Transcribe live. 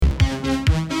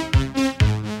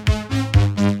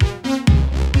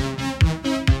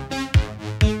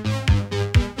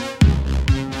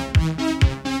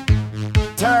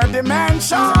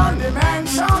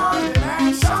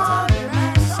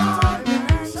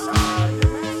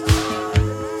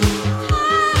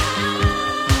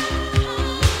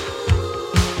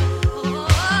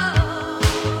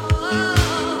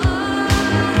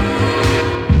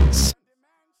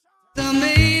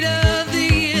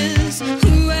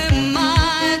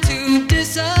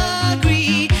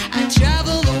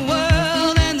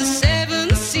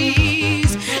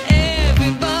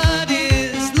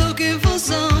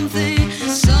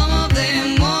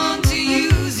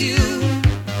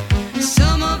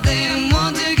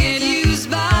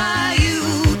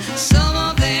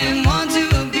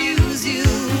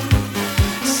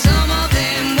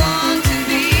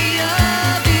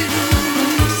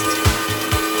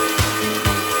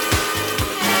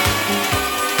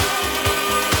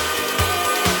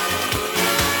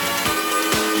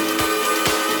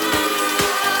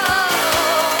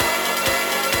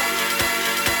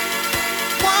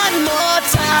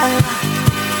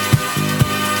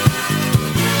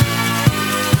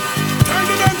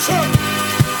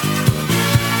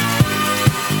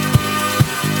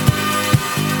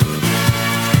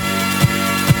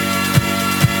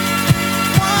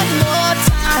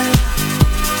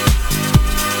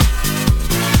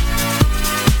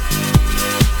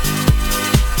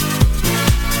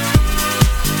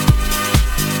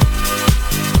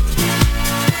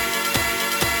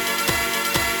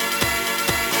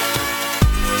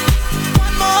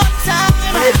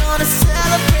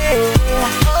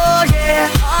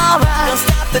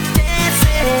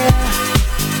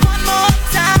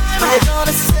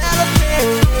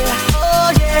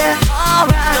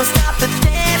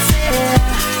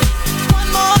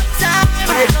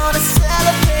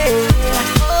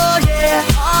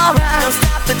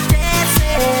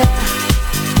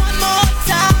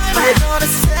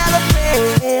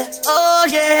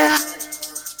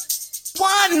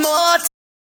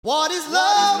What is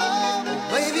love?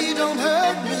 Baby, don't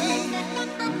hurt me.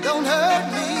 Don't hurt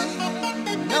me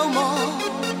no more.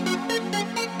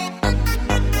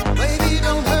 Baby,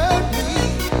 don't hurt me.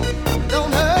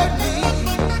 Don't hurt me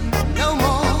no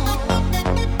more.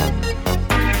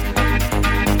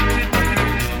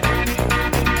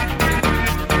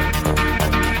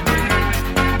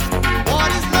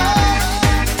 What is love?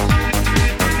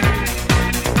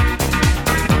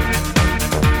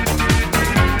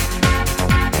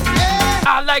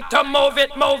 I like to move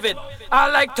it, move it. I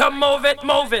like to move it,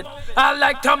 move it. I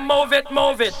like to move it,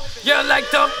 move it. You like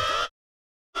to?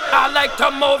 I like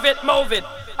to move it, move it.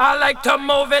 I like to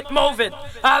move it, move it.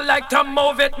 I like to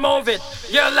move it, move it.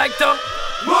 You like to?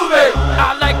 Move it.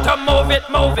 I like to move it,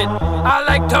 move it. I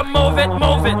like to move it,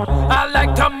 move it. I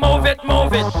like to move it,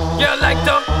 move it. You like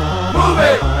to? Move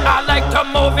it. I like to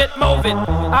move it, move it.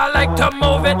 I like to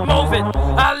move it, move it.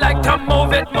 I like to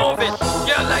move it, move it.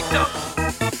 You like to?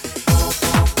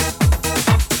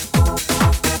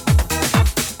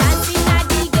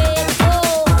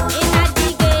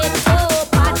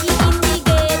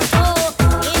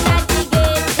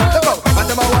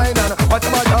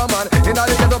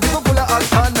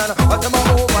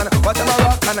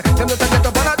 Them just get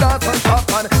up on a dance and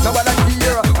stop and nobody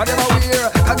care. And them a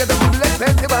wear. I get the people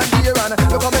expensive and dear and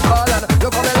look how me tall and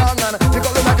look how me long and pick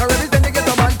up the back and represent the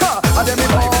ghetto man car. And them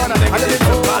is on and them is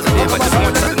so positive. I just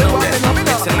want you to know it's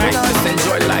tonight. Just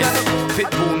enjoy life.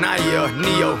 Pitbull, Naya,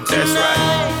 Neo. That's right.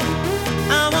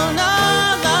 I will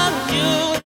not love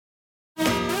you.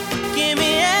 Give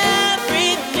me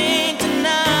everything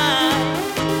tonight.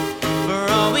 For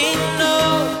all we know.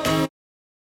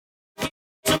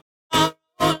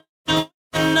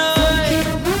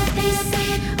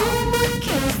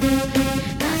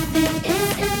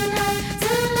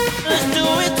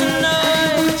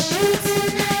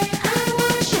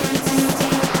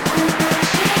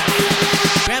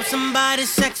 Somebody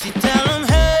sexy, tell them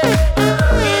hey.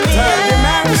 Give me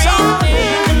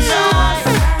everything tonight.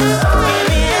 Give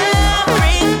me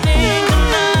everything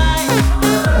tonight.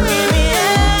 Give me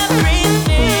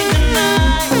everything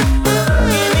tonight.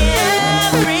 Give me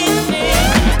everything.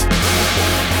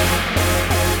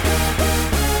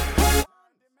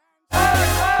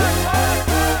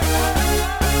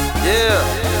 Yeah.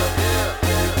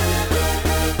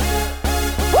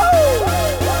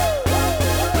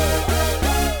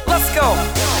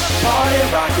 Party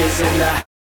rock is in the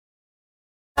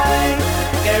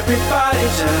everybody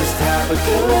just have a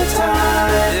good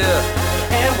time.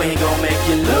 Yeah. And we gon' make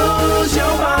you lose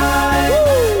your mind.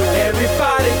 Woo.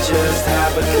 Everybody just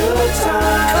have a good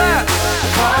time. Clap.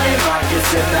 Party rock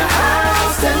is in the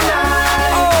house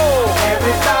tonight. Oh.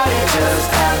 Everybody just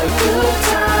have a good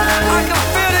time. I can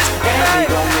feel this. And we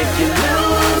gon' make you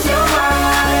lose your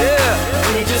mind. Yeah.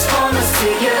 We just wanna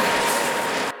see you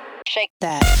shake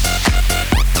that.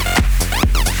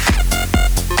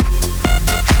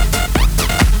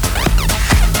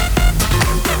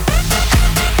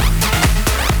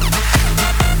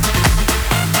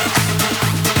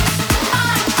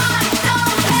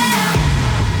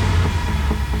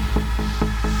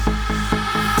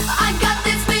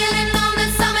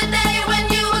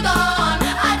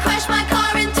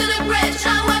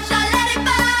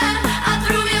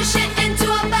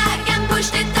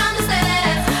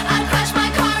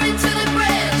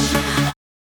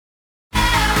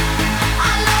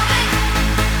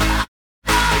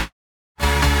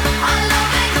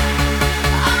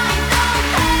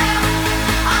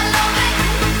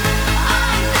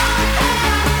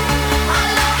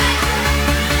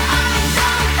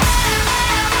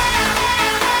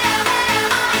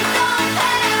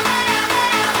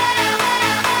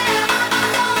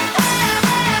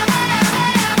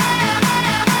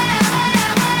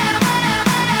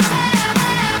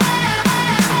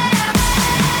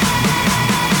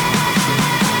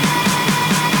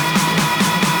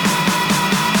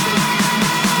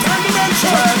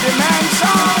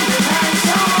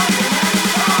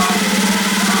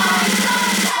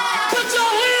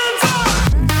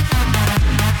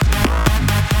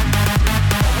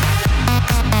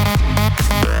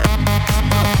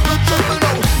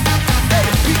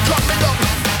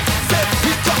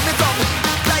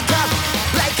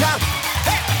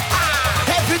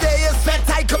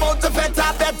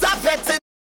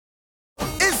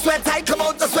 Sweat, I come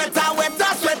out to sweat, I wet,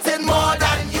 I sweating more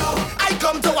than you. I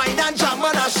come to wine and jam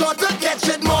and I sure to catch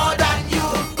it more than you.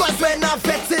 Cause when I'm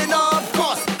fetting, of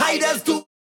course, I just do.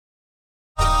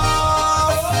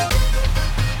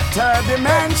 Third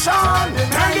dimension,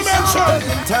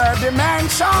 third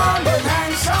dimension.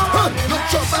 Look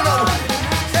jumping up,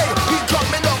 hey, he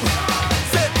coming up,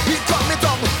 say he coming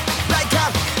up, like a,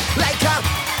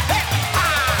 hey,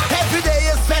 every day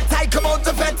is sweat, I come out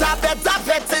to sweat, I bet I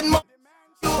fetting more.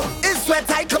 It's sweat,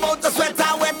 I come out to sweat,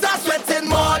 I wet, I sweating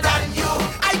more than you.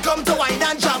 I come to wine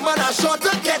and jam and I sure to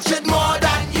catch it more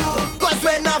than you. Cause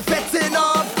when I'm fetting,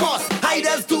 of course, I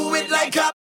just do it like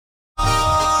a.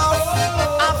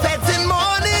 I'm fetting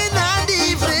morning and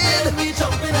evening.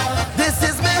 This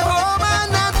is my home,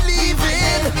 I'm not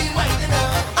leaving.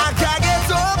 I can't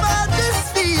get over.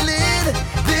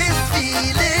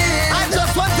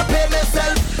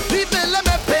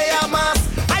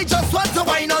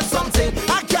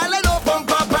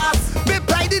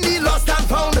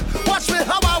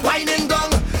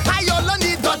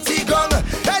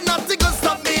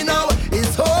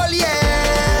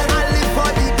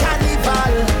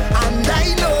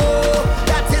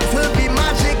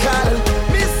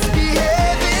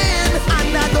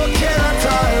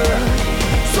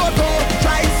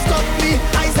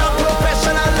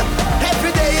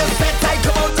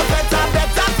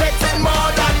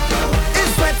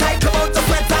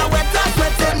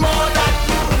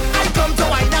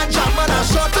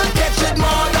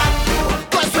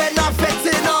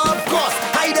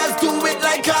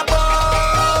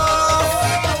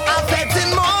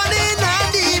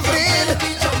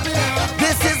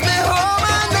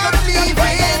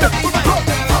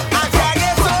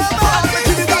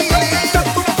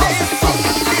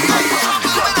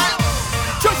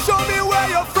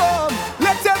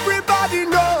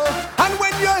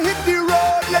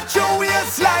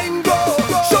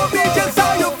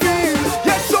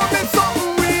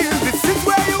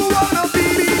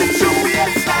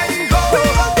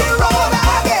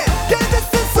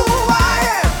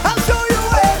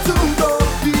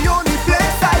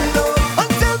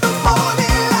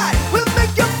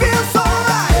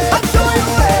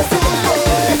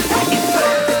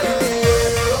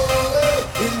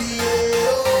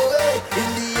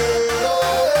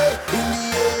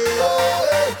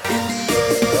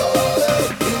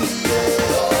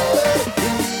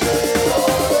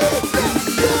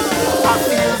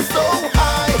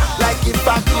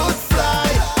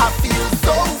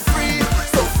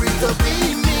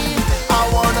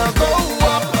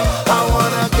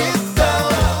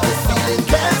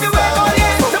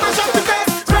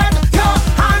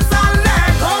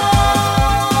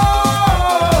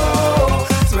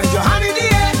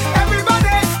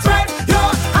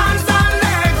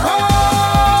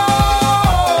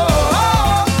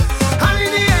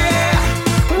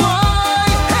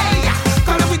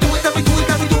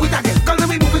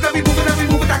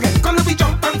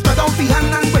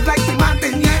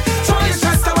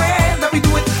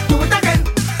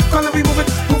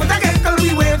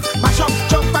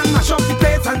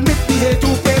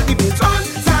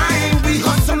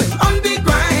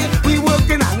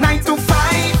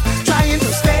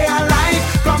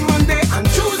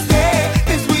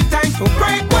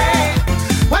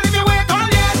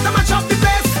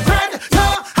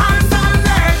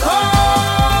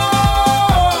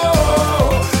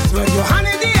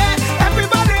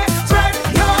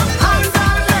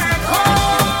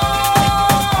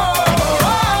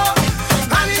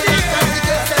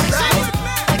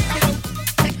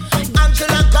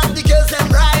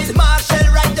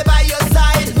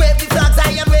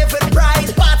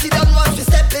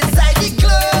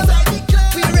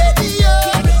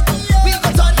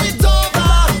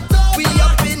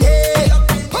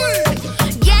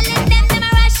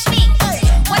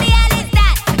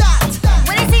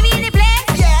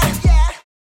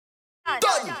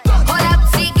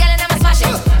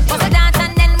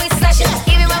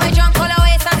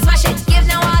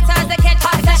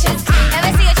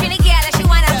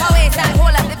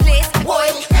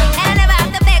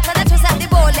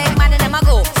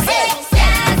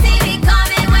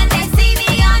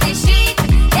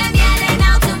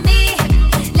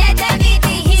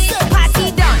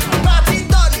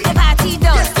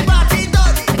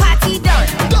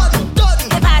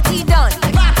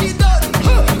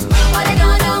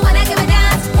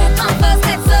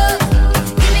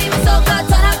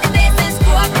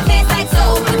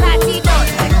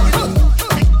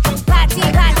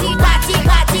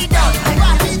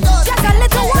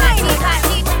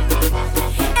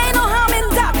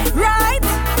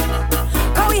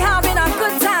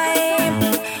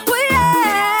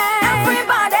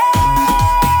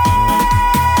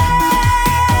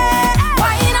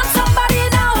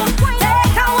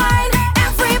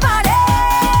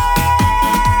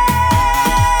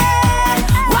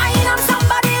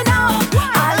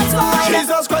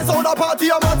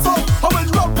 hot up. How when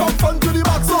rock from front to the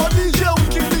back, so DJ we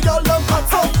keep the girl them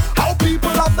hot up. How people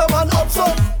have the man up so.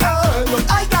 But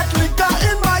I got liquor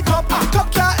in my cup.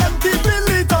 Cup can't empty, fill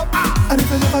it up. And if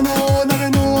you never know, never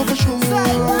know for sure.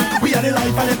 We are the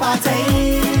life of the party.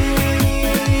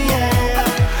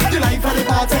 Yeah, the life of the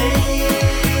party.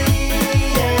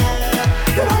 Yeah,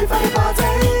 the life of the party.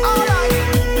 Alright.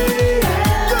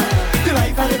 Yeah, the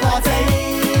life of the party.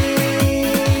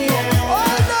 Yeah. Oh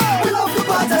no, we love the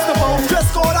party. It's the bounce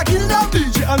dress code, I kill them.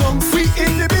 DJ announce we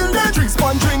in the building. Drinks,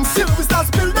 one drinks, till we start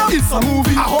spill them. It's a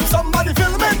movie. I hope somebody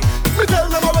film it. We tell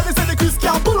them already say the Chris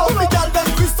can't pull up. We tell them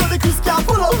Chris so the Chris can't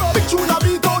pull up. Big tune a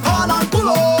beat out hard and pull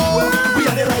up. We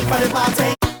are the life of the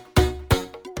party.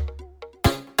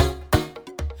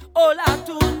 Hola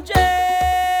Tunje.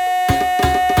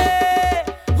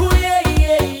 Ooh yeah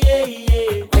yeah yeah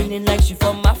yeah. Whining like she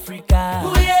from Africa.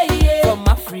 Ooh yeah yeah. From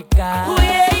Africa. Ooh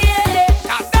yeah yeah.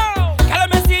 Calm down. Girl,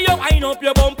 me see you wind up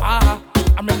your bumper.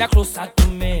 I'm bring that closer to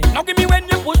me. Now give me when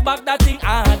you push back that thing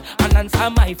hard and answer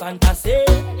my fantasy.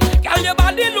 Girl, your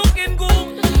body looking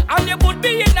good and you put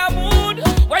me in a mood.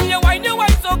 When you wine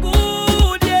so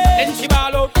good, yeah. Then she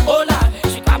ball out, oh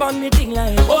lord. She grab on me thing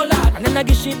like, oh lord. And then I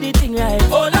give she the thing like,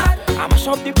 oh lord. I mash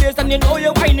up the place and you know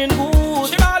you're whining good.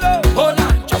 She ball out, oh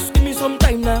lord. Just give me some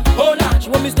time now, oh lord. She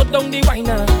want me stop down the wine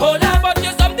now, oh lord. But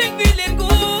you something feeling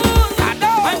good. I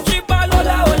know. And she ball,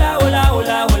 hola, hola, hola,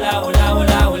 hola, hola, hola,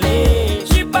 hola, hola.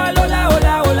 She ball, hola,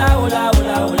 hola, hola, hola,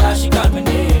 hola, hola. She call me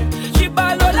name. She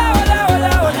ball, hola, hola,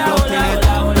 hola, hola, hola,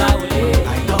 hola, hola, hola.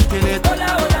 I don't feel it. Hola,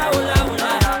 hola, hola, hola,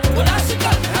 hola. She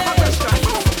call me name.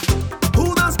 Who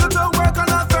does go to work on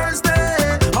a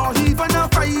Thursday or even a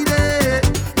Friday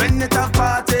when it have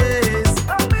parties?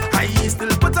 I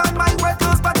still put on my wet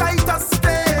clothes, but I just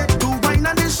stay to wine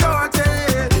on the shorty.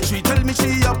 She tell me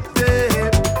she up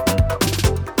there.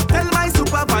 Tell my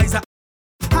supervisor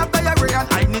have diarrhea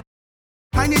and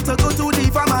I need to go to the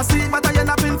pharmacy, but I end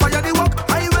up in fire the walk.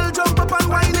 I will jump up and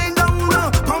whining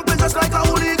down. Pumping just like a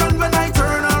hooligan when I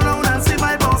turn around and see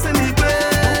my boss in the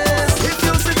place. If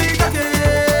you see me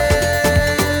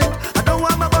again, I don't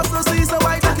want my boss to see, so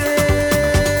I take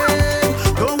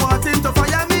it. Don't want him to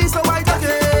fire me, so I take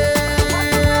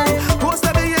it. Post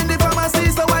to be in the pharmacy,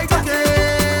 so I take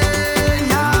it.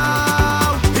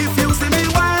 Yeah. If you see me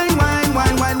whine, whine,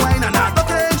 whine, whine, whine, and I take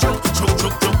it, choke, choke,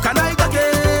 choke, choke, and I take it.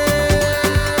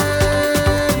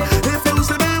 If you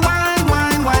see me whine,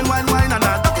 whine, whine, whine, whine, and I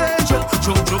take it, choke,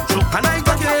 choke, choke, choke, and I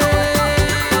take it.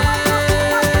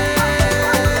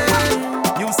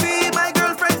 You see, my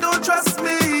girlfriend don't trust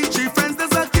me. She friends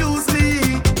just accuse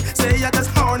me, say I just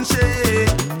horn shit.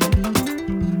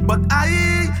 But I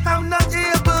am not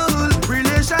able,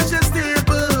 relationship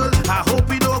stable. I hope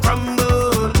we don't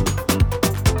crumble.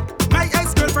 My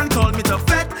ex-girlfriend called me to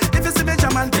vet. If you see me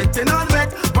jam and getting on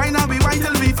wet, why not be white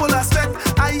till me full of sweat?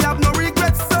 I have no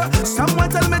regrets, someone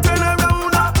tell me turn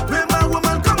around. Where my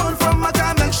woman come on from, I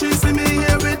can't make she see me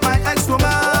here with my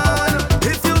ex-woman.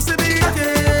 If you see me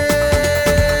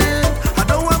again, I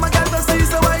don't want my girl to see,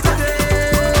 so I take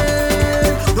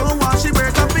it. Don't want she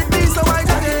break up with me, so I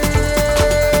take it.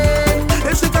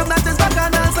 If she come that is back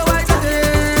and dance, so I take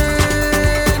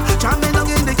it. Jam me down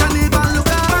in the carnival, look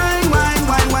at wine, wine,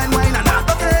 wine, wine, wine, and I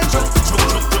take it. Choke, choke,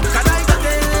 choke, choke, and I take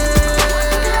it.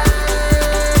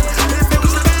 If you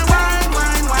see me wine,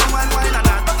 wine, wine, wine, wine, and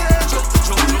I take it. Choke,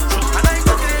 choke, choke, choke, and I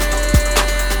take it.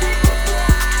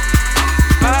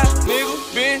 My nigga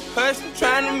been hustling,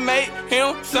 trying to make him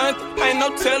something. Ain't no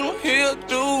telling what he'll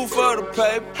do for the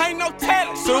paper. Ain't no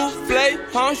telling. Souffle,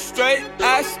 I'm straight,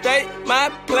 I stay, my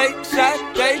plate, shot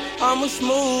day. I'm a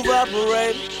smooth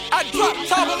operator. I drop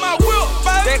top of my wheel,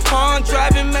 baby. That car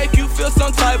driving make you feel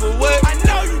some type of way. I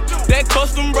know you do. That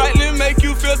custom brightly make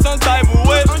you feel some type of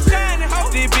way. I'm shining, ho.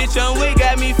 This bitch on way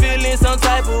got me feeling some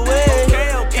type of way.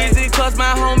 Okay, okay. Easy cause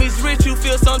my homies rich, you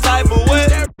feel some type of way.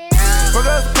 Fuck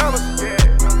us some commas, yeah.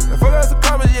 Fuck us some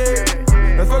commas,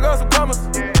 yeah. Let's fuck us some commas,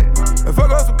 let's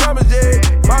fuck us some commas, yeah.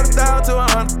 100,000 to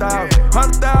 100,000,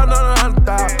 100,000 on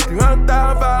 100,000,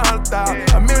 300,000, 500,000,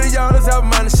 $1 million have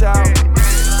money shout.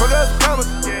 Fuck us some commas,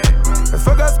 let's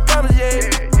fuck us some commas, yeah.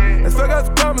 Let's fuck us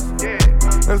some commas,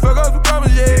 let's fuck us some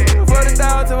commas, yeah.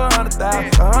 40,000 to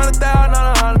 100,000, 100,000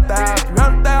 on 100,000,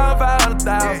 300,000,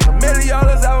 500,000, $1 million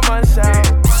have money shout.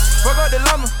 Fuck up the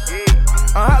llama,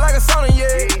 I'm hot like a sauna,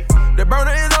 yeah. The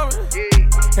burner is on me.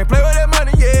 Can't play with that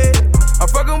money, yeah. I'm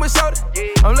fucking with shorty.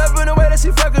 I'm loving the way that she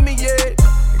fucking me, yeah.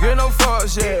 Get no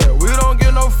fucks, yeah. We don't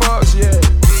get no fucks, yeah.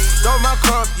 Don't my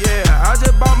cup, yeah. I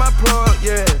just bought my plug,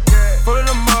 yeah. Full of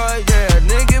the mud, yeah.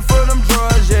 Nigga full of them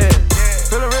drugs, yeah.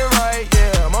 Feeling real right,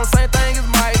 yeah. I'm on the same thing as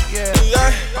Mike, yeah.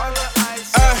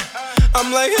 I'm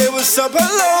like, hey, what's up,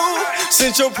 hello? Since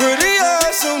seen your pretty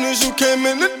ass soon as you came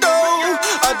in the door.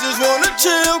 I just wanna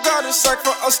chill, got a sack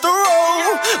for us to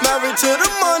roll. Married to the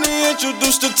money,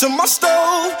 introduced her to my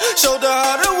stove. Showed her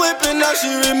how to whip it, now she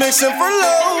remixing for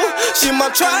low. She my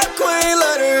track queen,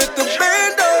 let her hit the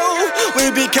bando.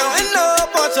 We be counting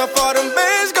up, watch how far them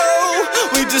bands go.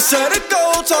 We just set a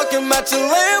goal, talking matching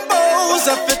Lambos.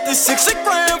 At 56 a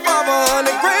gram,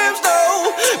 500 grams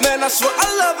though. Man, I swear I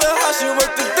love her, how she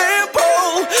work the damn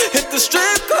pole. Hit the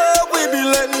strip club, we be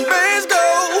letting bands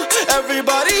go.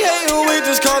 Everybody hatin', we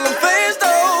just call them fans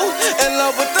though. In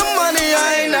love with the money,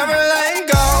 I ain't never letting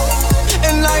go.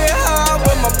 And I get high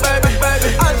with my baby.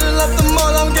 I just left the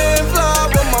mall, I'm getting fly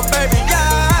with my baby,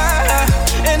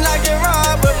 yeah. And I get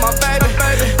ride with my baby.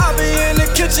 I be in the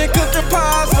kitchen cooking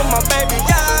pies with my baby,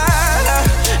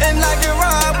 yeah. And I get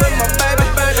ride with my baby.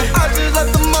 I just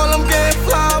left the mall, I'm getting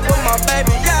fly with my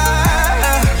baby,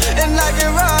 yeah. And I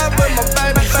get ride with my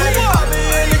baby. I be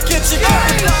in the kitchen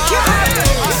cooking pies.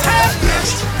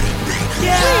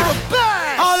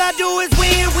 Yeah. All I do is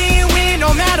win, win, win,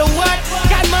 no matter what.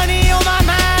 Got money on my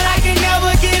mind, I can never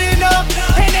get enough.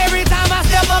 And every time I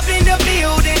step up in the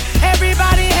building,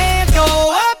 everybody hands go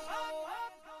up.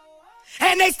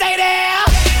 And they stay there,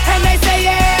 and they say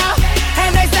yeah,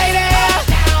 and they say there.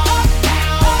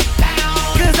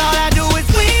 Cause all I do is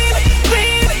win,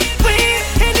 win, win.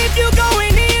 And if you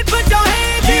going in, put your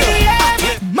hands in the air.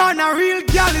 Man, a real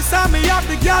gal is how me have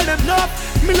the gal them love.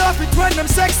 Me love it when them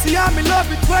sexy and me love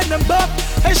it when them buff.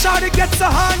 And shawty gets so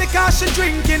horny cause she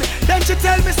drinking. Then she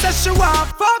tell me say she want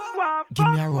fuck. Give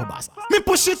me a robust. Me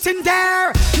push it in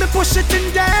there, me push it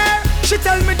in there. She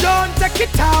tell me don't take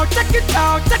it out, take it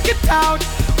out, take it out.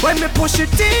 When me push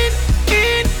it in.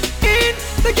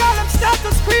 The girl them start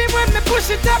to scream when me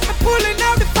push it up. Me pulling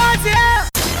out the party air.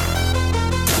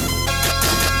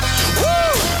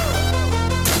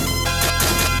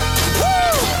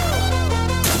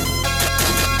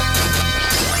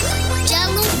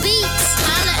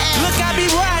 Look, I be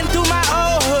riding through my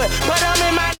old hood, but I'm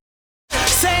in my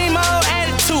same old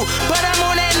attitude, but I'm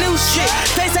on that new shit.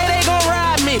 They say they gon'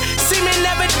 ride me, see me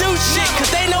never do shit,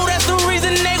 cause they know that's the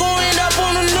reason they gon' end up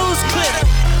on the news clip.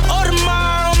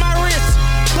 Audemars on my wrist,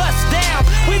 bust down,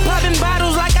 we popping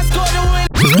bottles like I scored a win.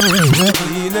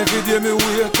 Every day me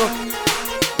wake up,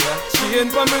 she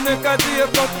ain't for me neck a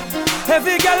take up.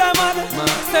 Every girl I'm mad,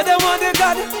 say they want the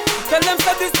God. Tell them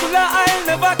say this full of I'll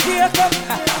never cake up.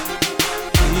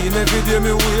 Every day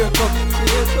me wake up.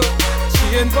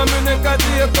 She ain't for me neck a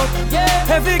take up.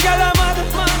 Every girl I'm mad,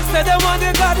 say they want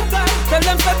the God. Tell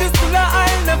them say this full of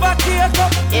I'll never cake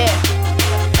up. Yeah,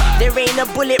 there ain't a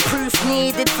bulletproof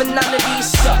needed for none of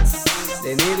these shots.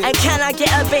 And can I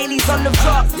get a Bailey's on the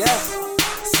rocks? Yes.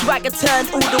 Swagger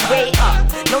turned all the way up.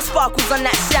 No sparkles on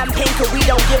that champagne, cause we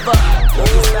don't give up.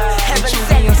 Heaven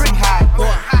sent brick.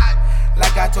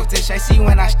 Like I talk to Shay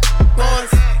when I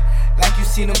like you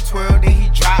seen him twirl, then he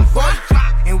drop.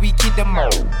 And we keep them on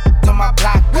my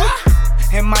block.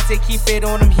 And Monte keep it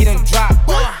on him, he done drop.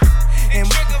 And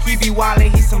he be wildin',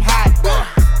 he some hot.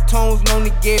 Tones known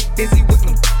to get busy with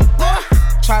them.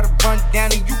 Try to run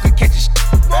down and you could catch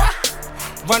a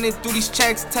running through these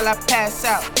checks till I pass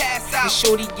out. And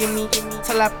shorty give me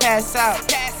till I pass out.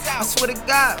 I swear to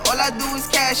God, all I do is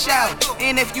cash out.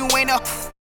 And if you ain't a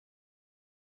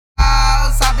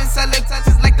I've been selling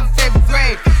touches like the 5th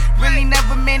grade. Really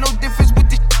never made no difference with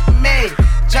the made.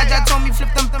 Jaja told me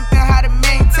flip them how to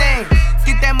maintain.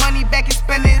 Get that money back and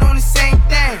spend it on the same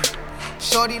thing.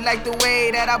 Shorty like the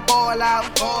way that I ball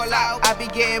out. I be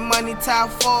getting money till I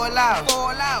fall out.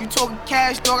 You talking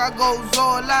cash, dog, I goes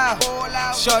all out.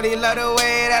 Shorty love the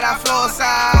way that I floss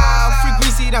out. Free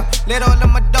greasy them, let all of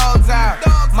my dogs out.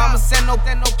 Mama said no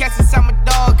cats inside my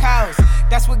dog house.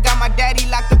 That's what got my daddy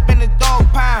locked up in the dog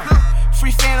pound.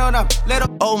 Free fan on them, let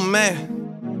them. Oh man.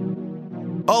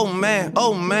 Oh man,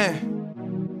 oh man.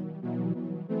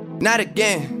 Not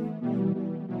again.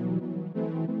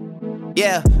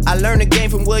 Yeah, I learned the game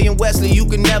from William Wesley, you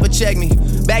can never check me.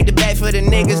 Back to back for the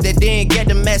niggas that didn't get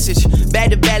the message. Back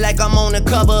to back like I'm on the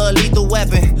cover of Lethal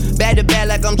Weapon. Back to back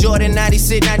like I'm Jordan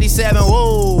 96, 97.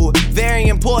 Whoa, very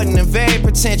important and very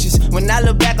pretentious. When I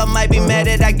look back, I might be mad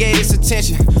that I gave this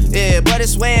attention. Yeah, but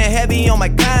it's weighing heavy on my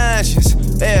conscience.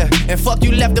 Yeah, and fuck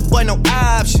you left the boy no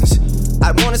options.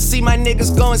 I wanna see my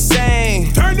niggas go insane.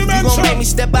 You gon' make me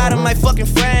step out of my fucking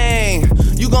frame.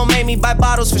 You gon' make me buy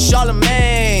bottles for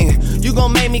Charlemagne. You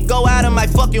gon' make me go out of my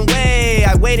fucking way.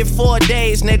 I waited 4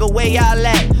 days, nigga, where y'all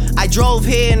at? I drove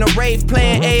here in a rave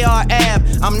playing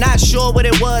AR-AB. I'm not sure what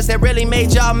it was that really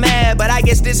made y'all mad, but I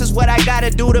guess this is what I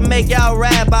gotta do to make y'all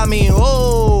rap. I mean,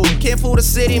 oh, can't fool the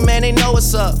city, man, they know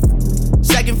what's up.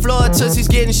 Second floor, Tootsie's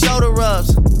getting shoulder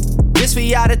rubs. This for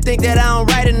y'all to think that I don't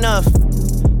write enough.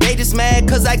 They just mad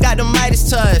cause I got the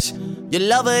Midas touch. You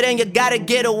love her, then you gotta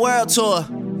get a world tour.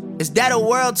 Is that a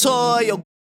world tour? Yo,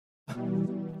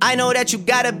 I know that you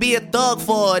gotta be a thug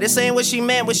for her. This ain't what she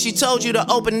meant when she told you to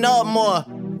open up more.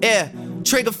 Yeah,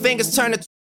 trigger fingers turn to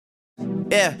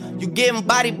yeah, you getting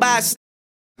body by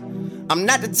I'm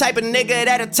not the type of nigga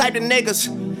that'll type of niggas.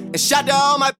 And shout to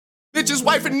all my bitches,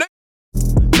 wife and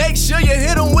niggas. Make sure you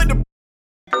hit them with the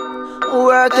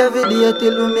work every day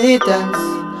till we meet ends.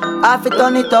 Have to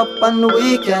turn it up on the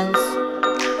weekends.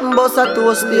 Boss a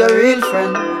toast to your real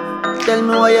friend. Tell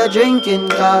me why you're drinking,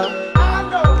 car.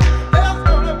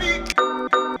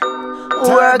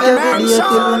 Work every day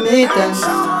till we meet ends.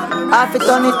 Have to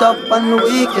turn it up on the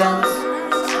weekends.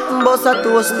 Boss a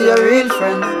toast to your real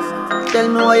friend. Tell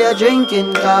me why you're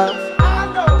drinking, car.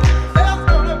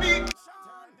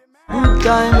 Good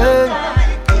time, eh?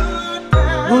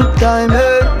 Good time,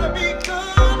 eh?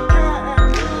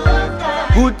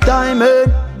 Good time, eh?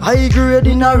 High grade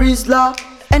in a Rizla.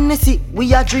 NSC,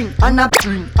 we a drink and a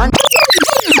drink and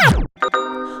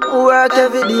work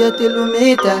every day till we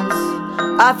meet ends.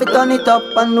 Have to turn it up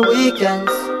on the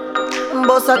weekends.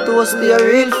 Boss a toast to your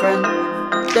real friend.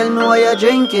 Tell me why you're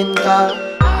drinking, car.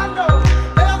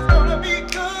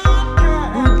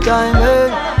 Good time, eh?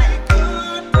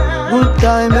 Good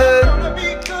time, eh?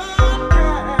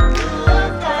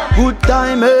 Good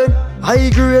time, eh? High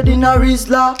grade in a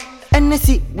Rizla.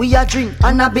 NSC, we a drink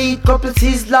and a beat couple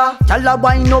sizzler. Tell her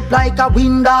wind up like a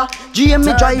window. GM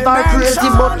drive her crazy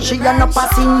but she a no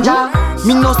passenger.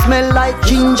 Me no smell like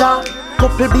ginger.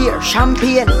 Couple beer,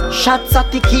 champagne, shots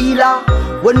of tequila.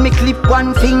 When me clip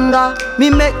one finger, me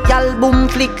make y'all boom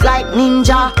flick like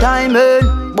ninja. Time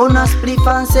in, bonus spliff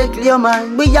and say clear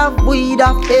man. We have weed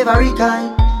of every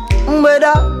kind.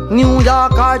 Whether New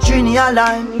York or Trinidad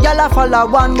line, y'all a follow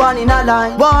one in a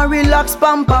line. One relax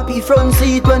pan papi front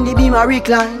seat when the beam a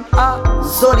recline.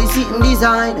 So the seating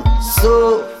design,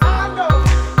 so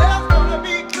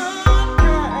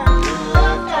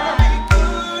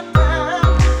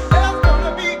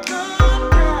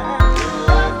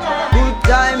good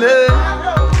time, eh?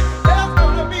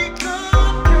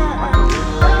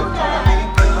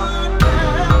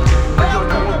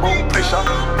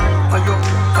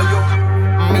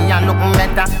 Looking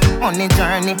better on the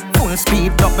journey, full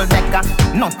speed, double decker.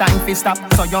 No time for stop,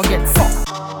 so you get fucked.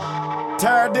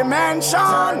 Third dimension.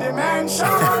 Yeah,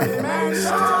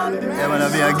 man,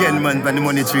 I'll be again, man, for the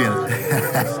money trail.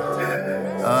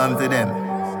 To them.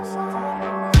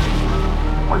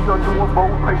 What you know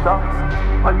about pressure?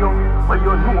 What you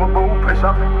know about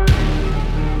pressure?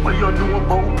 What you know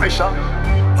about pressure?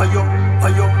 What you?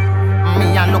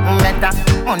 Me a looking better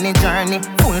on the journey,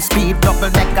 full speed, double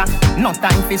decker. No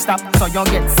time for stop, so you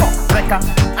get fucked wrecker.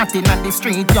 Out in the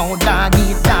street, yo dog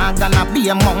eat dog, and a be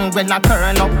a mongrel a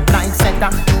turn up like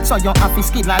setter. So you have to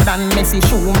skiller than Messi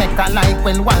shoemaker, like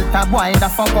when Walter Boy the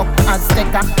fuck up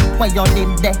Azteca. Where you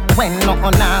did that when no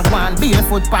on a one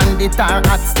barefoot pandit or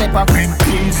at stepper. In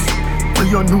peace, what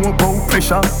you know about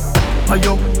pressure? What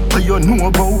you know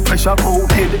about pressure? Oh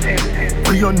head,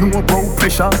 what you know about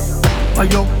pressure?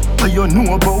 What you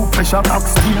know about pressure?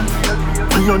 Backsteel.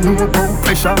 What you know about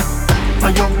pressure?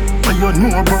 What you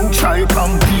know about try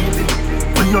compete?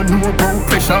 What you know about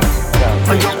pressure?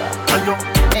 What you?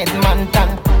 Edmonton,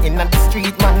 in the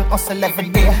street man hustle every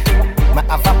day. Me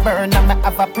have a burn and me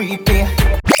have a prepay.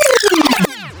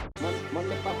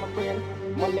 Money for my brain,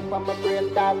 money for my brain,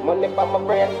 dog. Money for my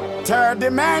brain. Third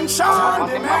dimension.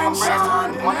 Money for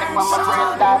my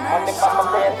brain, dog. Money for my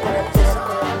brain.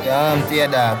 Yeah, I'm here,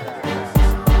 dog.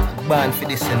 Born for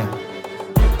this, you know.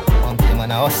 One thing,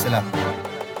 man, a hustler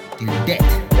till death.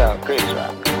 Yeah, crazy,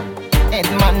 right?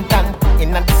 Edmonton,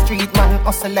 in the street, man,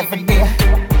 hustle every day.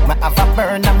 Me have a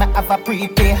burn and me have a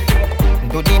prepay.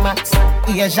 Do the max,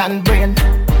 Asian brain.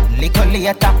 Little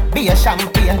later, be a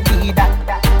champagne, tea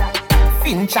that.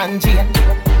 Finch and Jane,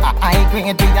 a high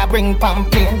grade, we a bring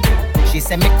pamphlet. She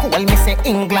say me cool, me say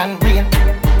England rain.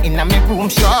 In a me room,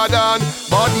 she Jordan,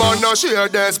 bad man no share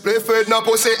this, play fed no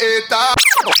pussy eater.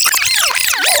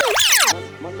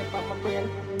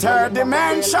 Third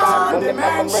dimension.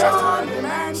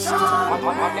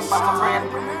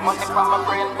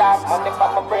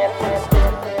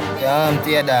 Yeah, I'm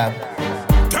here, dog.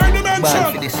 Third dimension.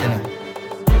 Born for this, you know.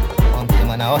 One thing,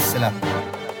 man, a hustler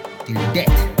till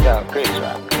death. Yeah, crazy,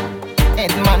 right?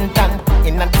 Edmonton,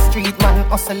 in the street, man,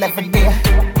 hustle every day.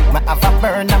 Me have a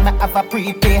burn and me have a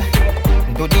prepay.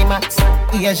 Do the max,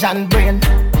 Asian brain.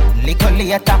 Little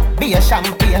later, be a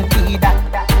champagne, tea that.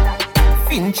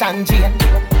 Finch and Jane,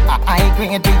 a high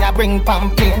grade, we a bring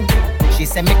pamphlet. She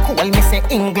say me cool, me say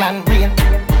England rain.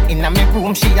 Inna me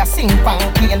room, she a sing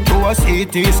pancake to a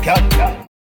CT scan.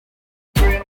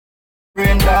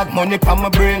 Brain dog, money pa my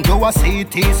brain, do a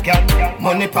CT scan.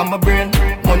 Money pa my brain,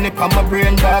 dog, money pa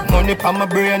my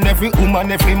brain. Every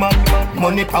woman, every man,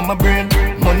 money pa my brain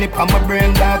dog, money pa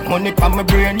my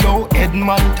brain. Yo,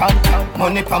 Edmonton,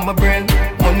 money pa my brain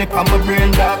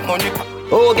dog, money pa.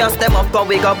 Oh, girl, step up, cause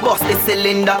we got bust the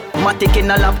cylinder. Matic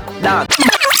in a lap, dog.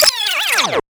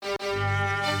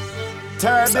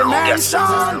 Third dimension.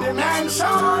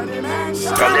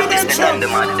 From the distance, the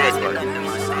man dead.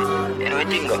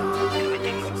 Anything go.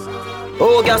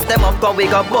 Oh, girl, step up, cause we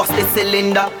got bust the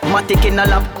cylinder. Matic in a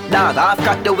lap, dog, half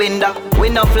crack the window. We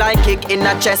no fly kick in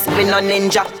a chest, we no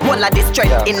ninja. One of the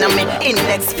strength in a me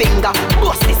index finger.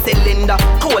 Bust the cylinder,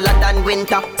 colder than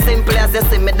winter. Simple as you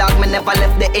see me, dog, me never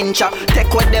left the incha.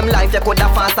 Take with them life, you coulda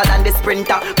faster than the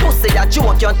sprinter. Pussy a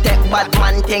joke, you take bad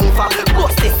man thing for.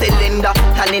 Bust the cylinder,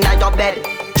 turn in your bed.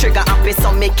 Trigger happy,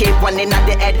 so me keep one in at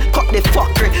the head. Cut the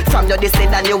fuckery from your this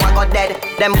and you are got dead.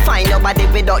 Them find your body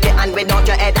without the hand, without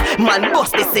your head. Man,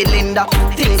 bust the cylinder,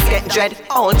 things get dread.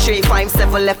 All 3, 5,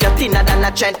 7 left you thinner than a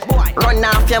thread. Run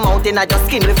off your mouth in your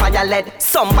skin with fire lead.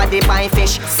 Somebody buy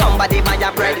fish, somebody buy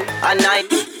your bread. A night,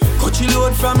 cut you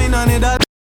load from in on it.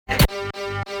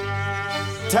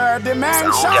 Third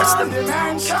dimension.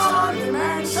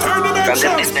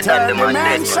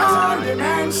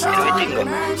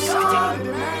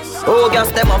 Oh, girl,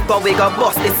 step up, cause we got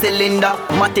bust the cylinder.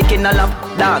 Matic in a lap,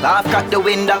 dog, half crack the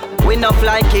window. We no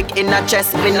fly kick in a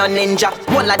chest, we no ninja.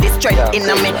 One of the strength in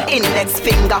a me index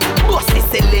finger. Bust the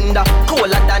cylinder,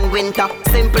 colder than winter.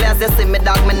 Simple as you see me,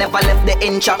 dog, me never left the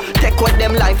incha. Take with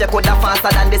them life, you coulda faster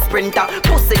than the sprinter.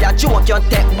 Pussy a joke, you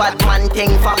take bad man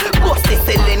thing for. Bust the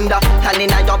cylinder, turn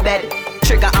in your bed.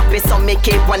 Trigger happy, so me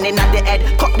keep one in at the head.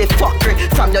 Cut the fuckery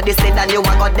from your this and you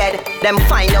are got dead. Them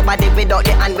find your body without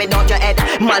the hand, without your head.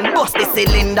 Man, bust the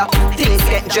cylinder, things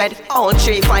get dread. All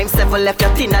 3, 5, 7 left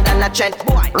you thinner than a thread.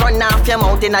 Run off your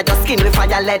mouth in your skin with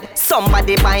fire lead.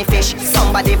 Somebody buy fish,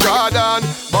 somebody Jordan,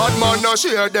 bad man no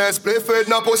share this. Play with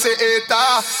no pussy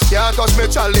eater. Can't touch me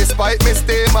chalice, pipe me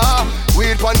steamer.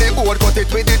 Weed on the board, cut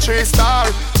it with the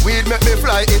 3-star. Weed make me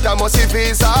fly, it a musty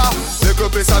visa. The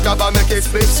group is a gaba, make it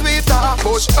split sweeter.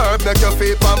 Bush herb, make your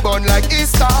feet and bun like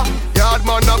Easter. Yard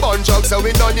man a bun jug, so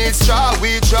we don't need straw.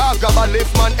 We drag, gaba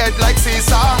lift man head like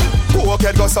Caesar. Poke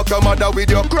head go suck your mother with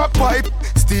your crack pipe.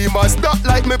 Steamers not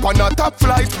like me on a top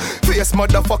flight. Face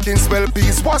motherfucking swell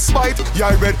piece, was fight.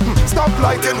 Yeah, red, stop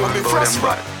light, you know me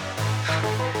frostbite.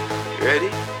 Ready?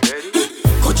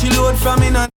 Cut you load from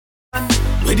in and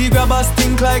where the grabbers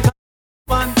think like a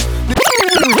man.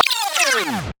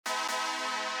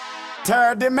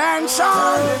 Third dimension.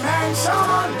 How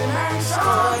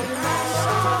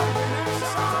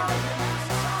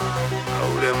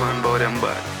them man bow them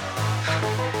bad.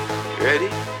 Ready?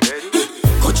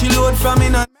 Cut you load from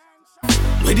in and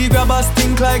where the grabbers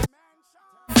think like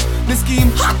the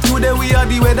scheme hot today, we are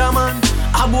the weatherman.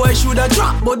 A boy shoulda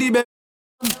drop body be.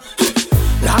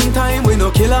 Long time we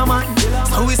no kill a man.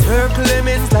 So we circle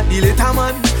lemons like the little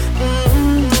man.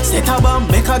 Set a bomb,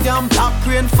 make a damn black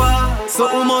rain fall. So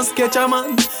we must catch a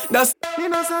man. That's me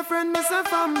no say friend, me say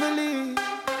family.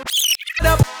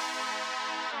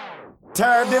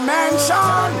 Third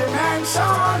dimension.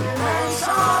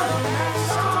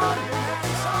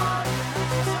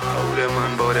 How them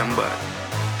man bow them bad.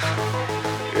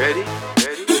 Ready?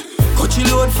 Cut you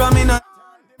load from in and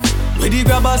where the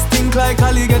grabbers think like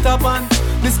Ali get up on.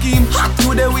 The scheme hot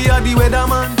today, we are the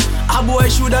weatherman. A boy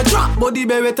shoulda drop, but the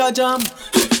beretta jam.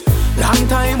 Long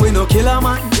time we no kill a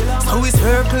man. So we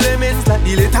circle lemons like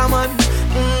the little man.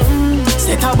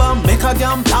 Set a bomb, make a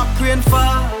damn black rain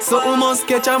fall. So we must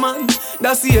catch a man.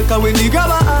 That's the echo when the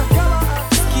grabber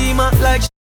scheme out like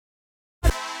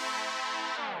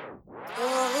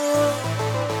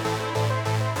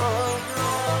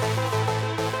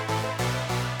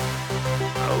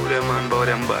how them man bow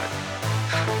them bad.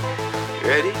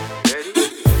 Ready?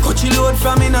 Cut you load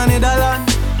from in a Netherland.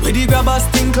 Where the grabbers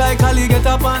think like Ali get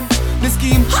up on. The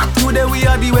scheme hot today, we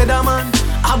are the weatherman.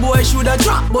 A boy shoulda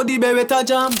drop, but the beretta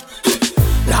jam.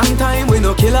 Long time we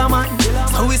no kill a man.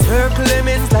 So we circle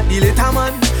lemons like the little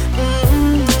man.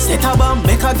 Set a bomb,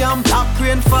 make a damn black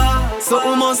rain fall. So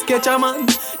we must catch a man.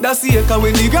 That's the echo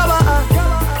when the grabber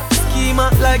scheme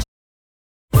out like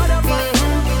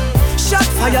shot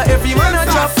fire, every man a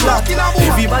drop flat.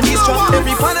 Everybody's trapped,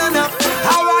 every banana.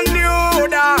 How a new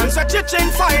dance, a chicken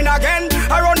fine again.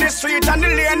 Around the street and the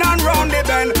lane and round the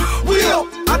bend. We up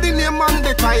at the name and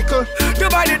the title. The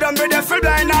body done with the full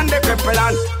blind and the cripple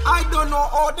and I don't know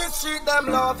how the street them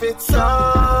love it so.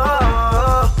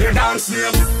 The dance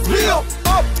name. We up,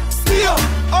 we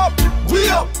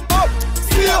up,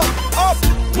 still up,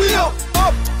 we up,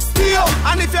 still.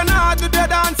 And if you're not do the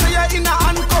dance, you're in a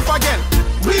handcuff again.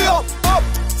 We up,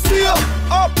 still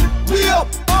up, we up,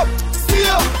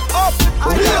 still up,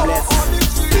 we up,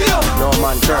 still. No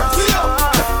man curse.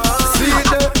 See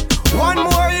the one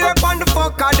more year on the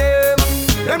fuck of them.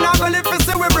 Them not gonna live to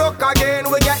see we broke again.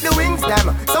 We get the wings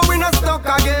them, so we not stuck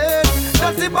again.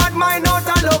 That's the bad mind out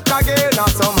and luck again. Now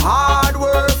some hard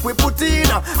work we put in,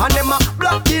 and them a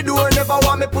block the door. Never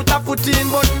want me put a foot in,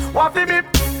 but what fi bip,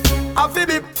 a fi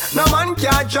bip. No man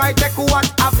can't try take what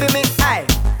a fi me. Hey,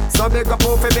 so big up,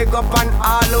 who fi big up, and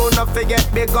all who not forget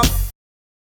big up.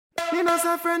 Me no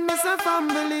say friend, me say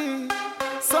family.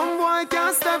 Some boy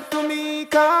can't step to me,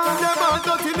 cause them all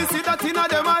dirty, me see that inna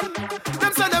them eye.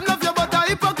 Them say them love you, but a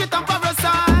hypocrite and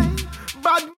parasite.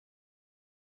 Bad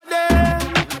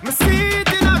them, me see it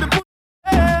inna the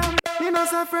pussy. Me no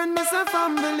say friend, me say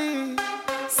family.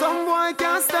 Some boy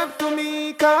can't step to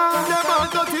me, cause them all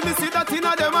dirty, me see that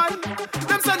inna them eye.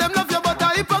 Them say them love you, but a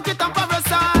hypocrite and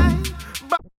parasite.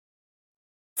 Bad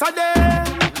so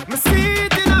them, me see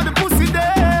it inna the pussy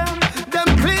them. Them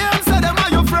claims say them are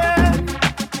your friend.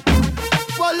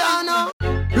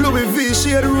 Louis V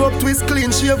shade rope twist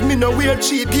clean shave. Me no wear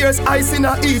cheap ears. Ice in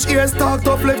a each ear. Stalked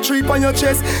up left trip on your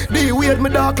chest. The weird me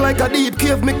dark like a deep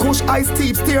cave. Me kush ice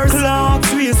steep stairs. Clock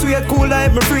sweet sweet cool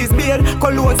like me freeze beard.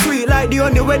 Cologne sweet like the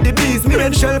honey where the bees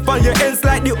made. Shelf on your ends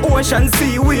like the ocean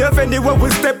sea wave. Anywhere we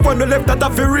step on the left that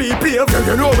have to repave.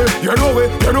 You know it, you know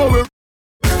it, you know it.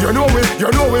 You know it,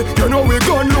 you know it, you know it,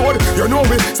 gun load. You know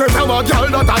it, say I'm a girl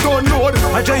that I don't know.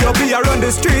 I try to be around the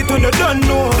street when you don't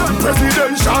know.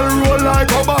 Presidential roll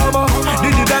like Obama.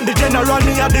 Did it and the general,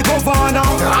 me and the governor.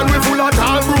 And we full of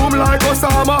tall room like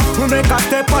Osama. We make a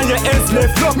step on your ends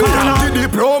left, look. Me have the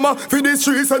diploma for the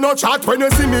streets and no chat when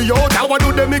you see me out. I want do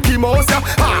the Mickey Mouse, yeah.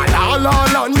 All,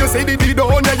 and you say the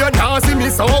down, yeah, you not see me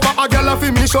sober. A girl a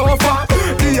fi me chauffeur.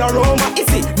 The aroma,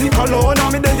 is it the cologne?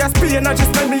 Me then just pay and I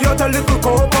just spend me out a little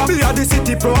coke. Me a the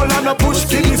city prowler, and a push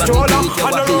king stroller,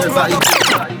 and a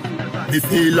road. Me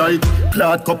feel like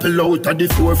clad couple out of the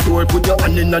 4-4. Put your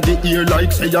hand in the ear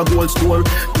like say a gold store.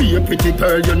 Be a pretty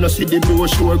girl, you no see the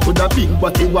brochure. Could a big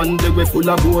body one day we full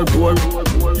of bore.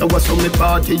 You was some me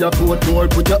party a Portmore.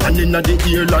 Put your hand in the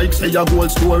ear like say a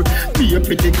gold store. Be a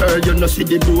pretty girl, you no see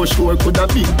the brochure. Could a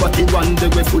big body one day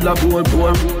we full of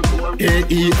bore.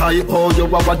 A-E-I-O, you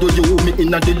what do you? Me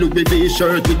in a the Louis V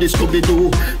shirt with the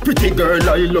Scooby-Doo. Pretty girl,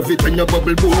 I love it when you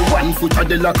bubble boo. 1 foot of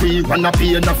the lacquer, one a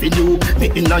pay enough for you. Me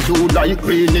in a you like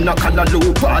green in a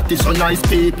Callaloo. Party so nice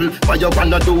people, what you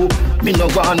wanna do? Me no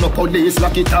want no police,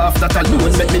 lock it off. That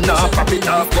alone make me not pop it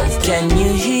off. Can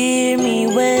you hear me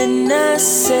when I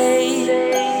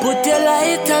say, put your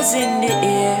lighters in the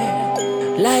air?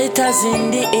 Lighters in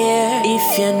the air.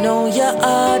 If you know your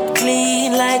heart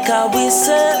clean like a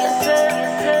whistle.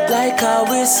 Like a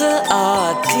whistle,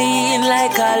 heart clean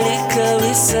like a little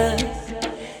whistle.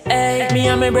 Hey, me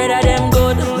and my brother them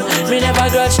good. Me never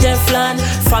grudge Teflon.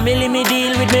 Family me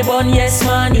deal with me bun, yes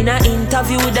man. In a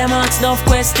interview them ask enough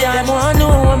question. Them want know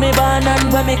where me born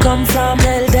and where me come from.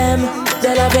 Tell them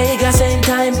De La Vega same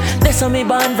time. They saw me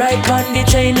born right on the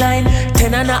train line.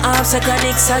 10.5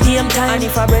 seconds a game time. And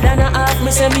if a brother not half,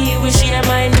 me say me we share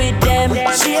mine with them.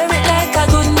 Share it like a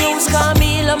good news. Cause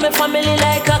me love my family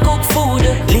like a cook food.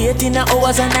 Late in the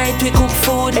hours a night we cook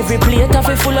food. Every plate of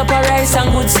it full up of rice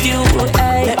and good stew.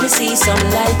 Hey, let me see some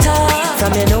lighter.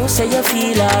 From your nose say you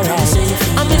feel alright.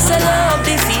 And me say love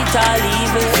defeat or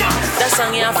leave it. That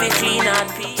song you have to clean and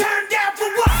pee. Turn down for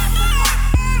what?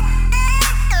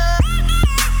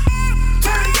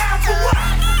 Turn down for what?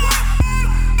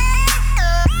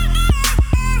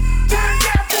 Turn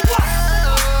down for what?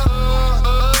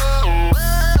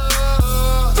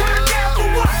 Turn down for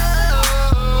what?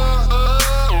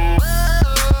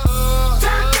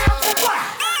 Turn down for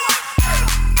what?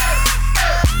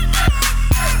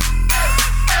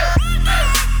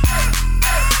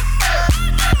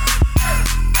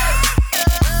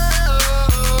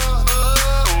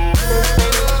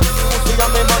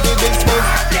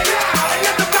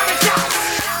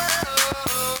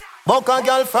 Buck a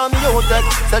girl from UTech,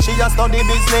 say she a study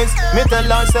business. Me tell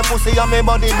her say pussy a me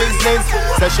body business.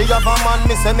 Say she have a man,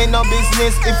 me say me no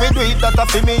business. If we do it, that a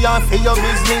fi me and fi your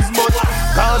business. But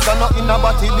cause I not in a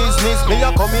body business. Me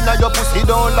a come in a your pussy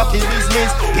don't lucky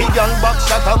business. The girl back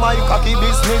shot a my cocky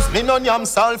business. Me no yam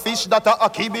selfish, that a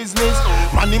hockey business.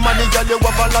 Money girl you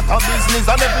have a lot of business.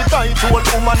 And every time to old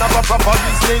woman have a proper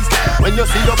business. When you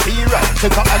see your period,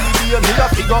 take a holiday. Me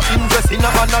a figure invest in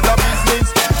another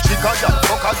business. Chica jam,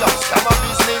 fuck a jam, scam a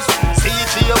business.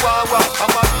 CG wawa,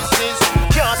 I'm a business.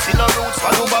 Can't see no roots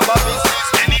for no baba business.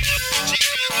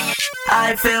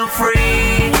 I feel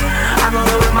free. I'm a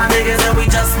my niggas and we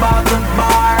just bought the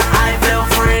bar. I feel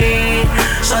free.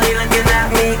 Shorty looking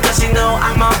at me cause she know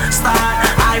I'm a star.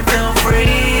 I feel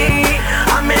free.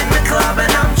 I'm in the club and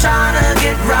I'm trying to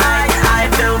get right. I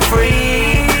feel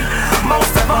free.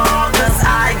 Most of all cause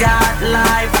I got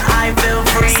life. I feel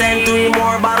free. Send 3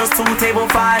 more bottles to table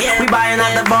 5. We buying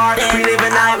at the bar, we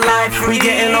living out life. We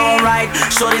getting alright.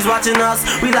 Shorty's watching us.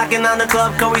 We locking down the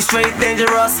club cause we straight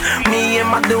dangerous. Me and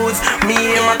my dudes, me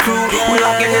and my crew, we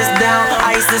locking this down.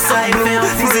 Ice is so blue.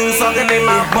 These dudes talking in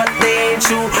my butt, they ain't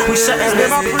true. We shutting this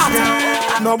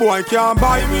down. No boy can't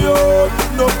buy me out.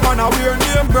 No man a wear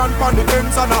name brand on the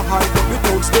ends and a hide up the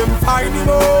touch them find him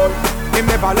out. Him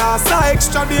never last a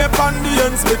extra day on the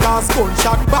ends because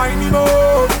gunshot bind him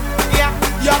out. Yeah,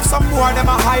 you have some boy them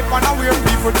a hype and a weird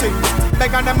people things.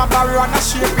 Beg and them a borrow and a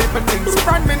share people things.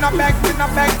 Friend me no beg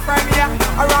friend, yeah.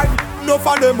 Alright, no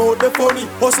for them out the funny.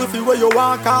 Hustle fi where you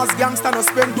want cause gangsta no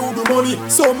spend do the money.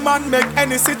 Some man make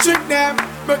any trick them.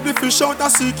 Make the fish out a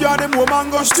sea car, them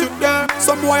woman go strip them.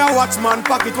 Some boy a watch man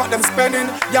pocket what them spending.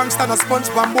 Youngster no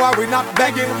sponge pan boy we not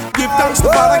begging. Give thanks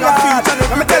to God I got feature.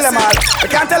 Let me tell them all, I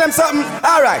can't tell them something.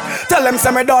 Alright, tell them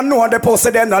say me don't know the post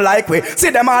them no like we.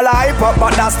 See them all hype up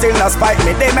but that still no spike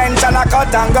me. They mention a cut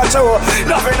and go show.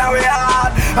 Nothing away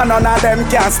hard and none of them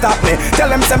can stop me. Tell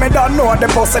them say me don't know the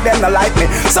post them no like me.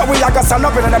 So we a go stand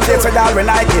up in the place with all we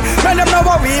Nike. Man them know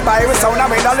what we buy we sound and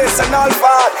we no listen all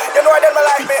far. You know them no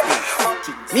like me.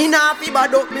 Me nah fi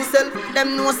bad up myself.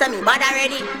 Them know say me bad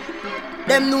already.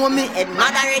 Them know me head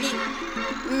mad already.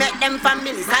 Make them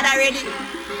family sad already.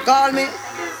 Call me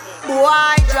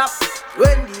boy drop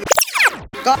when the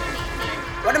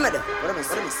what am I do? What am I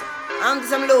say? I'm just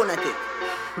some lunatic.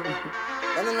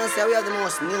 Them know say we are the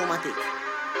most pneumatic.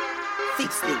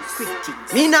 Fix things, quick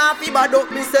things. Me nah fi bad up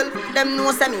myself. Them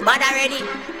know say me bad already.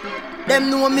 Them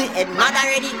know me head mad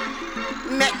already.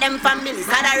 Make them family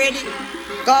sad already.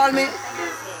 Call me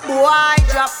boy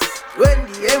drop when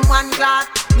the M1 clock.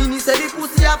 Mini say the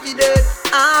pussy happy dead.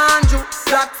 Andrew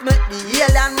blacks make the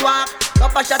alien walk.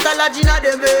 Papa shot a lodge inna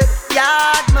the bed.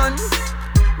 Yard man.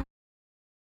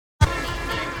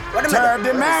 Third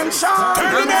dimension.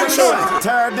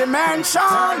 Third dimension.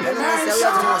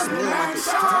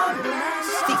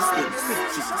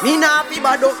 Me nah fi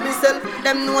bad up myself.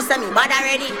 Them know say me bad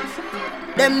already.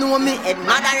 Them know me head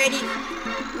mad already.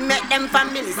 Make them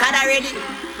family sad already.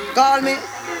 Call me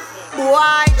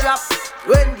boy drop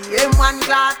when the M1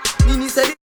 clock. Mini say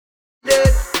the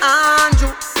dead.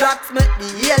 Andrew blacks make the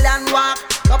alien walk.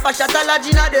 Papa shot a lodge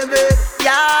inna the bed.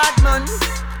 Yard man.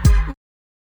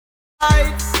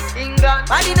 England,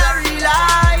 body na real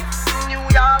life. New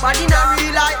York, body na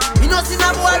real life. Me no see no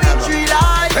boy with 3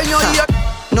 life. When you hear,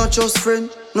 no trust friend,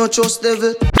 no trust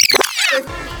devil.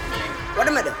 What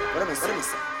am I do? What am I say?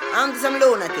 I'm just some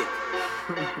lunatic.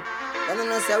 Them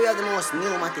no say we are the most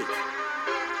pneumatic.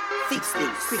 Fix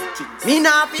things, quick things. Me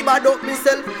nah fi bad up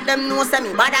myself. Them know say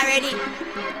me bad already.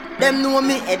 Them know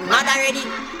me head mad already.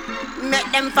 Make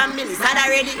them family sad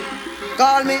already.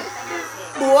 Call me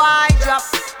boy drop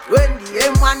when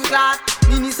the M1 clock.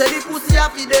 Mini say the pussy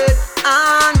happy dead.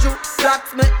 Andrew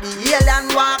blacks make the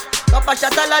alien walk. Papa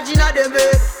shot a lodge inna the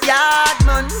bed. Yard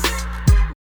man.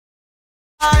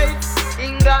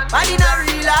 England, body na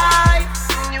real life.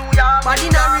 New York, body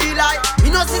na real life. Me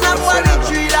no see no boy with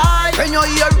 3 life. When you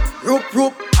hear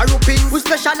rope, a roping, we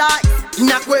specialize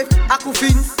in a quiff, a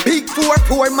coffins. Big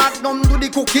 4 magnum do the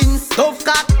cookings. Tough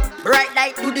cat, bright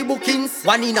light do the bookings.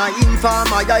 One in a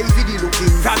informer, I see the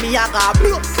looking. From me I got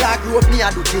blood clot rope, me a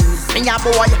do things. Me a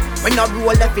boy, when I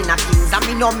roll left in a kings. And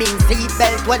me no mean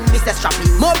seatbelt when me say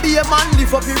strapping. Moby a man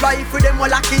lift up your rifle, them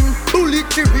all a king. Bullet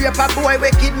to rape a boy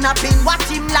we kidnapping. Watch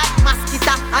him like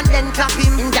mosquito and then clap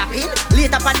him. In Japan,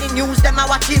 later on the news them a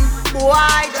watch him.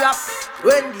 Boy drop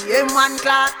when the M1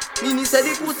 clock. Mini say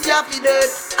the pussy happy dead.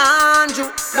 Andrew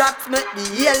blacks make the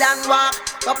alien walk.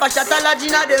 Papa shot a lodge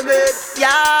inna the bed.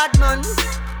 Yard man,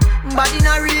 body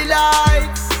na real life.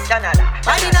 Canada,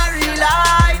 body na real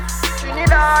life.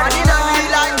 Trinidad, body na real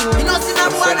life. You know see no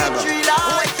boy with 3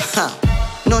 life.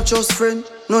 No trust friend,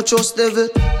 no trust devil.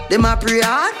 Them a pray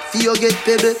hard for you get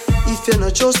pebble. If you no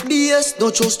trust BS, no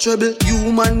trust trouble.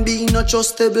 Human being no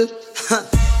trustable.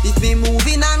 If me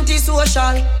moving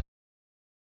anti-social.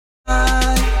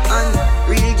 And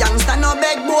real gangsta no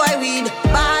beg boy weed.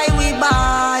 Buy we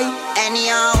buy.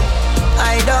 Anyhow,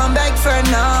 I don't beg for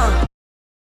now.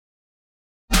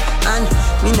 And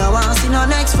me no want see no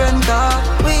next friend. Cause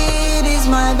weed is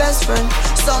my best friend.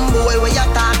 Some boy where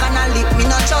you talk and a lip, me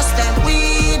no trust them.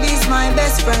 Weed is my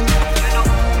best friend.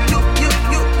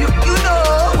 You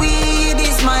know, weed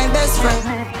is my best friend.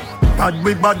 Bad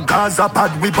we bad, Gaza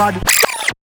bad we bad.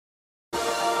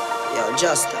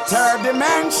 Just third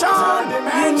dimension.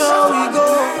 You know we go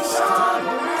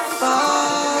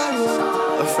far.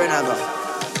 A friend I got.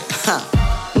 Ha.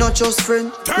 Not just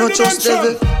friend, not just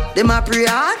devil. Them a pray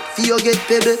hard, for you get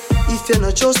pebble. If you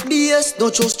not just BS,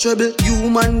 not just trouble.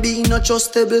 Human being not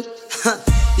trustable.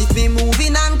 If me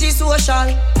moving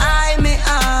anti-social, I may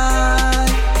I.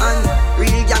 And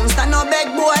real gangsta no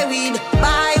beg boy weed.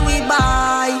 Buy we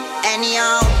buy.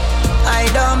 Anyhow, I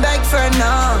don't beg for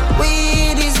now.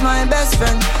 Weed is my best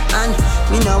friend. And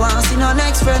me no want see no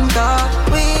next friend. Cause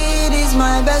weed is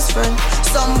my best friend.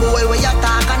 Some boy where you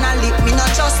talk and a lip, me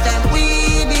not trust them.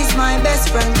 Weed is my best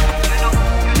friend.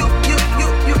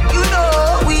 You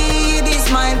know, weed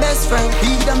is my best friend.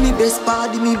 Weed and me best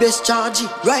party, me best charge.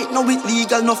 Right now it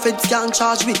legal, no feds can't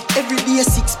charge me. Every day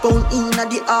 £6 in a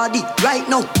the RD. Right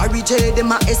now, I reject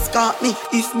them a escort me.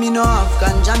 If me no have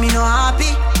ganja, me no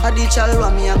happy. A the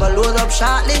chalwa me a go load up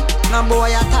shortly. No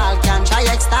boy at all can try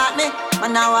extort me.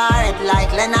 Man now I red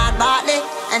like Leonard Bartley.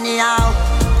 Anyhow,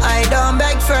 I don't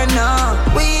beg for no.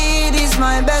 Weed is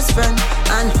my best friend.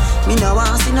 And me no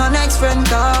want see no next friend.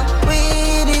 Cause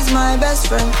weed is my best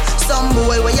friend. Some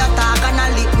boy where you talk and a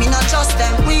lip, me not trust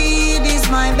them. Weed is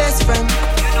my best friend.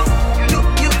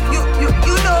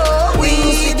 You know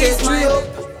weed is my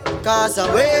cause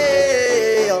I'm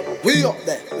way up, we up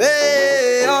there,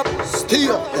 way up, stay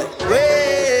up there,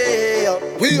 way up,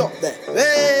 we up there,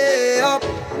 way up.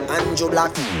 Andrew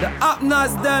Black. The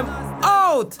Apnas them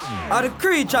out are the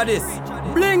creature this.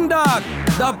 Bling dog,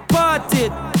 the party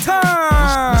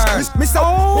turn.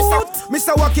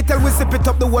 Mr. Wacky tell we zip it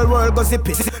up, the whole world go zip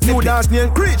it. New dance nail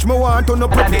creech, me want to no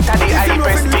pop it. If you know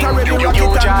if you do it already, rock it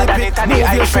and dip it.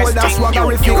 Move your shoulders, swag and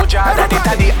refute.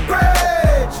 Everybody,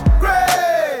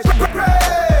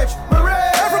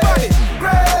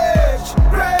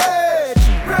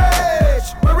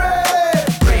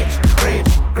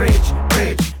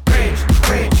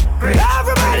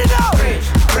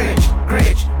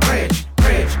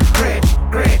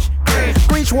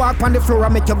 walk on the floor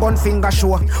and make your gun finger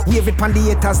show. Wave it pon the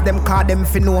haters, them call them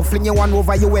fi know. Fling your one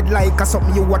over your head like a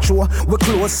something you watch show. We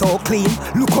close so clean,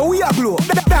 look how we a glow.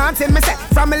 Dancing me say,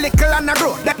 from a little and a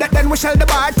grow. Then we shell the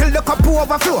bar till the cup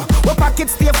overflow. We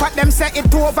pockets stay fat, them say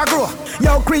it to overgrow.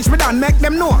 Yo, preach me down, make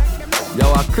them know.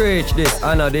 Yo, I preach this,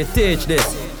 I know they teach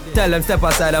this. Tell them step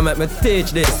aside and make me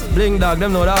teach this. Bling dog,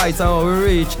 them know the heights and how we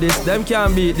reach this. Them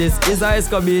can't beat this, his eyes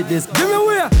can beat this. Give me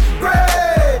where?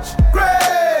 Preach,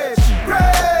 preach,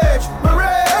 preach,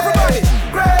 everybody,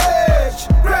 preach,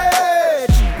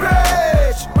 preach,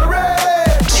 preach,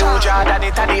 New Jordan,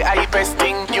 it a the hypest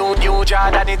thing. New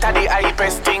Jordan, it a the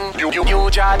hypest thing. New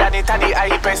Jordan, it a the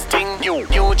hypest thing.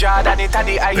 New Jordan, it a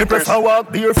the hypest. Me prefer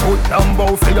walk barefoot and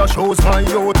bow for your shows, my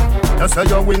youth. You say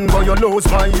you win but you lose,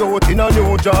 my youth. In a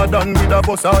New Jordan with a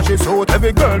Versace suit.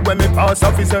 Every girl when me pass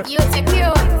off is a you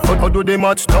secure. How do the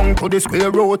match down to the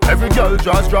square road? Every girl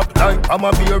just drop like I'm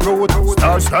a beer road.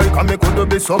 Star strike and me could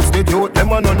be substitute.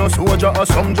 Them a no soldier or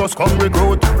some just come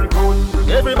recruit.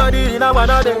 Everybody in a one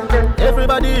of them.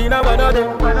 Everybody in a one of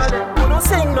them. Who no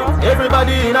sing no?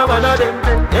 Everybody in a one of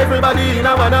them. Everybody in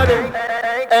a one of them.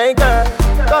 Hey girl,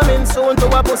 coming soon to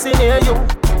a pussy near you.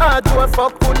 Hard to a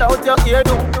fuck, pull out your ear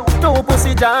do. Two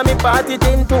pussy jam me party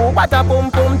tin too. What a boom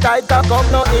boom tight cock up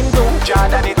no into.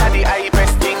 Jordan it a the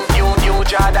hypest thing. New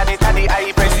Jordan it a the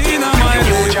hypest thing.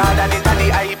 New Jordan it a the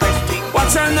hypest thing.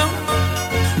 Watch out now,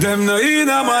 them no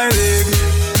inna my league.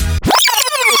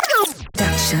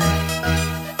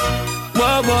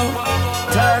 Whoa whoa,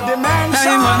 third dimension.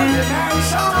 Hey man,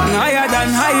 higher than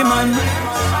high man.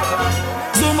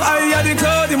 Zoom higher the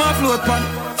cloud in my float pan.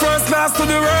 First class to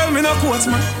the world, me no coach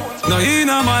man. No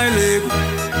inna my league.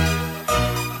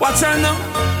 Watch out now,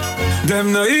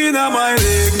 them no inna my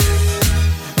league.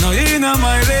 No inna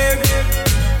my league.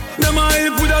 Them a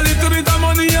hype with a little bit of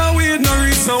money and weed, no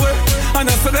reach nowhere. And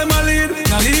I say them a lead.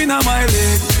 No inna my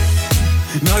league.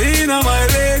 No inna my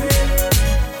league.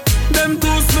 Them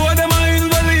too slow, them a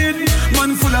invalid.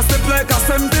 Man full of step like a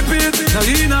centipede. No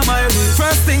inna my league.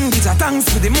 First thing, bitch a thanks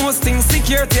for the most things.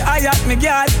 Security I at me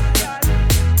guard.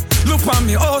 Look on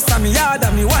me house and me yard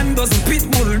and me 1 dozen pit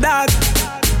bull dog.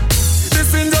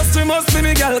 This industry must be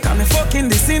me girl, cause me fucking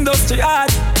this industry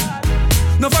hard.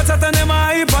 No fatter than them a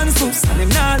hype and soups, and them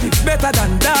nah live better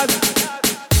than dog.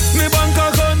 Me bank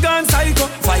account gone psycho,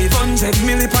 500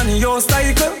 milli pan your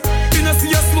cycle. You know see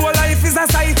your slow life is a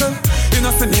cycle. You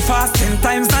know see me fast 10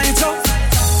 times nitro.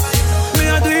 Me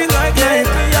a do it like night.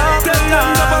 Tell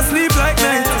them never sleep like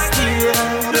night.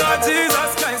 Lord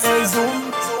Jesus Christ. Hey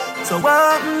Zoom, so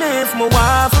what if my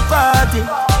wife a party?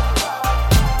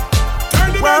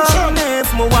 What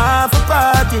if my wife a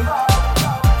party?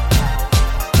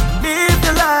 Live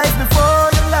your life before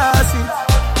you lost it.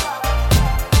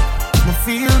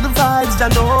 Jah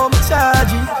know me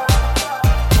charge it.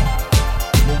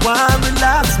 Me want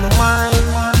relax my mind.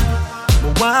 Me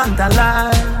want a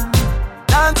life.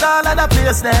 Dance all of the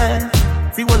place there.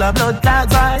 Feel all the blood clot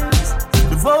vibes.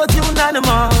 The vote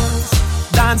unanimous.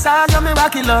 Dance all your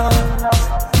miraculous.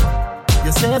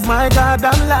 You saved my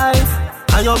goddamn life.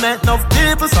 And you make enough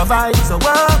people survive. So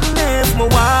what if me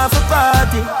want for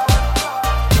party?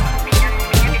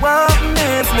 What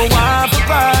if me want for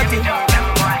party?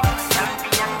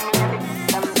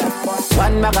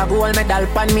 One bag of gold medal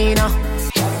pan me now.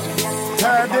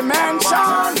 Third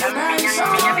dimension.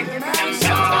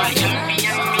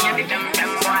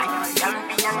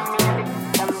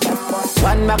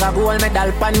 One bag of gold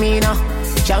medal pan me now.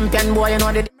 Champion boy, you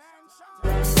know the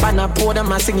pan a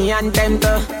podium a sing anthem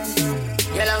to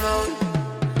Yellow Moon.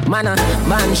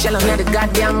 Man, shell on the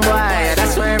goddamn boy.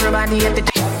 That's why everybody hate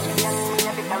the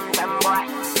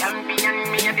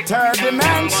Third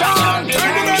dimension.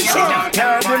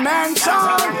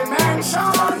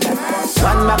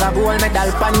 One bag of gold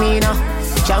medal pan me now.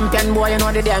 Champion boy, you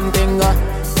know the damn thing.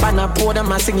 Pan a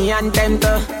podium a sing anthem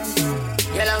to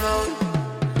Yellow Moon.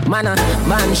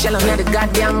 Man, shell on the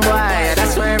goddamn boy.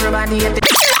 That's why everybody hate the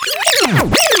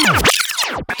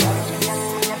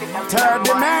Third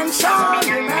dimension.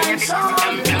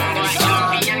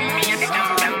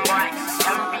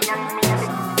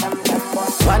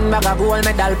 One bag of gold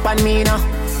medal pan me now.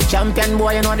 Champion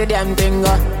boy, you know the damn thing.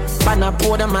 Pan a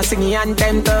podium a sing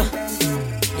anthem to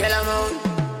Yellow Moon.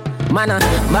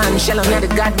 Man, shell on the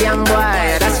goddamn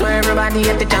boy. That's why everybody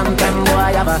hate the champion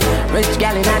boy. Have a rich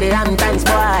gal in the Hamptons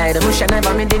boy. The bush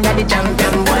never made in the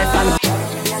champion boy.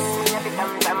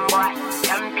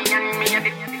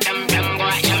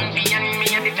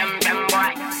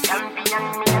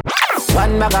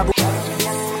 One bag of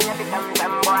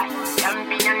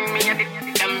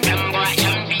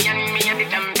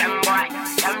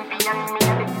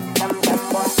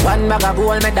One bag of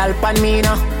gold medal pan me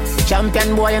now.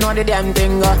 Champion boy, you know the damn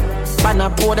thing. Pan a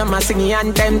podium a sing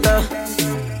anthem to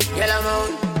Yellow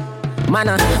Moon.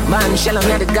 Man, shell on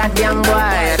the goddamn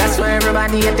boy. That's why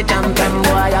everybody hate the champion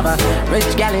boy. Have a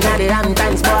rich gal in the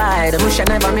Hamptons boy. The bush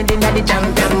never made in the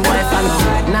champion boy.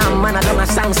 Now man, I do my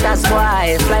songsters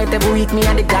boy. Flight every week, me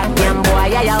and the goddamn boy.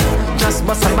 Yeah. Just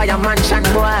bust up by a mansion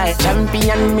boy.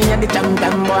 Champion, me and the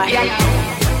champion boy.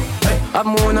 Yeah. I'm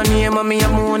more no name and me,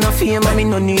 I'm more no fame and me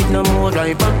no need no more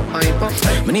driver.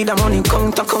 Me need a money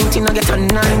counting I get a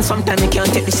 9. Sometimes I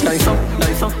can't take this life up.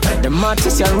 The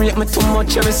artists you rate me too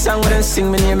much. Every song when they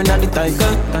sing me name in the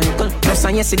title. Plus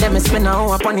and yesterday me spend an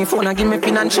hour upon the phone and give me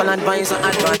financial advice and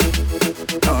advice.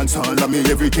 Dance all of me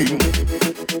everything.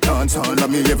 Dance all of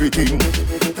me everything.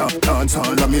 Dance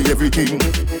all of me everything.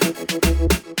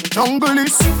 Jungle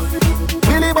is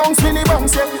Billy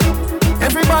Bounce, yeah.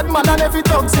 Every bad man and every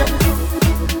dog say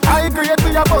I agree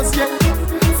with your boss, yeah.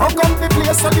 Fuck up the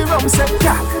place so the rum say,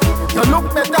 yeah. You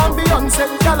look better than Beyonce.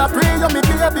 Y'all a pray you me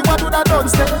baby, what would I done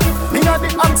say? Me a the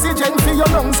oxygen for your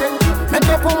lungs, say. Make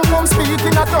your pum pum speak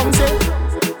in a tongue, say.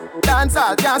 Dance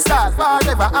all can't start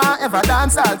forever and ever.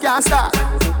 Dance all can't start.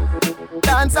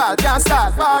 Dance all can't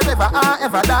start forever and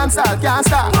ever. Dance all can't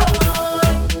start.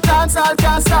 Dance all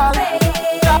can't start.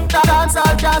 Dance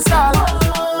all can't start.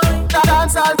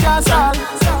 Dance all can't start.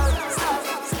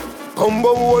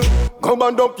 Combo wall, come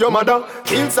and up your mother.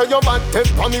 Kill say your bad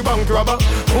take on me bank robber.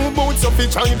 Who boots up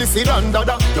each eye, this is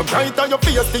dada. You bright on your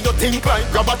face, do you think like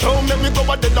grabber? Don't make me go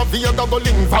a dead of Vega, go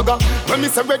link fagger. When me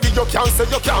say ready, you can't say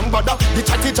you can't bother. The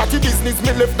chatty business,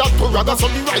 me left that to ragga. So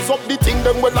me rise up the thing,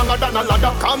 them well longer than a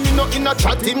ladder. Come me no in a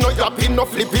chatting, no yapping, no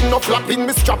flipping, no flapping.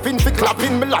 Me strapping, fi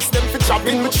clapping, me last them fi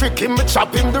chopping. Me tricking, me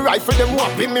chopping. The rifle them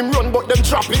whopping, him run but them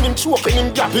dropping. Him choking,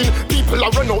 him gapping. People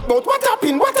are run out, but what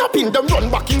happened? Them run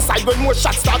back inside when more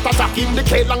shots start attacking. The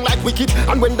K long like wicked,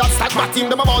 and when that start batting,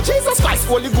 them about Jesus Christ,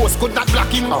 Holy Ghost could not block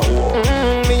him.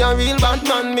 Me a real bad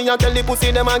man, me a tell the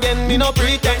pussy them again, me no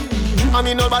pretend. I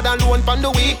me no bad alone from the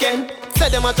weekend. Say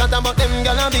them a chat about them,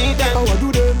 girl a beat them. How I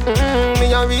do them?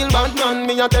 Me a real bad man,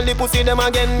 me a tell the pussy them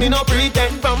again, me no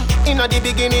pretend. From inna the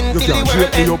beginning till the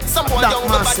world end. Some boy young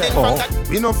but bad them front.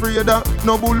 We no afraid of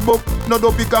no bullbuck, no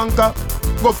dopey canker.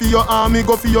 Go for your army,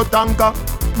 go for your tanker.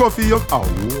 Go for your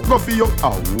go for your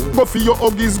go for your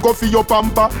Huggies, go for your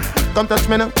pamper. Come touch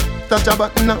me now, touch a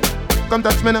button now. Come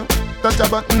touch me now, touch a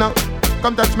button now.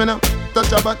 Come touch me now,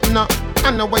 touch a button now.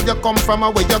 I know where you come from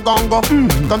or where you gon' go.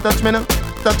 Come touch me now,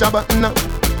 touch a button now.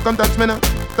 Come touch me now,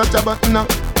 touch a button now.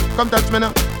 Come touch me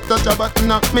now, touch a button.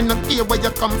 Me no care where you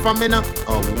come from, me no.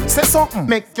 Say something,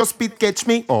 make your spit catch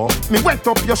me. Me wet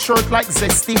up your shirt like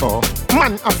zesty.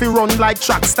 Man have to run like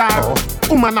track star.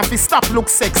 Woman have to stop look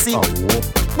sexy.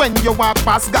 When you walk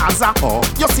past Gaza,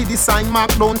 you see the sign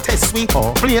mark don't test we.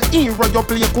 Play hero, you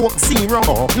play Coke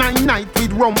Zero. 9 night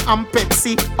with rum and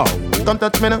Pepsi. Come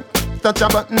touch me now, touch a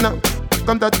button now.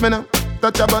 Come touch me now,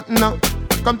 touch a button now.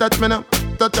 Come touch me now,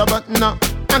 touch a button now.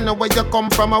 I know where you come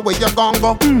from or where you gon'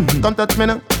 go. Come touch me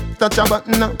now, touch a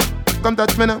button now. Come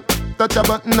touch me now, touch a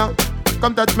button now.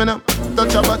 Come touch me now,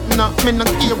 touch a button now. Me no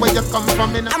care where you come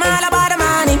from, me no. I'm all about the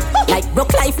money, like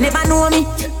broke life never know me.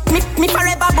 Me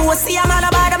forever bossy, I'm all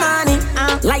about the money.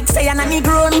 Like say I'm a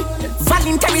Negroni,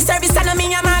 voluntary service and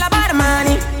me, I'm all about the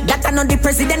money. That I know the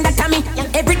president that me.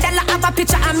 Every dollar have a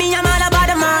picture of me, I'm all about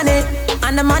the money.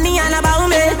 And the money all about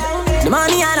me, the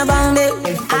money all about me.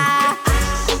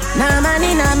 No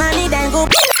money, then go.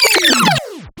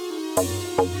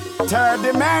 Third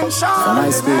dimension. So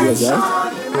nice videos, yeah.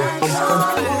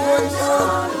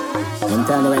 I'm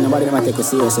telling you, nobody gonna take you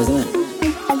serious, isn't it?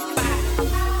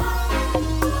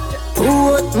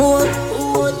 More.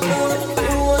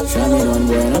 Show me one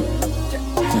boy, no?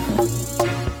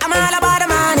 I'm all about the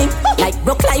money. Like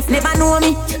broke life never know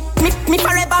me. Me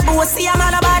forever bossy, I'm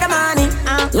all about the money.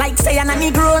 Like say I'm a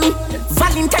Negroni,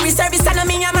 voluntary service and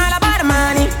me, I'm all about the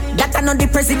money. That I know the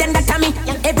president that me.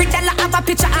 Every dollar have a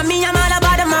picture of me, I'm all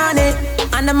about the money.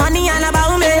 And the money all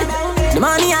about me, the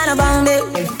money all about me.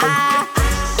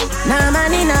 No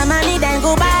money, then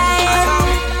go buy.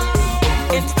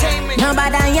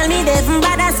 Nobody yell me, they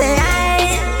bother say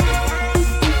aye.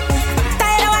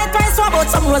 Tired of white price, what about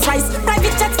some Rolls Royce?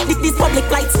 Private jets, these public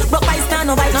flights. Broke by stand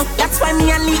no right now. That's why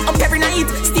me and Lee up every night.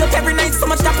 Stay up every night, so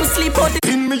much that we sleep out.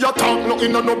 In me a talk, no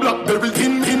in a no blackberry.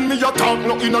 In me a talk,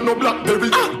 no in a no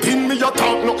blackberry. In me a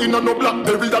talk, no in a no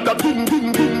blackberry. That boom,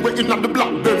 we in a the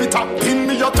blackberry top. In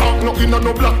me a talk, no in a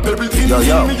no blackberry. In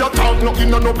me a talk, no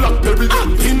in a no blackberry.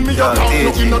 In me a talk,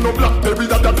 no in a no blackberry.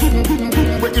 That boom,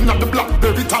 we in a the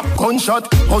blackberry top. Gunshot,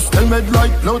 hostel med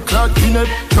like blood clot in it.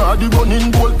 Try the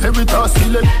running gold, peritas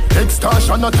select.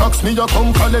 Extortion attacks me a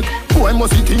come collect. Boy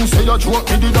must he think say a joke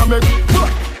me did a make.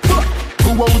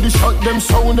 Who out the shot them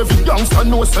sound, every youngster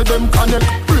know say them connect.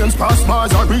 Brains pass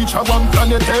Mars and reach a one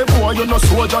planet. Hey boy, you no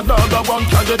soldier, dog a one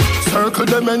cadet. Circle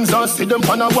them ends and see them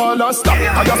on a wall and stop.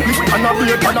 I just split and a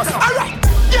break and a stop. Alright,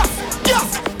 yes.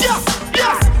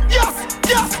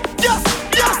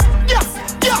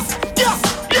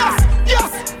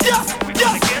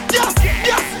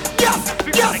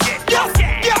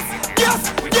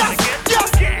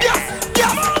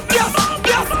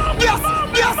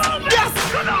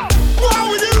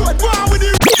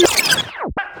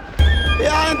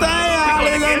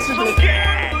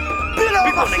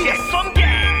 We gonna get some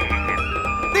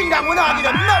gas. Ding dong, we not give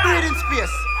them no breathing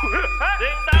space.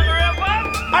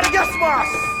 And the gas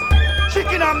mask,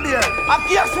 chicken and beer. And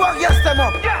guess what? Gas them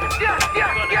up. Yeah.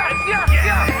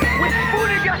 With food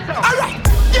and gas up. Alright.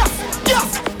 Yes.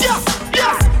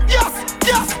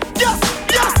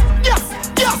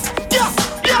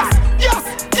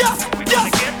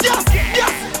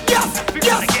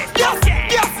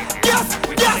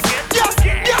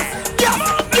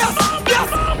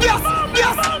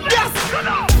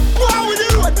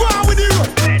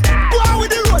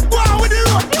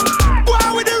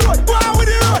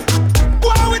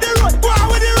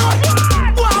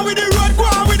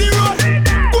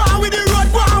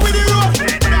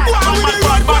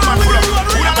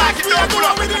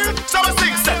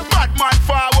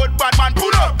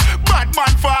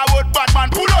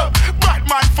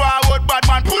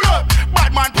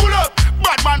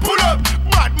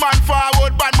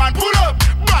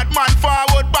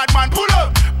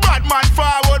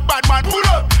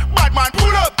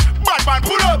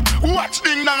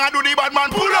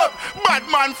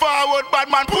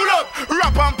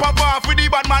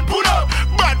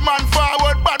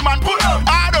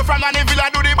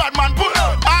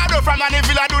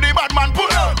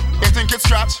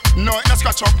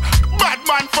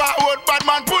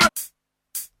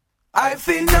 I've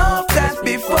seen enough dance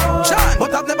before,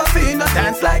 but I've never seen a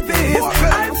dance like this.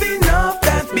 I've seen enough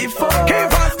dance before,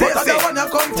 but I don't wanna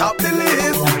come top the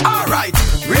list. Alright,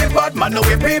 real bad man, no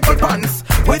we people pants.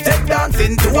 We take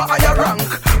dancing to a higher rank.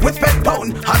 We spend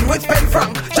pound and we spend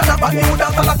franc. Jonathan New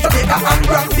dance a lot Jamaica and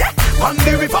Grand. Yeah, on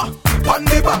the river, on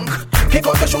the bank. Kick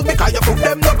out the shoes because you put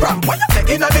them no cramp. When you take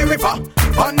in the river,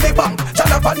 on the bank.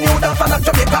 Jonathan New dance a lot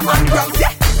Jamaica and Grand.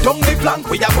 Yeah, down the flank,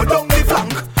 we a go down the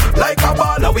flank. Like a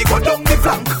baller, we go down the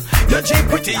flank. You're cheap,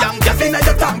 pretty young, just in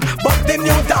your tank. But the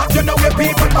new dance, you know where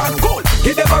people pass cool.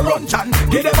 Give them a run, Chan,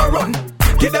 give them a run.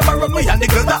 Give them a run, we and the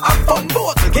girls that have fun.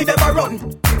 Both, give them a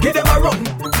run. Give them a run,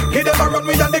 we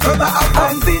and the girls are have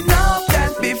fun. I've seen enough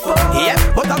dance before, yeah,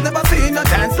 but I've never seen a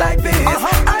dance like this.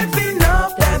 I've seen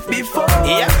enough dance before,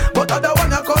 yeah, but other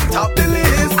one I come top the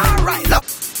list. Alright, now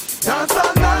dance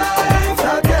all night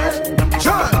again.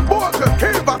 John, Walker,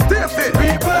 Kiva, Stacy,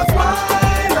 people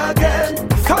smile again.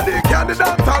 Sadiq and the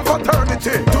dance all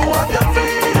fraternity. Do what you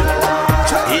feel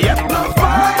like. Yep, love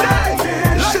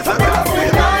Friday. Shit, I feel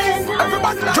nice.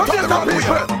 Everybody, Jamaican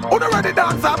people, who the ready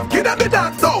dance up? Give them the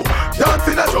dance so.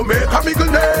 Dancing at Jamaica,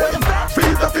 middle name.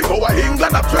 Feel the figure of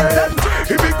England a trend.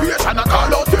 Immigration a call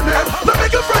out your name. Now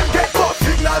make your friend get caught.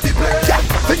 Signal the plane, yeah.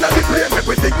 Signal the plane, make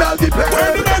we signal the plane.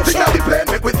 Signal the plane,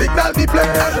 make we signal the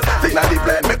plane. Signal the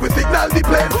plane, make we signal the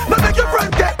plane. Now make your friend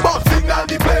get caught. Signal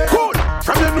the plane. Cool.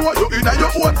 From you know you in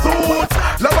your own suit.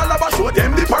 Lava lava show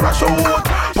them the parachute.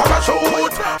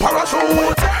 Parachute,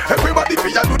 parachute. Everybody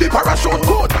feel you do the parachute.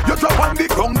 Good. You drop on the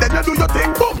ground, then you do your thing.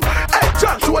 Boom. Hey,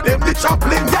 John, show them the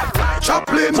Chaplin. Yeah.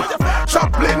 Chaplin,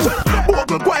 Chaplin.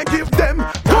 Bogle, go and give them.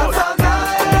 Good.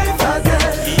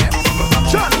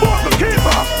 John Bogle, keep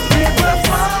up. People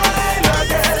smile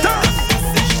again.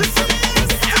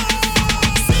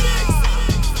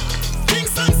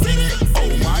 Kingston City. Oh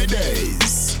my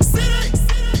days. City.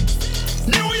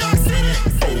 New York City.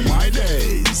 Oh my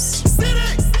days. City.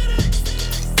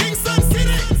 Kingston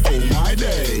City. Oh my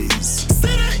days.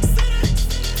 City.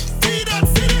 T-Dot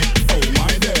City. Oh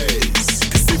my days.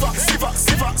 Siva, Siva,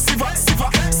 Siva, Siva, Siva.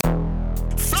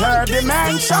 Third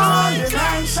dimension,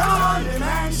 dimension.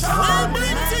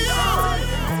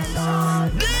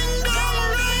 Ding dong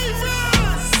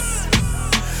ravers.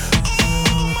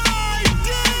 Oh my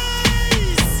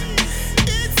days.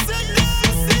 It's a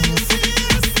dancing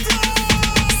fiesta.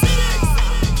 City.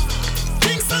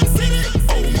 Kingston City.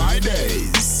 Oh my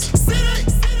days. City.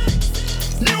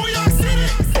 New York City.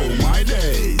 Oh my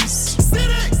days.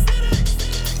 City.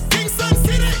 Kingston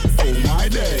City. Oh my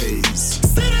days.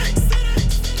 City.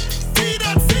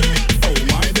 T-Dot City. Oh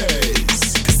my days. Siva, Siva, Siva, Siva, Siva, Siva, Siva, Siva. Siva, Siva, Siva, Siva, Siva, Siva, Siva,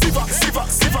 Siva.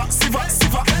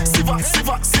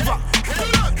 Siva,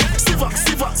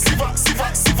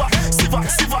 Siva,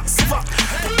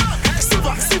 Siva, Siva, Siva,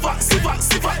 Siva,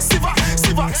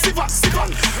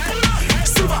 Siva, Siva.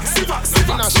 Siva, Siva,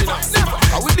 Siva, Siva.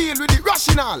 How we deal with it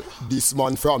rational? This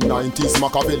man from 90s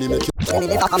Machiavelli make you.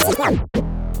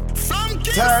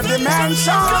 Third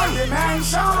dimension,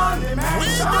 dimension.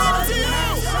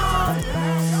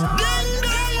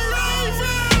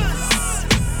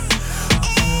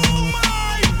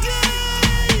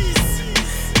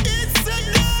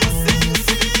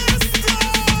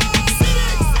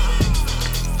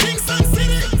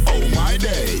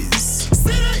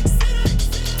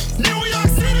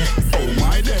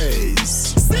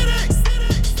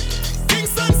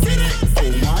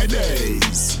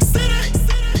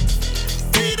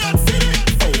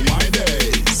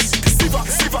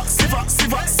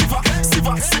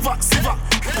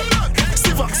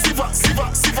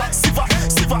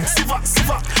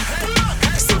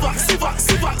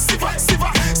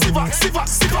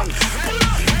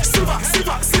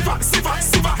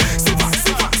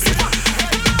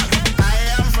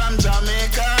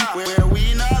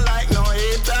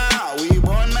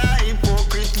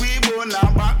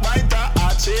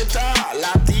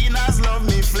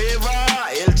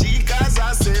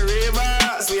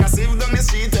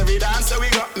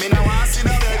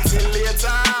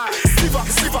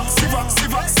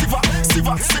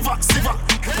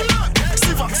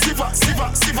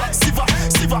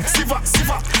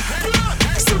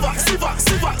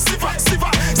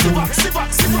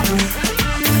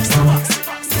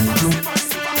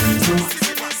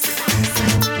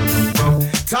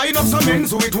 Tying up some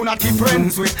ends with who not keep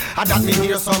friends with. And that me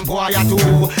hear some boy a do.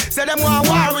 Say them want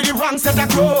war with the wrong set of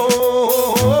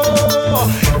clothes.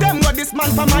 Them got this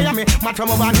man from Miami, man from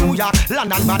over New York,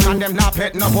 London, Batman, them not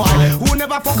pet no boy. Who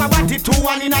never fuck about it,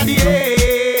 2-1 in the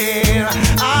air.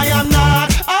 I am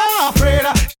not afraid.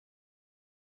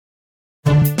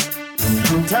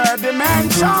 Third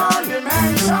dimension,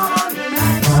 dimension.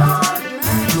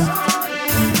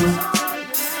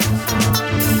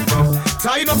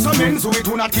 Tying up some ends with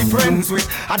who not keep friends with.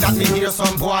 And that me hear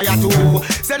some boy a do.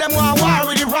 Say them want war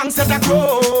with the wrong set of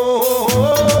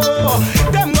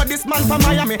clothes. Them got this man from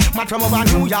Miami, man from over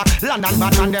New York, London,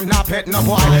 Batman, them not pet no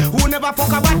boy. Who never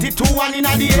fuck about it, 2-1 in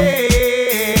the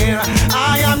air.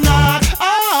 I am not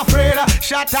afraid.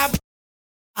 Shut up.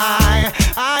 I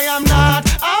am not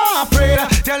afraid.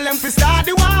 Tell them to start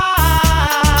the war.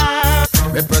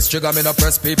 Me press trigger, me no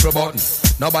press people button.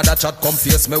 Nobody chat come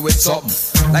face me with something.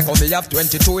 Like how me have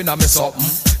 22 in a me something.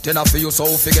 Then I feel so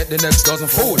forget the next dozen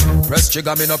fool. Press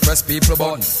trigger, me no press people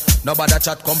button. Nobody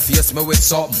chat come face me with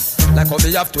something. Like how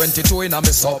me have 22 in a me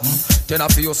something. Then I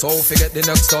feel so forget the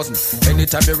next dozen.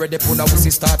 Anytime you ready, put a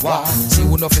wussy start war. See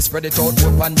who know fi spread it out,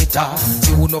 put on the tar.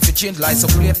 See who know fi change like some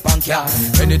plate bank, yeah.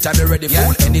 Anytime you ready,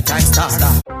 fool, anytime start.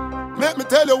 Let me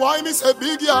tell you why me say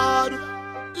big yard.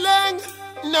 Leng,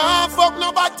 nah fuck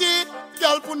nobody.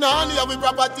 Girl punani have we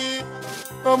property.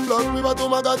 From blood river to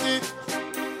Magati.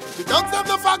 The dogs have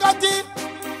no fagati.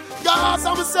 Gas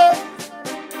I'm say.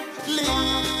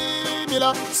 Leave me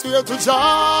la. Swear to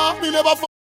Jah, me never fuck.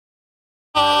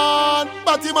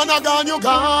 But him and a gone, you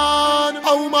gone.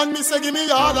 A woman me say give me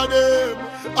all of them.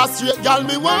 A straight girl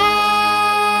me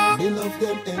want. Me love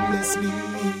them endlessly.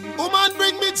 Woman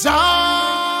bring me joy.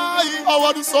 I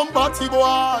want do some party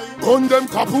boy. Gun them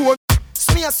kaput.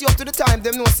 Smear you up to the time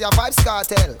them know see a Vibes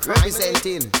Cartel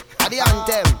representing at the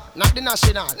anthem, not the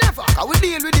national. Never, cause we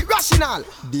deal with the rational.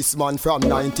 This man from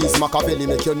 90s Machiavelli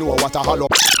make you know what a hollow.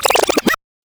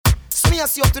 Smear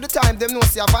you up to the time them know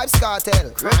see a Vibes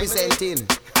Cartel representing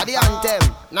at the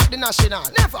anthem, not the national.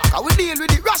 Never, cause we deal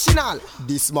with the rational.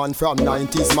 This man from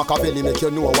 90s Machiavelli make you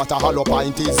know what a hollow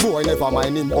pint is. Boy never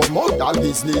mind him of modal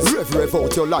business. Rev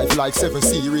out your life like 7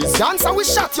 series. Dancer we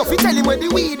shot you fi tell him where the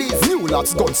weed is. New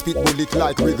lots gun spit bullet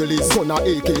like Wrigley's. Gonna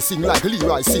AK sing like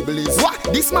Leroy Sibbles. What?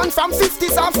 This man from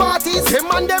 50s and 40s. Them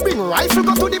man they bring rifle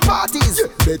go to the parties. Yeah.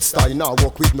 Bed-Stuy now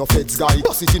walk with no feds guy.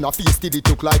 Bust it in a face till it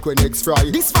look like when eggs fry.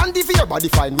 This fan the fear body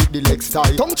fine with the legs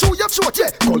tie. Tongue through your throat,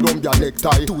 yeah. Columbia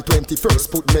necktie.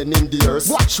 221st put men in the earth.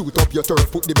 What? Shoot up your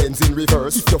turf, put the Benz in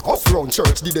reverse. If you off round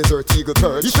church, the desert eagle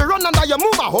perch. If you run under your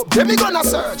move a hop, then we gonna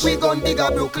search. We gon' dig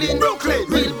a Brooklyn.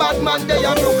 Real bad man they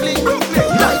are Brooklyn.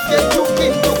 Life get took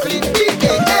in Brooklyn. DK,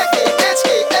 AK,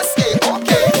 HK, SK,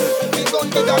 OK. We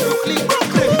gon' dig a Brooklyn.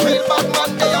 Real bad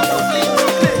man they are Brooklyn.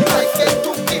 Life get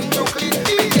took in Brooklyn.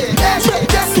 DK, HK,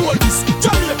 SK.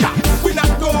 Jamaica, we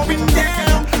not going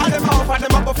down. And them off and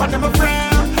them up and them a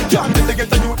frown. Can't let the get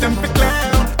the youth them fi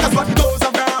clown. Cause what goes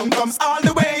around comes all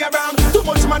the way around. Too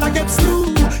much man I get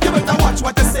slew. You better watch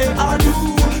what they say or do.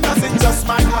 Cause it just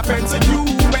might happen to you.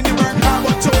 When you work hard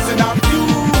but chosen out you.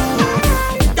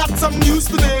 Got some news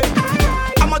today.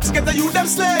 How much get the youth them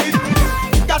slave?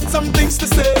 Got some things to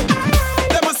say.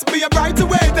 There must be a brighter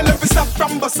way. They let me stop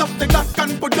from bust up the clock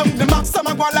and put them the mark. Some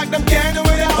a go like them can't do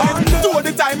without it. All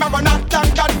the time I run out,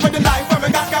 thank God for the life when we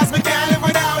got cause we can't live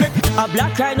without it. A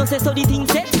black cry no say so the thing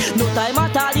set. No time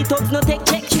at all the thugs no take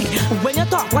check. When you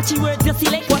talk, watch your words you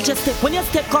select. Watch your step. When you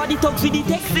step, call the thugs with the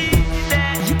text. See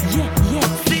that. Yeah.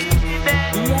 See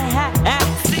that. Yeah.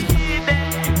 See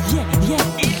that.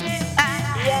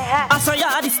 Yeah. I saw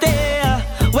you the stair.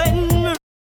 When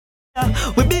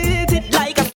we beat it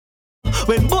like a.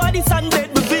 When body's on dead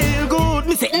we feel good.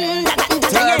 Me say yeah.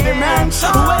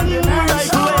 When we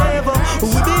like whoever,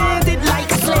 we beat it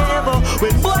like a slave.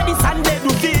 When body's on dead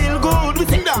we feel good. We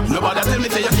say nobody tell me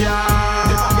say you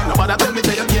can't. Nobody tell me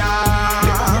say you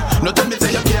can't. No tell me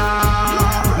say you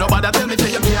can't. Nobody tell me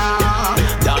say you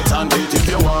can't. Dance and do it if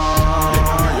you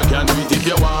want. You can do it if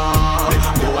you want.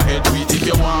 Go ahead do it if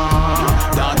you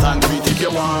want. Dance and do it if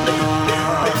you want.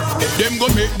 Them go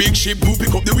make big ship go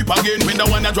pick up the whip again. When the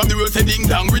one that drop the road say ding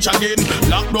dong rich again.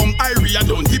 Lockdown area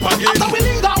don't tip again. After we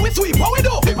ding dong we sweep, what we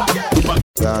do? Dip again.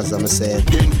 Guys, I'm saying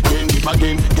dip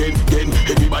again.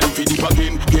 Everybody feel dip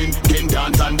again.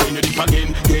 Dance and then you dip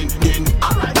again.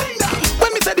 Alright, ding dong.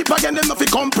 When me say dip again, them nothing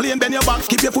complain. Bend your back,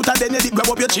 skip your foot and then you dip, grab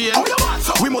up your chain.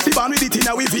 We must be born with it in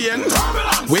our vein.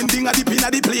 When ding a dip in a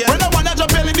the plane. When I wanna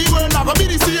jump in the world, never be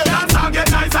the same. Dance and get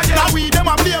nice again. Now we them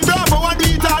a blame Bravo and do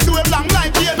it and do it long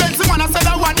like here. I said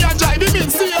that one year drive him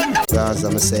insane. Guys,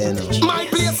 I'm saying my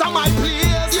place and my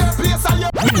place. Your place and your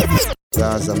place.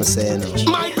 Guys, I'm saying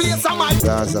my place and my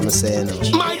Guys, I'm saying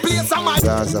my place and my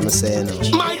Guys, I'm saying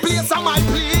my place and my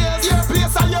place. Your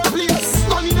place and your place.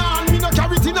 None in hand, me no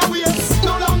carry it in a waist.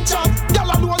 No long chat, y'all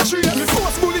alone train. Me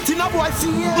force bullet in a boy face.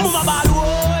 Move a bad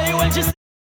boy when she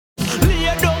lay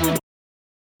down.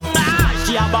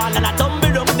 She a ball and a tumble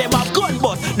down. Them have gun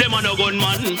but them a no gun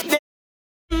man.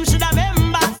 Them should have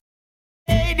members.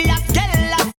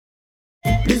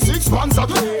 The 6 months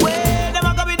ago, where them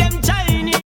a go with them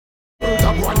Chinese?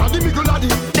 That one of the middle of the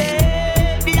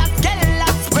the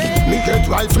Askelas. Me get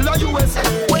rifle a USA.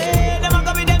 Where them a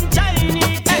go with them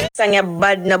Chinese? Sang ya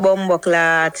bad na bombo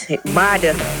clat.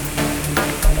 Bad.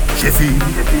 Sheffield,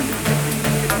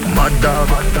 mad dog.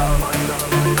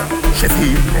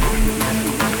 Sheffield,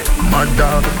 mad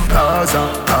dog.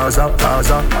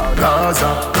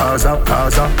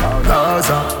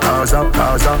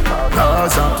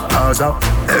 Gaza.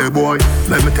 Hey boy,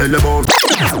 let me tell you about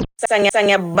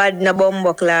Sang bad na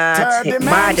bombo clat.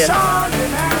 Bad.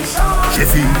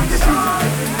 Sheffield,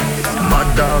 Mad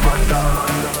Dog,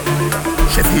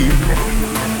 Sheffield,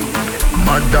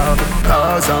 Mad Dog,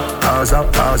 Gaza, Gaza,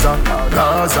 Gaza,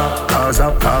 Gaza,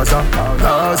 Gaza, Gaza,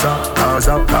 Gaza,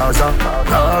 Gaza, Gaza,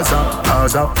 Gaza,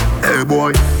 Gaza. Hey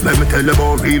boy, let me tell you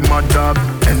about real Mad Dog.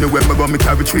 Anywhere me go, me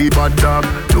carry 3 bad dog.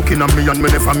 Looking at me and me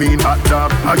never mean hot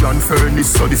dog. Iron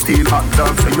furnace, so the steel hot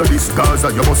dog. Say you this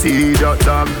Gaza, you must see that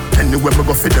dog. Anywhere me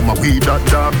go, fit them a weed that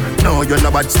dog. No, you're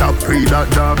not bad, stop pre that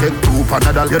dog. Take 2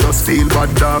 Panadol, you just feel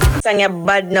bad dog. Sang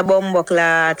bad na bombo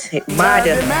clat. Bad.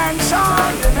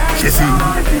 Sheffield,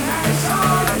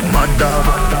 Mad Dog,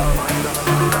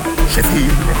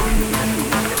 Sheffield,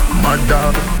 Mad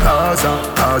Dog,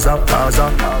 Gaza, Gaza,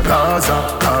 Gaza,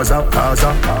 Gaza, Gaza,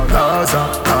 Gaza,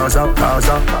 Gaza, Gaza,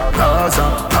 Gaza,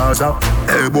 Gaza, Gaza.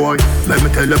 Hey boy, let me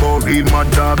tell you about real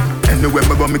Mad Dog. Anywhere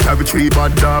me go, me carry 3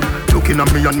 bad dog. Looking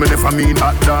at me and me never mean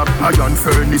hot dog. Iron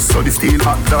furnace, so the steel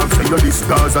hot dog. Say you this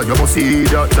Gaza, you must see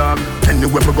that dog.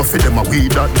 Anywhere me go, fit them a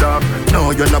weed that dog.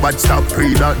 No, you're not bad, stop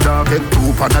pre that dog. Take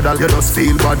 2 Panadol, you just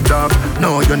feel bad dog.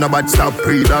 No, you're not bad, stop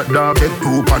pre that dog. Take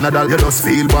 2 Panadol, you just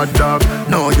feel bad dog.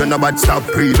 No, you're not bad, stop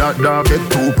pre that dog. Take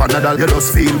 2 Panadol, you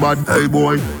just feel bad. Hey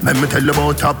boy, let me tell you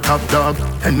about top dog.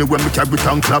 Anywhere me carry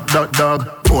tongue clap that dog.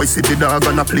 Boy city dog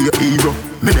and I play a hero.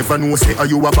 Me never know say are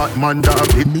you a Batman dog.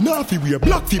 Me nah fi wear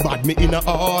black fi bad, me in a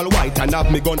all white and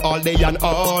have me gun all day and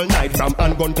all night. From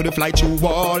handgun to the fly through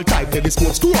wall type,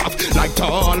 telescope screw off like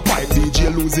tall pipe.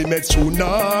 DJ losing next tune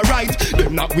right.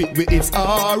 Them not with me, it's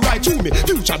alright. To me,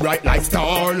 future bright like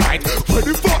starlight. Where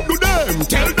the fuck do them?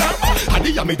 Tell them. And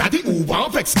the yummy daddy who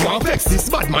want vex. This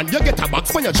bad man, you get a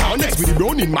box for your jaw next with the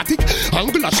browning matic,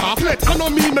 angular sharplet. I know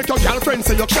me make your girlfriend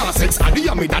say you can't sex. And the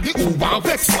yummy daddy who want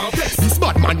vex. This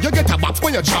bad man, you get a box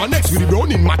for your jaw next with the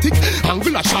browning matic,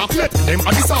 angular sharplet. Them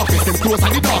are the softest, them close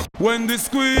at the dark. When they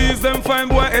squeeze, them find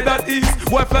boy head at ease.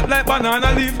 Boy flat like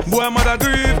banana leaf. Boy mother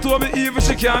grieve, told me even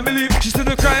she can't believe. She said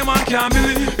the crime man can't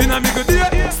believe. In a me good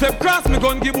day, step cross me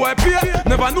gun give boy pay.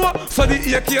 Never know, so the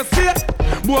AK say.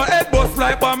 Boy head bust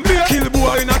like Bambi. Kill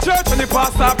boy in a church when the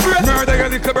pastor pray. Murder your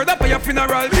little brother for your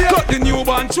funeral day. Cut the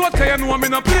newborn throat cause you know I'm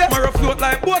in a play. Marrow float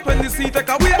like boat when the sea take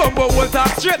away. Bumbo will talk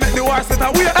straight, make the war set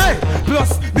away. Hey,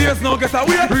 plus there's no get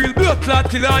away. Real blood clot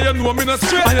killer, you know I'm in a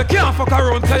straight. And you can't fuck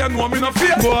around cause you know I'm in a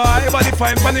fear. Boy, body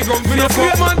fine panic ground for no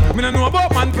fear, man. Me no know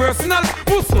about man personal.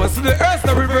 Puss was to the earth,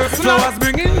 the reverse. Flowers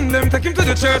bring in them, take him to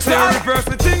the church. They reverse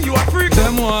the thing, you a freak.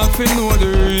 Them want to know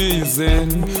the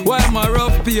reason why my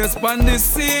rough pace on the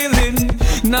ceiling.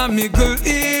 Now me good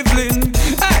evening.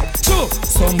 Hey, so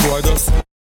some boy just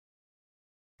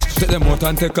take them out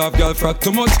and take off girl frack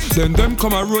too much. Then them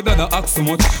come a road and I ask too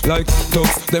much. Like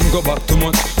thugs, them go back too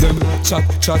much. Them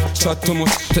chat too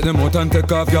much. Take them out and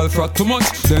take off girl frack too much.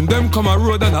 Then them come a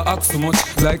road and I ask too much.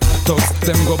 Like thugs,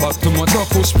 them go back too much. Bro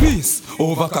push peace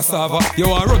over cassava. You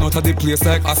want run out of the place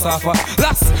like Asafa.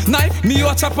 Last night, me you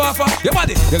a chop off. Your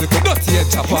body, you look a dirty head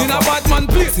chop off. In a bad man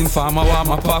place, in farmer want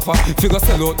my puffer. Figure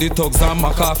sell out the thugs and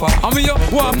my caffer. I mean you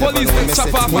want police to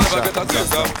chop off. Never get a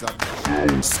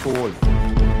thugs. School.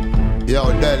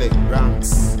 Yo, Delhi,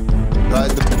 Ranks.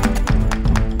 Rise the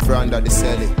front of the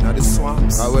celly, not the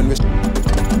swamps. And when we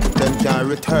them can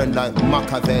return like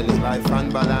Machiavelli. Life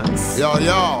and balance. Yo.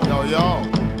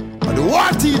 And the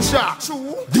war teacher.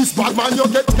 This bad man you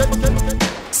get.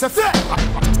 Say fair.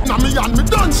 Now me and me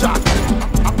done shot.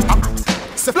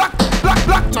 Say black.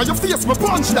 Now your face me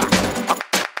punch that.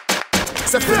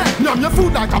 Say fair. Now your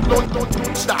food like a blunt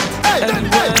that. Hey.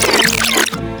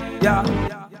 Yeah.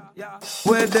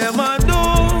 Where them a do,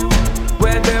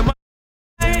 where them a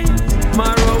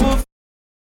my road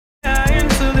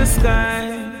into the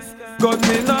sky. Got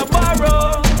me no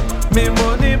borrow, me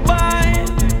money buy,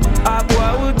 a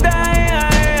boy would die.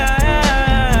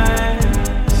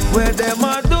 Where them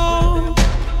a do,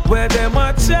 where them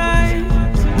a try,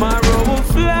 my road will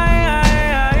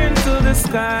fly into the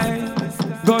sky.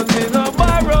 Got me no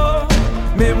borrow,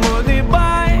 me money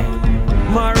buy,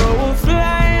 my road will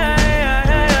fly.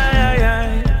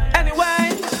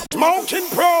 Smoking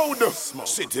proud,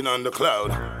 sitting on the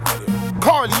cloud.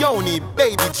 Corleone,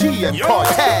 Baby G and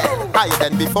Cortez. Higher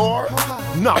than before.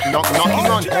 Knock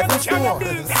on heaven's door.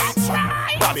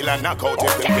 Babylon knockout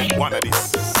if they get one of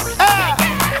these. Hey,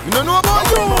 you don't know about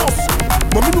you,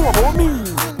 but me know about me.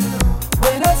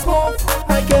 When I smoke,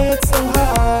 I get so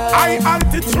high. High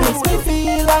altitude. It makes me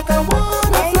feel like I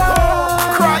wanna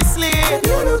fly. Christly. And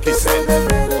you look at the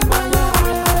red in my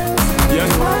eyes. Yeah.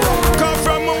 Come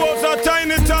from a was a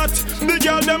tiny tot. The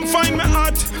girl them find me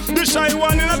hot. The shy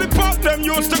one in the pop, them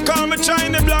used to call me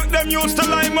China Black. Them used to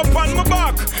line up on my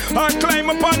back. I climb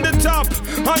up on the top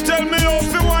and tell me how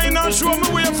to wine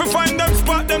fi find them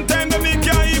spot, them time them me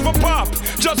can't even pop.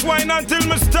 Just whine until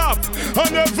me stop.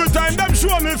 And every time them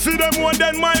show me see them one,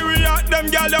 then my react. Them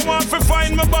gal they want fi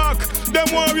find me back. Them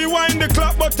want rewind the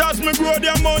clock, but as me grow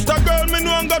the amount of girl me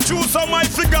know I'm gonna choose some I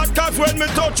forgot. Cause when me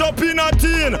touch up in a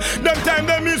teen, them time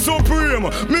them is supreme.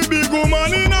 Me big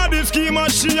woman in a the scheme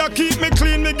and she a keep me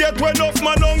clean. Me get well off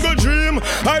my longer dream.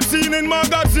 I've seen in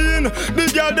magazine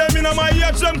the girl them in a my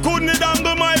age them couldn't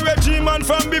handle my regime. And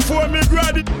from before me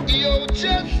grad. Yo,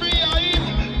 Jeffrey,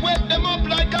 I wet them up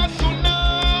like a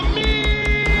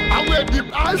tsunami. I wear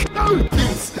the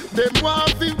things. Them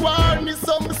want to war me,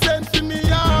 some sense in me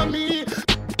army.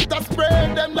 That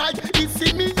spread them like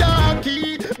Issey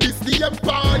Miyake. This the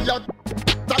empire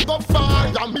that got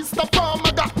fire. Mr.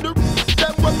 Farmer got the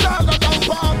them was taller than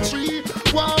palm tree.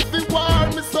 Want to war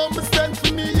me, some sense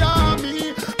in me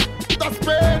army. That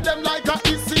spread them like a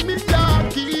Issey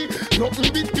Miyake.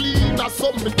 Nothing be clean, or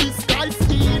something disguise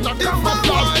in. I come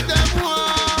along them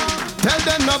one. Tell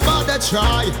them nobody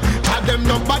try. Tell them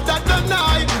nobody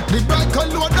deny. The break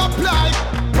load apply.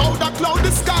 Powder cloud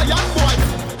the sky and boy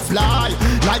fly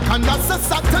like a NASA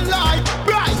satellite.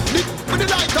 Bright with the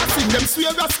light I sing them swear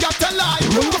as scatter light.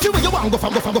 Go feel where you want, go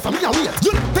from me and wait.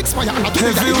 You take fire and I do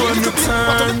it. Everyone you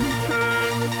turn,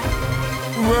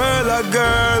 world a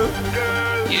girl.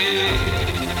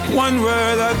 Yeah. One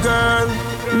world a girl.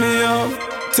 Me up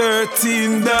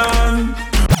 13 down.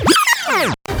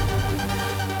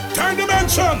 Turn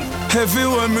dimension.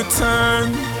 Everyone me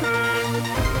turn,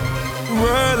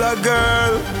 world a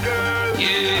girl.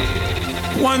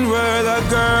 Yeah. One world a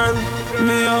girl.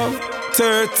 Me up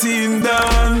 13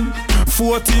 down.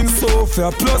 14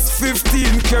 Sofia plus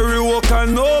 15 Kerry Walker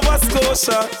Nova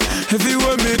Scotia.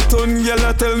 Everywhere me turn, girl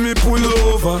I tell me pull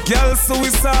over. Girl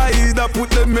suicide, I put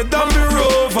them me down the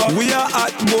rover. We are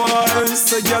hot boys,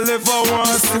 so girl ever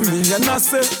want see me. And I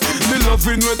say, me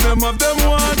loving with them of them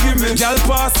want give me. Girl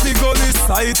pass the gully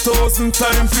side 1,000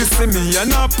 times to see me.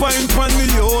 And I pint pan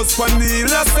the house, pan the hill,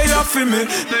 I say you feel me.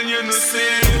 Then you know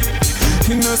see.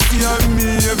 You know see how me,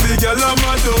 every girl I'm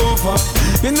mad over.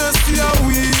 You know see how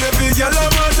we, every girl I'm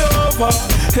mad over.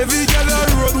 Every girl on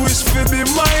road wish for be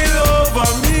my lover.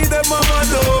 Me, them I'm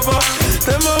mad over.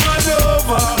 Them I'm mad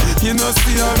over. You know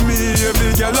see how me,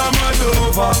 every girl I'm mad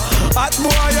over. Hot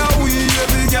boy how we,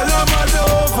 every girl I'm mad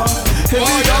over.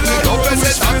 Every girl on road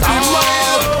wish for be my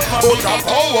lover. Ultra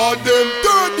forward them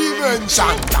third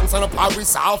dimension. Thanks on the Paris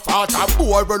South Fat. A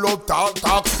boy we love talk.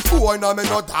 Boy now me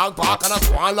no dog bark. And I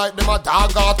go on like them a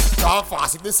dog out. Talk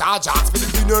fast if the sergeants for the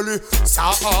binary.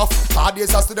 Start off.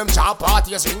 Parties us to them job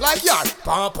parties. Ring like yard.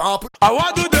 Pump. I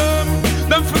want to them.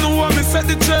 Them for no one me set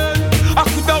the trend. I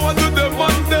could have want to them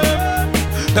one day.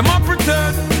 Them a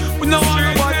pretend. We no want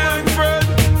no bad friend.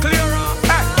 Clear up.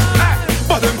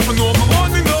 But them for no me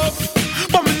morning up.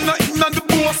 But me not in on the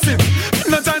bossing.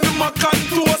 Me not join them a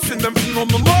contoursin'. Them for no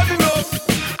me morning up.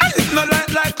 I did not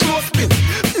like close me.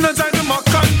 Me not join them a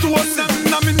contoursin'.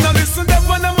 Me not listen them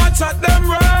when them a chat them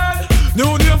red.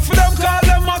 No name for them call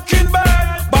them a king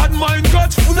bed. Bad mind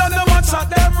got food and them a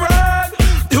chat them red.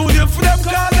 No name for them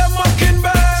call them a king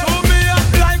bed. So me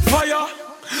act like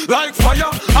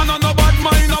fire. And on no bad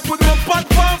mind I put my pot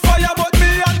on fire. But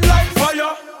me act like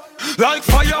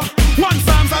fire. One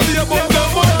times I be about the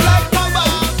world like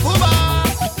Kuba.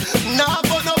 Nah,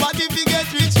 but nobody fi get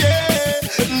rich,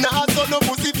 yeah. Nah, so no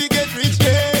pussy fi get rich,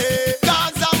 yeah.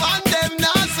 Cause I want them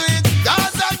nah sweet.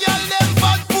 Cause a girl them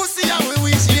fat pussy and we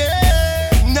wish,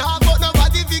 yeah. Nah, but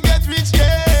nobody fi get rich,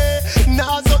 yeah.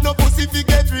 Nah, so no pussy fi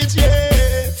get rich,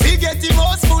 yeah. Fi get the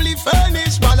most fully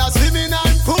furnished, man a swimming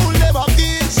and pool never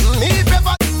beach. Me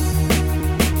prefer.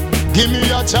 Give me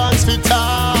a chance fi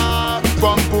talk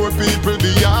from poor people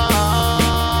behalf.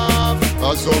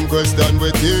 Some question we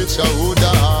teach a who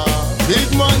da.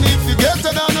 Big money fi get it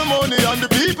on the money and the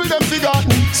people them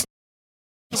forgotten.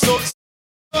 So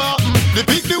the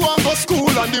big the one go school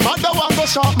and the mother one go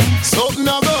shopping. Something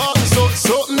a go happen,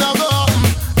 something a go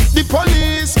happen. The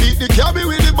police beat the cabby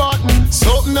with the button.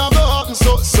 Something a go happen,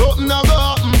 something a go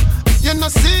happen. You no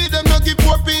see them no give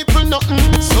poor people nothing.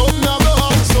 Something a go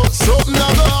happen, something a go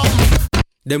happen.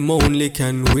 Them only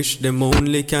can wish, them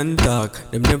only can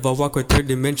talk. Them never walk with third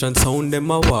dimension sound, them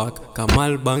a walk.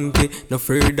 Kamal Bankay, no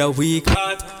further weak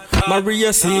heart. Maria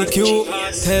CQ,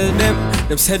 tell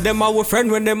them said them our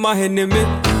friend when them a enemy.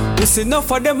 We see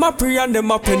enough of them a pray and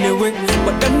them a penny way.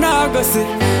 But them nah go see,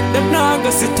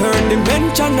 turn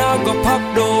dimension nah go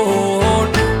pop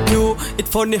down. It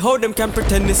funny how them can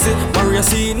pretend to see. Maria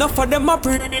see enough of them a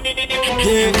pray.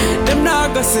 Yeah, them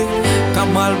nah go see.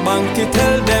 Kamal Bankay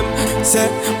tell them, say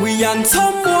we and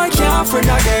some boy can't friend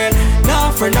again.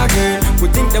 Nah friend again. We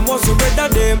think them was so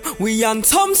better them. We and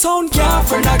some sound can't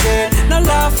friend again. Nah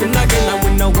laugh friend again. And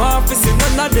we no want to see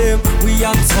none of them. We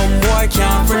and some boy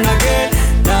can't friend again.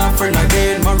 Nah, friend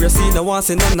again. Mario C no want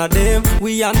to see none of them.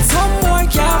 We and some boy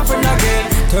can't friend again.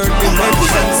 Third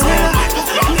dimension.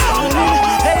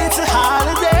 Hey, it's a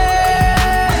holiday.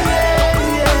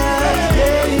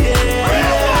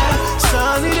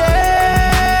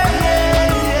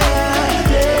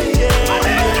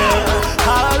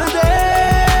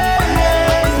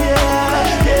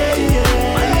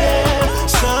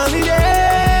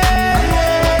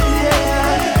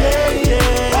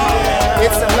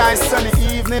 Sunny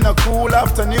evening, a cool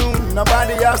afternoon.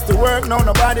 Nobody has to work, no,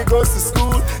 nobody goes to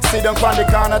school. Sit down on the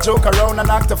corner, joke around and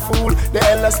act a fool. The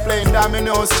elders playing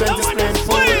dominoes, strength is playing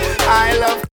fool. I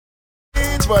love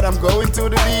beach, but I'm going to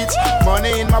the beach.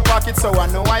 Money in my pocket, so I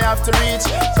know I have to reach.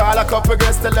 Call a couple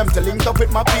girls, tell them to link up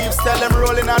with my peeps. Tell them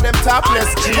rolling on them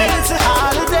topless jeans. It's a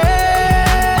holiday.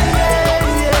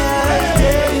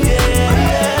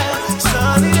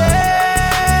 Sunny day.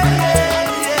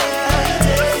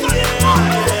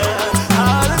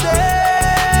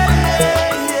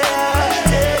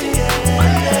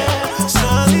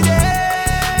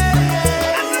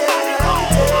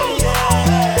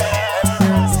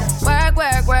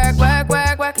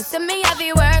 You see me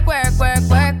heavy work.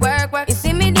 You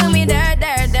see me do me dirt.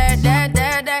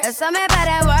 You saw me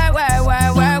better work.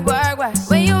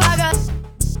 When you walk up.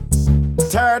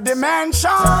 Third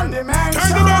dimension.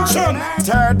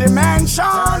 Third dimension. You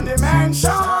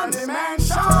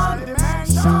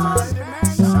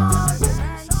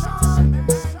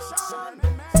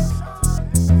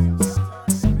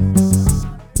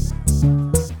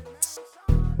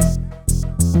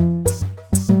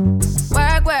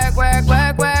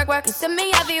see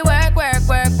me heavy work.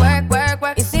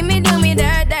 You see me do me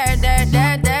dirt.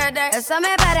 You saw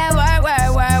me better work.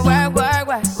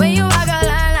 When you walk a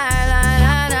line.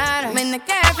 I'm in the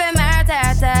cafe, my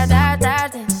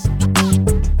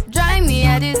drive me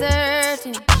a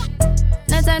deserting.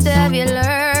 No time to have you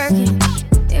lurking.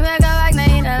 You make a like, now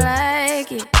you don't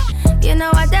like it. You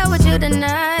know I dealt with you the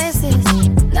nicest.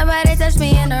 Nobody touched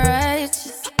me in the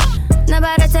righteous.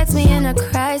 Nobody text me in a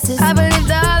crisis. I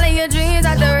believed all of your dreams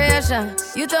are duration.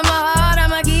 You took my heart, all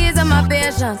my keys, and my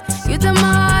patience. You took my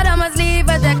heart, I must leave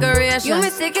a decoration. You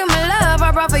mistaken my love,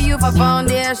 I brought for you for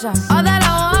foundation. All that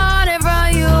I wanted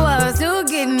from you was to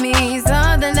give me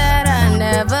something that I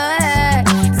never had,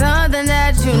 something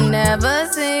that you never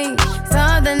seen,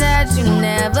 something that you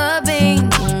never been.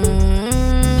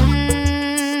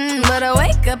 But I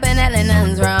wake up and hell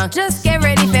nothing's wrong. Just get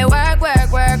ready for work.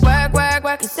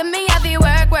 You see me heavy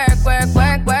work.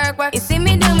 You see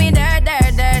me do me dirt.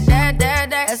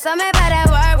 You saw me better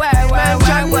work.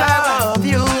 Love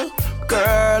you,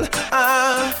 girl.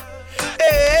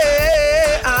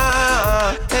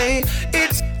 Hey,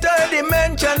 it's third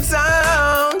dimension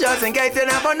sound. Just in case you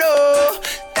never know.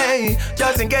 Hey,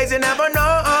 just in case you never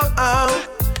know.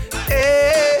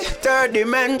 Hey, third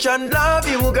dimension love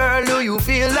you, girl. Do you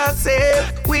feel the same?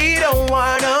 We don't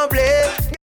wanna play.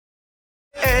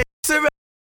 Hey,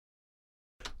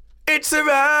 it's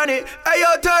around it. Hey,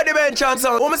 yo, third dimension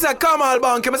sound. When I say Kamal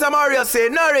Bankay, I say Mario say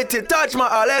narrative, touch my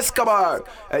all Escobar.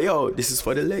 Hey, yo, this is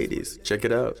for the ladies. Check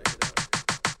it out.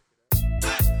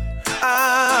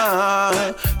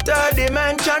 Third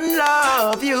dimension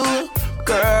love you,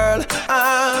 girl.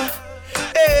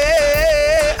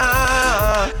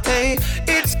 Hey,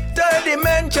 it's third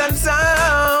dimension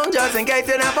sound. Just in case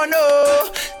you never know.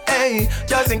 Hey,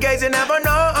 just in case you never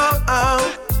know.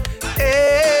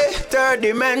 Hey, third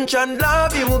dimension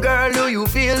love you, girl. Do you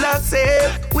feel the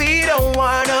same? We don't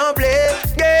wanna play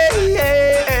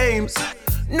games.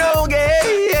 No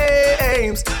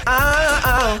games.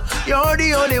 You're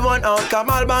the only one on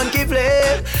Kamal Bankay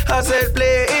flame. I said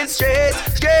play it straight.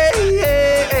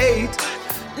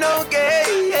 No games.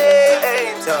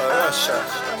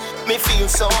 Me feel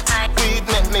so weed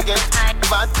make me get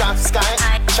vodka sky,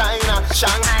 China,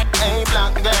 Shanghai, hey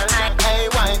black girl, hey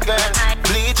white girl,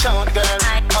 bleach out girl,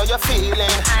 how you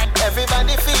feeling?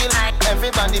 Everybody feel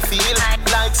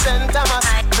like St. Thomas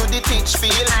to the teach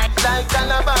feel, like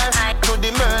Calabar to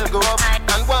the Merle Grove,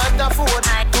 and Waterford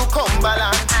to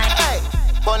Cumberland. Hey,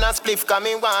 Bonus spliff come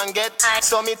me one get,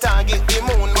 so me target the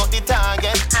moon not the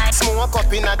target. Smoke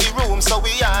up in the room so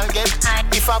we all get.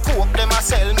 If I cook them I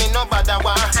sell me no bother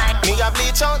war. Me a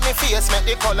bleach out me face make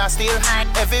the color still.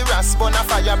 Every rasp on a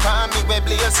fire pan me we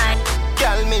blaze.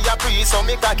 Girl me a pre so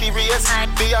me cocky race.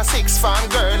 Be a 6 farm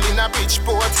girl in a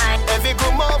Bridgeport. Every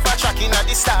groom over track in a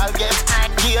the stall get.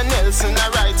 Gia Nelson a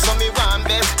ride so me one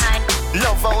bet.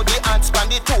 Love how the hats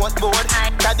pan the tote board.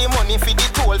 Got the money for the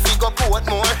toll, fi go port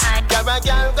more. Girl a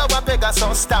girl go a beg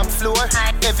so stamp floor.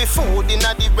 Every food in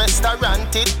a the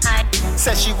restaurant it.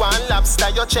 Say she want lobster,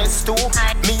 your chest too.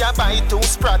 Me a buy 2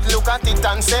 sprat, look at it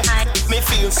and say, me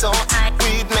feel so.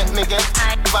 Weed make me get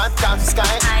vodka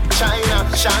sky, China,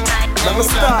 Shanghai. Let me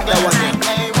start that one.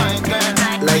 Hey, my girl.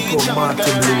 Like how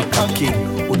Martin Luther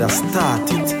King would have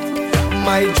started.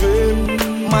 My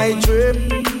dream, my dream,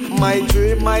 my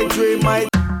dream, my dream, my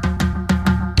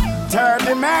third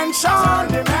dimension.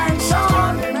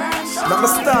 Let me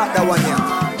start that one,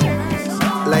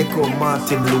 yeah. Like how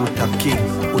Martin Luther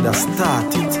King would have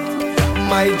started.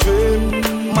 My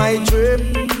dream, my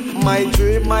dream, my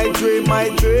dream, my dream, my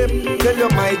dream. Tell you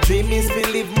my dream is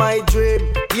to live my dream.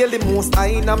 Hear the most I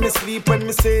in me sleep when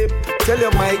me sleep. Tell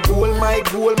you my goal, my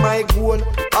goal, my goal.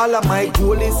 All of my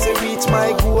goal is to reach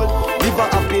my goal. Live a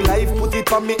happy life, put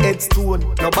it on me headstone.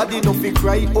 Nobody no fi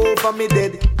cry over me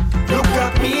dead. Look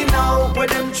at me now, when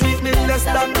them treat me less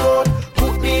than gold.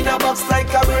 Put me in a box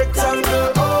like a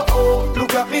rectangle. Oh oh,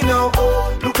 look at me now.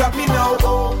 Oh, look at me now.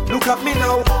 Oh, look at me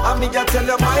now. I me just tell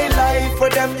you my life. Where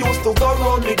them used to go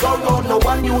round me, go round. No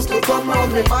one used to come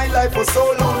round me. My life was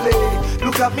so lonely.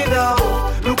 Look at me now.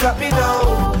 Look at me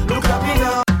now. Look at me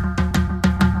now.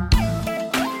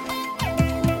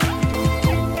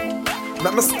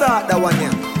 Let me start that one,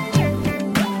 yeah.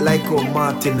 Like how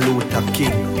Martin Luther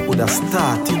King would have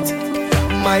started.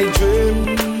 My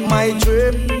dream, my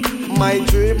dream, my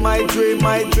dream, my dream,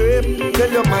 my dream.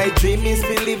 Tell you my dream is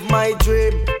to live my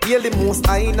dream. Hear the most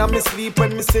I in me sleep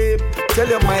when me sleep. Tell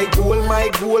you my goal, my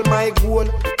goal, my goal.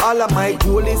 All of my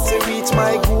goal is to reach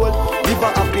my goal. Live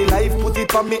a happy life, put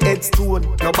it on me headstone.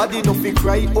 Nobody no fi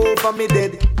cry over me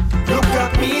dead. Look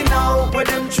at me now, when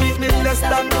them treat me less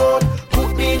than gold.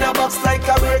 Put me in a box like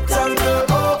a rectangle.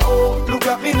 Oh oh, look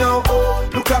at me now. Oh,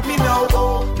 look at me now.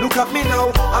 Oh, look at me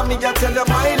now. I me just tell you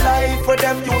my life. Where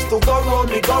them used to go round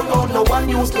me, go round. No one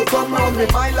used to come round me.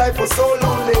 My life was so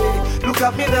lonely. Look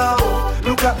at me now.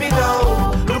 Look at me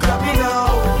now. Look at me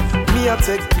now. Me a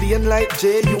take plane like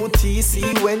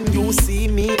JUTC. When you see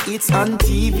me, it's on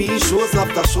TV. Shows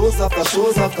after shows after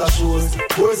shows after shows.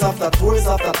 Tours after tours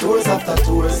after tours after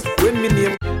tours. When me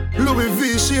name Louis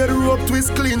V, shade rope,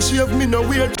 twist, clean shave, me no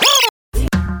weird.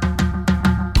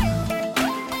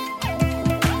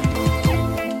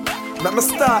 Let me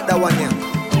start that one,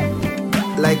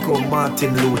 yeah. Like how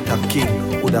Martin Luther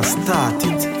King would have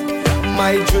started.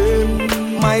 My dream,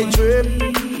 my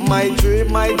dream, my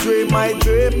dream, my dream, my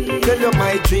dream. Tell you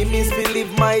my dream is to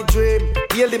live my dream.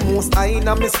 Hear the most I in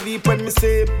me sleep when me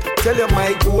sleep. Tell you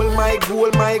my goal, my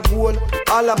goal, my goal.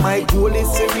 All of my goal is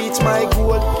to reach my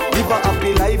goal. Live a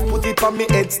happy life, put it on me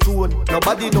headstone.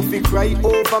 Nobody no fi cry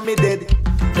over me dead.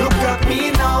 Look at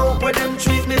me now, when them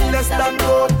treat me less than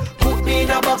gold. Put me in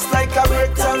a box like a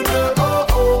rectangle. Oh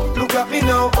oh, look at me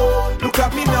now. Oh, look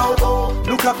at me now. Oh,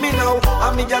 look at me now.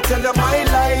 I me just tell you my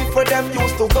life. Where them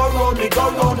used to go round me,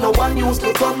 go round. No one used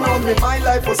to come round me. My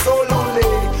life was so lonely.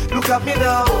 Look at me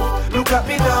now. Look at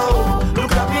me now.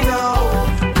 Look at me now.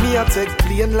 Me a take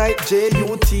plane like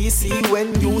JUTC.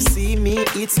 When you see me,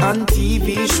 it's on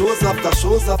TV. Shows after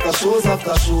shows after shows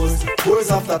after shows. Tours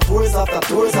after tours after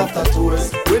tours after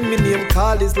tours. When me name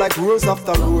call is like roars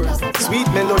after roars. Sweet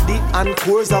melody and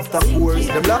chords after chords.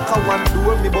 Them like a one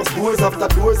door, me bust doors after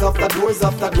doors after doors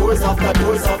after doors after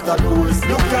doors after doors.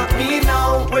 Look at me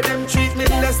now, where them treat me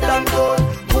less than gold.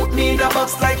 Put me in a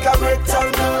box like a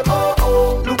rectangle. Oh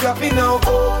oh, look at me now.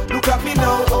 Oh, look at me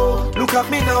now. Oh, look at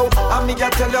me now. I me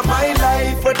just tell you my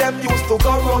life. Where them used to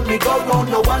go round me, go round.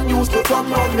 No one used to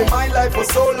come round me. My life was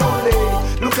so lonely.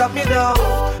 Look at me now.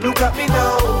 Look at me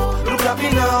now. Look at me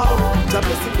now.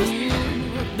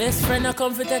 Best friend I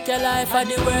come to take your life are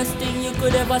the worst thing you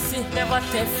could ever see. Never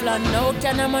Teflon, no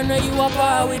can a man know you a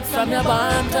power with. From your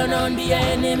barn turn on the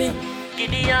enemy.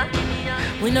 Gideon.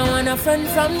 We no want a friend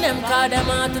from them, cause them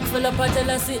heart is full up of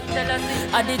jealousy.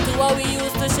 I did two how we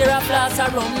used to share a glass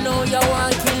of rum. Now you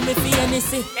want kill me for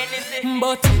anything.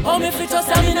 But how me fit just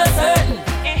I'm not certain.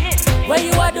 Where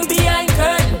you are do behind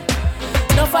curtain.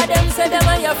 Enough of them say them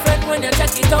are your friend. When you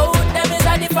check it out, them is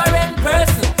a different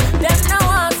person. Them now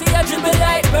want see you dribble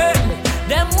like burden.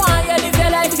 Them want you live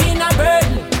your life in a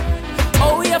burden.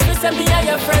 Oh, we have to say me are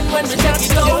your friend. When we check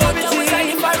it out, them is a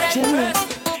different person.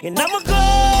 And I'm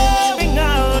going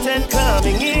out and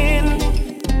coming in.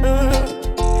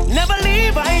 Never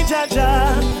leave, I ain't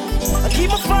Jaja. I keep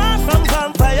me far from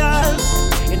vampires.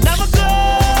 And I'm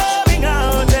going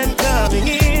out and coming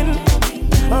in.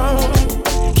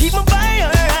 Keep me by your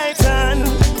right hand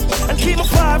and keep me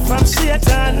far from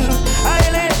Satan. I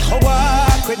let her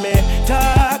walk with me,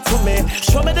 talk to me,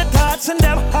 show me the thoughts in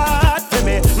them heart for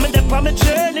me. Me on my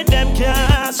journey, them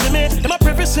can't see me. Them a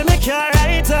preface me can't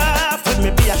write off. With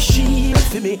me be a shield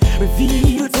for me,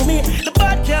 reveal for me. The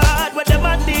bad card where them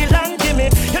a deal and give me.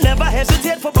 You never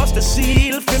hesitate for bust the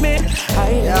seal for me.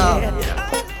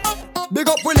 Big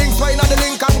up we links, wine on the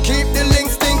link and keep the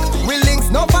links stink. We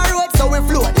links no far road, so we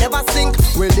float, never sink.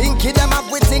 We link it them up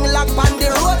with thing lock on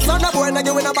the road. So no boy no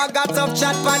give no bag got tough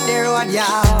chat on the road, yeah.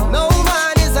 No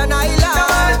man is an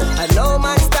island, and no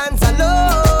man stands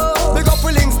alone. Big up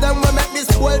we links, them we make this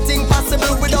whole thing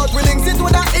possible. Without we links, it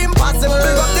would have impossible.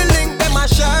 Big up the link, them a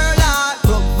Charlotte,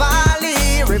 Brook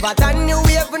Valley, Riverton, New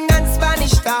Haven and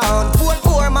Spanish Town. Fort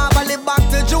Marble back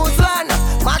to Jerusalem.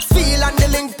 Maxfield and the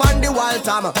link on the wall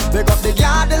time. Big up the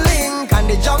garden link and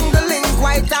the jungle link.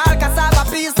 White all cassava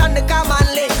peace and the common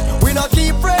link. We no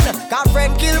keep friend, cause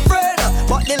friend kill friend.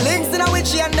 But the links in a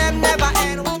witchy and them never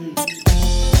end.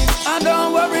 I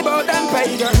don't worry about them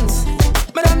pagans.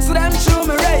 Me dance to them through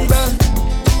me raven.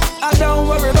 I don't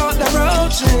worry about them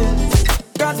roaches,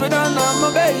 cause we don't know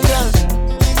my baby.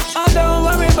 I don't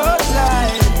worry about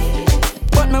life,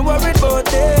 but me worry about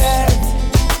death.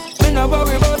 Me no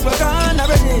worry about what gone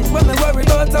already, but me worry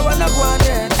about I wanna go on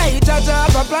there. Hey, Jaja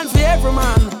have a plan for every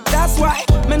man. That's why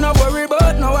me no worry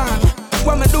about no one.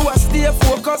 What me do is stay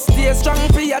focused, stay strong,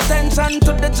 pay attention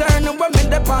to the journey when me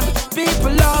depend.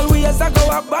 People always a go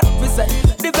up, but we say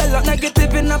develop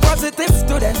negative in a positive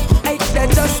student. Hey, they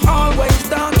just always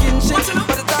talking shit.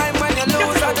 But the time when you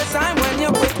lose or the time when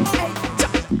you win.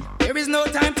 There is no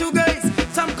time to guys.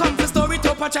 Some come for story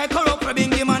to patch I corrupt for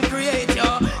being man create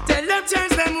yo. Tell them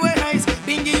change them ways.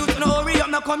 Being youth no hurry up,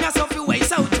 no come yourself you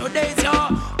waste out your days yo.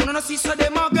 You know see so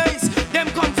them all guys. Them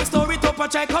come for story to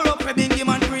patch I corrupt for being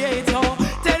man create yo.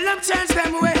 Tell them change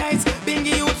them ways. Being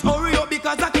youth hurry up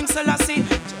because I King Selassie.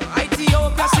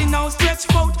 Ethiopia see now stretch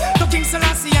out. To King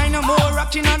Selassie I no more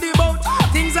rocking on the boat.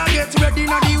 Things are get ready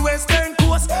on the western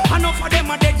coast. Enough of them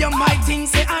are dead, you might think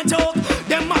say a joke.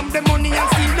 Them have the money and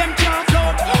still them can't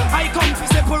float. I come to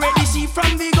separate the sheep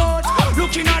from the goat.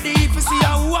 Looking at the heap to see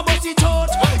how who about it out.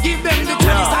 Give them the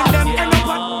chance and them end up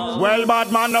at. Well,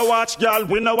 bad man, no watch, girl.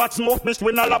 We know what smoke, miss.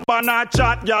 We no lap on our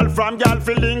chat, girl. From girl,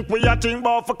 fi link, we a think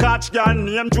about for catch, girl.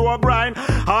 Name Joe Bryan,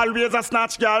 always a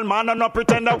snatch, girl. Man, no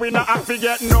pretend that we no act fi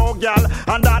get no, girl.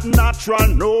 And that natural,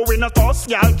 no, we no toss,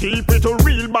 girl. Keep it a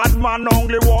real bad man,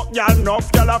 only walk, girl.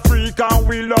 Enough, girl, a freak and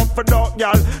we love for dog,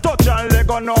 girl. Touch and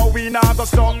leg on, no, we not go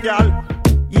stop, girl.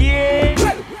 Yeah.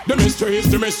 The mystery is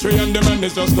the mystery and the man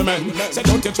is just the man. So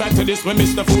don't you try to diss me,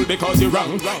 Mr. Fool, because you're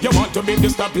wrong. You want to be the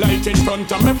stoplight in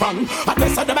front of me fan. I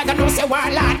guess I the bag and no say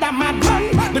why lad I'm a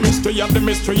man. The mystery and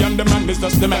the man is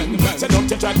just the man. So don't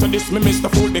you try to diss me, Mr.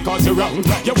 Fool, because you're wrong.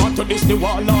 You want to diss the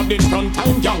warlord in front,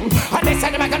 I'm young. I guess I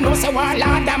the bag and no say why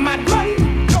lad I'm a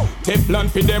man. Teflon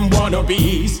for them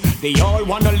wannabes. They all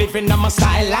wanna live in my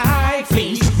style like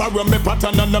fleas. Borrow me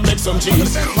pattern and I make some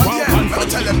cheese. I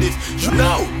tell them this, you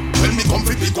know. When me come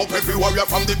fi pick up every warrior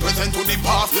from the present to the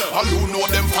past. All who know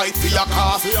them fight for your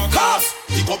cause.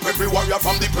 Pick up every warrior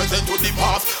from the present to the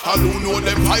past. All who know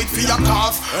them fight for your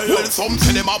cause. Well, some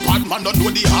say them a bad man, don't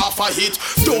know the half a hit.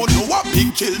 Don't know a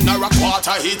big kill nor a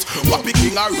quarter hit. What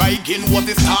picking a Reagan was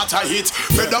the starter hit.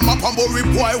 Fed them up and Murray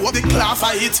boy was the class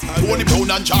a hit. Tony Brown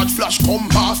and George Flash come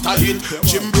past a hit.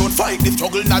 Jim Brown fight the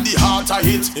struggle na the heart a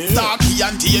hit. Starkey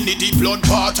and TND the blood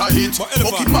part a hit.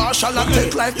 Bucky Marshall and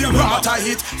take life the rat a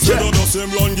hit. So do him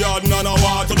run garden and a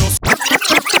water dust.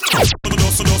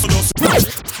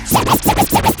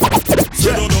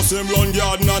 So do him run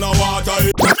garden and a water.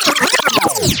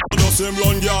 Does him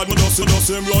run garden, does him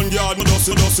run garden, does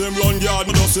him run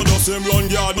garden, does him run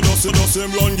garden, does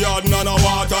him run garden and a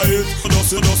water it.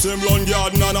 Does him run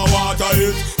garden and a water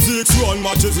it. 6 run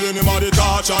matches in him and the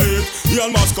torture it. He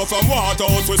and Moscow from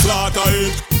Waterhouse we slaughter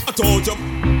it. I told you,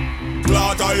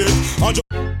 slaughter it.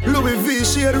 Louis V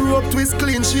shade rope twist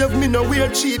clean shave. Me no wear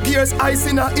cheap gears. Ice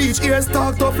in a each ear.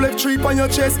 Stalked off left tree on your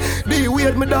chest. They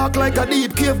weird me dark like a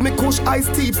deep cave. Me kush ice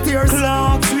steep stairs.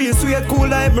 Clock sweet cool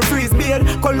like me freeze beard.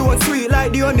 Cologne sweet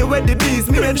like the honey where the bees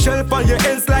made. Shelf on your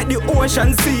ends like the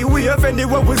ocean sea wave.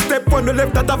 Anywhere we step on the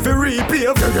left that have to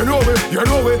repave. Yeah, you know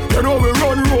we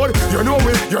run road. You know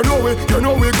we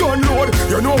gun load.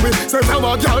 You know we say from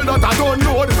a girl that I don't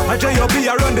know. I J.O.B.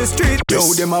 around the street.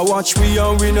 Yo, them a watch we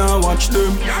and we not watch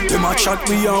them. Them a chat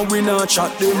we and we not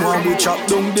chat them. When we chop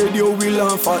down dead, yo, we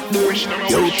laugh at them.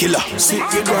 Yo, killer, sit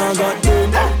the ground at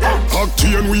them.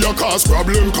 Acting we a cause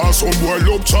problem. Cause some boy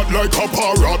love chat like a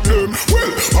parrot them.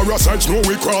 Well, parasites know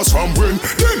we cross from when.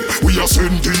 Then we a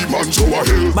send demons to a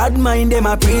hell. Bad mind them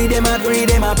a pray, them a pray,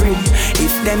 them a pray.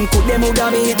 If them could, them would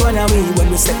have beat one away. When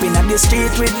we step in at the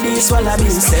street with these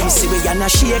wallabies, them see we gonna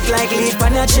shake like like leaf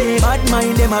on a tree. Bad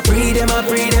mind, them a pray, them a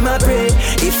pray, them a pray.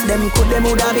 If them could, them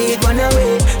woulda made one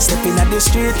away. Stepping at the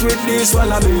street with this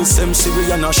wallabies. Them see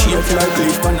we and a shake like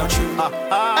leaf on a tree.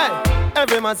 Hey,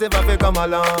 every man say fi come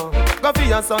along. Go for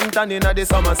your sun tan inna the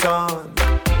summer sun.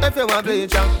 If you want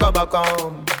bleach, go back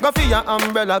home. Go for your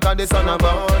umbrella 'cause the sun a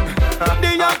burn.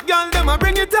 The young girl them a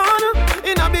bring it on.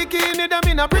 In a bikini, them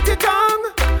in a pretty tongue.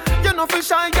 You know for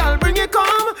shy girl, bring it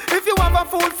come. If you have a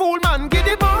fool man, get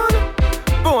it on.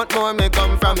 Both more may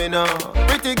come from me now.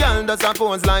 Pretty girl does a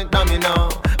pose like dummy now.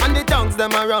 And the tongues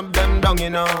them a rub them down, you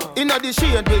know. Inna the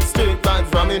shade with street vibes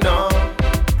from me now.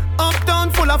 Uptown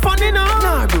full of fun, you know.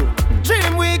 Nah, bro.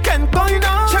 Dream weekend going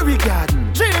on. Cherry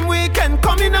Garden. Dream weekend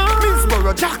coming on.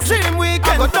 Minsboro Jackson. Dream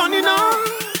weekend go done, you know.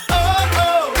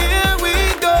 Oh, here we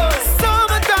go.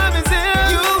 Summertime is here,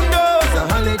 you know. It's a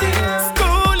holiday.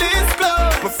 School is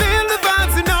closed. We feel the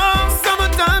vibes, you know.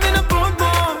 Summertime in a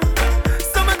Portmore.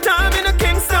 Summertime in a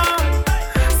Kingston.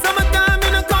 Summertime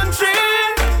in a country.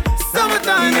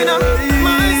 Summertime in a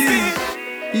my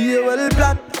city. Yeah, well,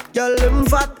 black, girl, them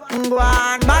fat, go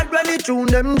on. Mad when they tune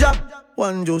them drop.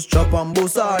 One just chop and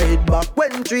bust her head back.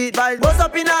 When treat vibes bust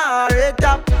up in her head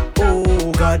top.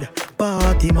 Oh God,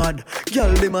 party mad.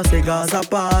 Girl, them a say Gaza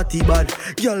party bad.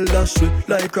 Girl, dash sweet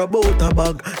like a butter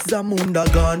bag. Zamunda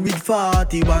gone with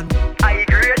 41. I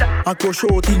grade. I crush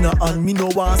out in a hand. Me no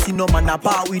want see no man a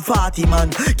part with 40 man.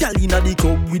 Girl inna the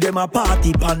club with them a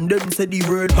party pan. Them say the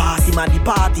word pass him a the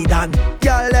party done.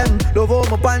 Girl, them love how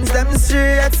my pants them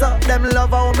straight up. Them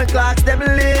love how my clocks them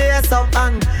lace up.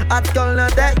 And at girl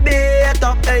not take bait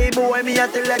up. Hey boy, me a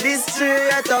tell you this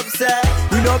straight up. Say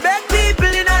we no beg people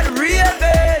in a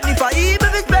raving. If I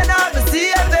even it's better I'm a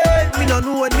saving. Me no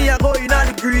know when me a go in a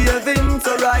the graving.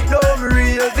 So right now I'm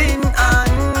raving.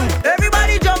 And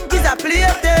everybody jump is a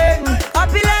plaything.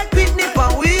 Happy like picnic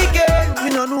on weekend. Me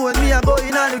no know when me a go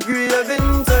in a the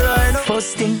graving. So right now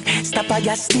first thing, stop at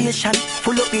gas station.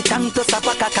 Full up the tank to stop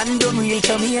a cock and don't real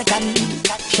Jamaican.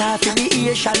 Shot in the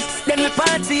Asian. Then we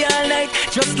party all night,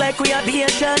 just like we are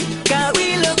Asian. Cause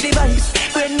we love the vibes.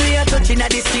 When we are touching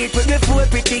at the street with the four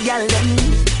pretty gal them.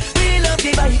 We love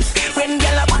the vibes. When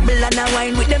gal a bubble and a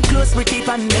wine with them close with the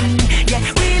pan them. Yeah,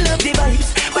 we love the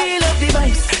vibes. We love the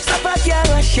vibes. Stop at your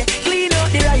rush, clean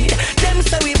out the ride. Them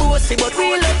say we bossy, but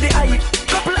we love the hype.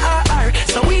 Couple RR,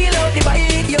 so we love the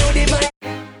vibe, yo the vibe.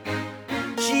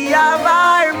 she have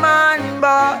her man,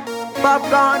 but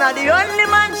Popcorn are the only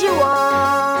man she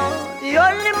want. The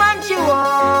only man she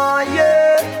want,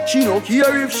 yeah. She don't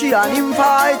care if she and him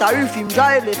fight or if him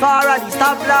drive the car at the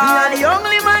stoplight. Me are the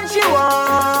only man she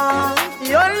want.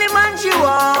 The only man she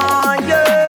want,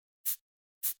 yeah.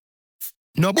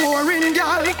 No boring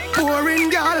gal, boring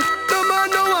gal. No man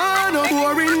no want no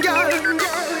boring gal.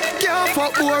 Can't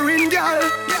fuck boring gal.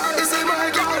 This is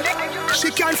my gal. She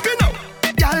can't spin out.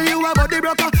 Gal, you a body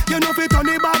broker. You know fi turn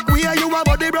it back where you a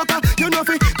body broker. You know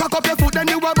fi cock up your foot then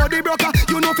you a body broker.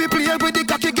 You know fi play with the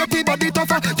cocky get the body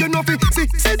tougher. You know fi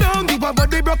sit down you a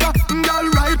body broker. Gal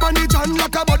ride pon the chan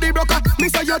like a body broker. Me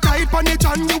say you tight pon the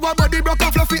chan you a body broker.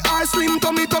 Fluffy ass slim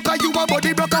tummy tucker you a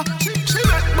body broker. She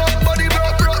make body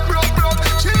broke.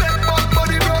 She make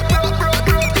body broke.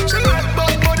 She make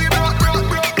body broke.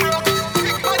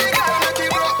 Big body girl make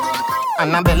it broke.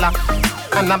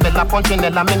 Annabella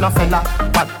Punchinella, me no fella.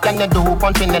 What can you do,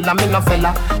 Punchinella, me no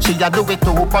fella? She a do it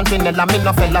too, Punchinella, me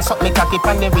no fella. Suck me cocky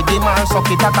pan the rhythm and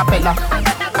suck it a cappella.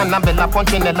 Annabella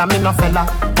Punchinella, me no fella.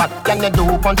 What can you do,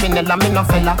 Punchinella, me no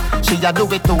fella? She a do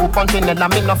it too, Punchinella,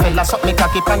 me no fella. Suck me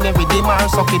cocky pan the rhythm and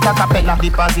suck it a cappella.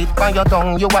 Deposit on your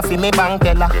tongue, you a fi me bank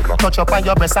teller. Touch up on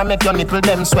your breast and make your nipple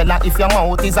them swella. If your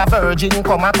mouth is a virgin,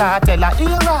 come a cartella.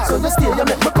 So you stay, you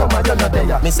make me come and you no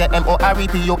there. Me say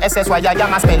MOREPUSSY, I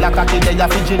am a speller. Cocky there,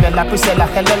 Figinella, Priscilla,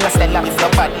 Helena, Stella. If your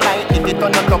bad light, if it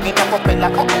on your tongue in a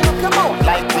propeller. Open up your mouth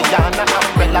like Rihanna,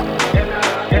 umbrella.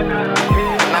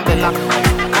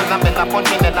 Annabella,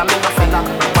 Punchinella, me no fella.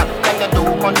 What can you do,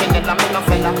 Punchinella, me no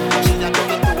fella? She a do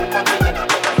it too,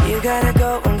 Punchinella. You gotta go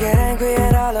and get angry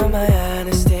at all of my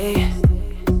honesty.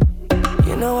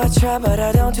 You know I try, but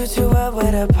I don't do too well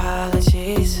with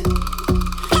apologies.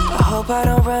 I hope I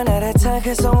don't run out of time,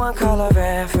 cause someone call a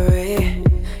referee.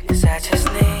 Cause I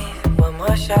just need one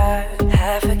more shot,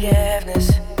 have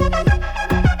forgiveness.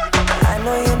 I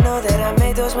know you know that I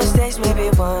made those mistakes maybe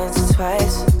once or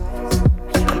twice.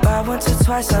 And by once or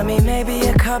twice I mean maybe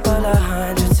a couple of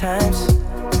 100 times.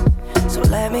 So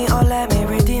let me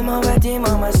redeem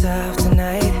on myself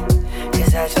tonight.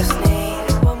 Cause I just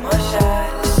need one more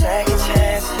shot, second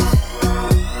chances.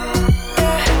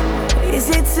 Yeah. Is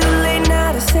it too late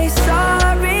now to say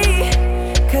sorry?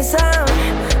 Cause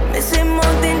I'm missing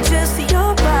more than just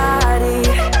your body.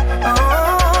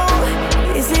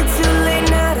 Oh, is it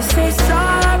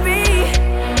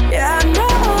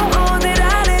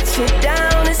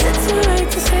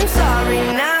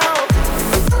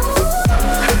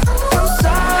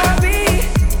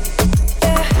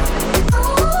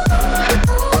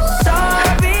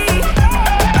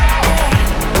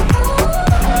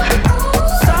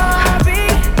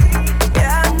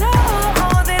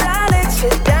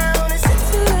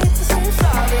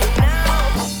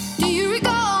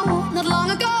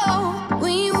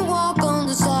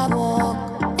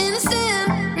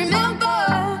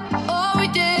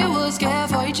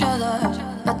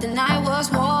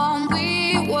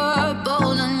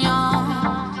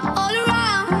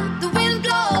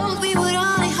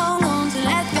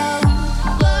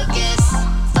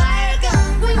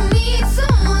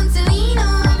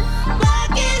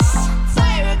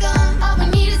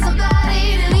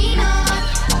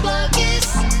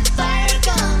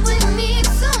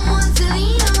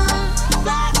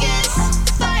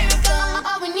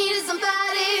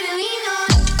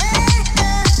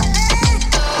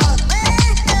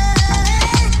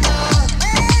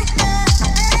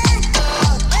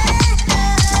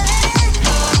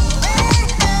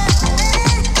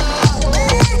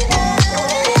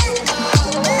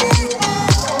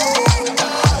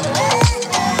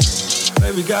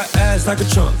ass like a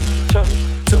trunk.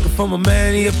 Took it from a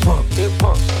man, he a punk.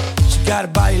 She got a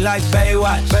body like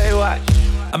Baywatch.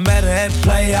 I met her at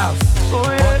Playhouse.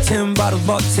 Bought 10 bottles,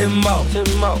 bought 10 more.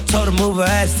 Told her move her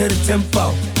ass to the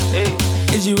tempo.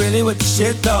 Is you really with the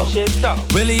shit though?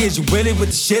 Really, is you really with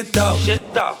the shit though?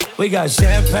 We got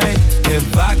champagne and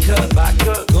vodka.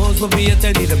 Goons will be if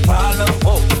they need a problem.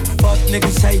 Fuck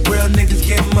niggas hate real niggas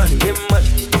get money.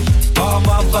 All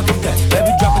motherfucking day.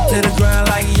 Baby drop it to the ground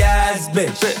like yes,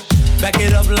 bitch. Back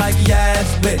it up like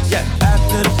yes, bitch.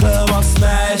 After the club I'm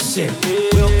smashing.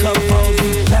 We'll come home,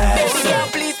 we pass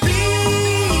it. Please,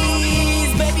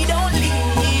 please, baby don't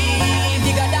leave.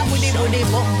 You got that booty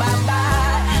boom bam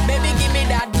bam. Baby give me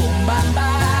that boom bam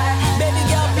bam. Baby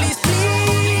girl please,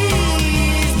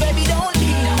 please, baby don't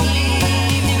leave.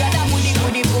 You got that booty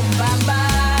boom bam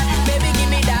bam. Baby give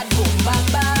me that boom bam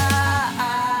bam.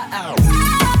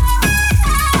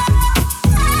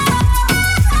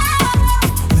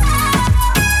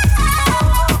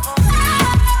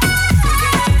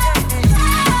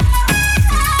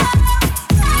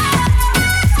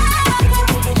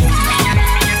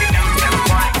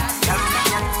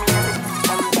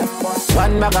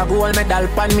 One bag of gold medal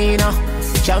pan me now.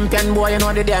 Champion boy, you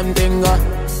know the damn thing.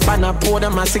 Pan a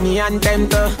podium a singing anthem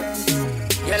to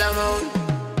Yellow Moon.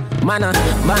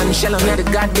 Man, shell on me the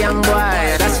goddamn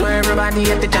boy. That's why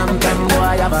everybody at the champion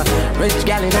boy. Have a rich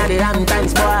gal in the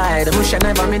Hamptons boy. The bush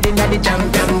never made in the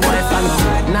champion boy. Fan.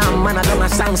 Now man, I do a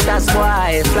songsters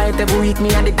boy. Flight every week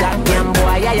me at the goddamn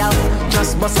boy. Yeah.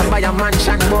 Just bust up by a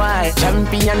mansion boy.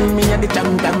 Champion me at the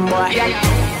champion boy.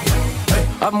 Yeah.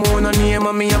 I'm more no name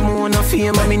and me, I'm more no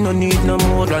fame and me no need no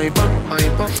more hyper.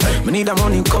 Me need a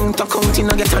money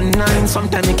counting I get a 9.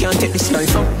 Sometimes me can't take this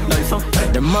life up.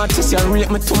 The artists you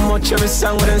rate me too much. Every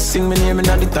song when they sing me name in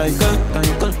the title.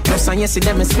 Plus and yes,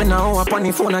 them me spend an hour upon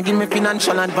the phone and give me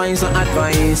financial advice.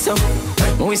 So,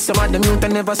 we some of them youth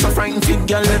never so frightened. Fit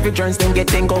girl every turns then get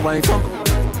then go wife up.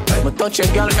 But touch a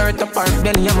girl hurt apart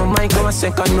belly and my mind go a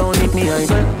second round hit me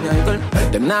idle.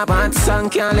 Them not bad song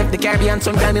can't lift the Caribbean.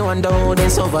 Sometimes me wonder how they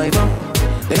survive.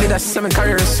 They did a 7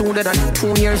 career sooner than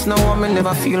 2 years now. I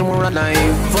never feel more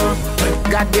alive.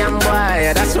 Goddamn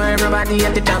boy, that's why everybody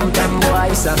at the champion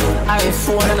boy. So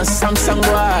iPhone and a Samsung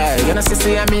boy. You know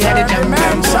see me at the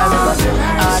champion boy.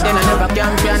 Then I never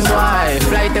champion boy.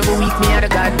 Flight every week me at the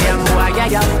goddamn boy.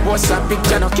 Yeah. What's a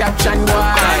picture no caption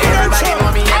boy. Everybody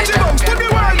know me at the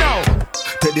champion boy.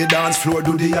 Take the dance floor,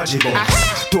 do the aji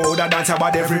bounce. To the dance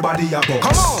about everybody a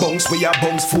bounce. Bounce, we a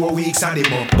bounce 4 weeks and the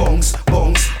month. Bounce.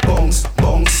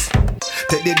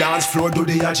 Take the dance floor, do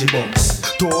the aji bounce.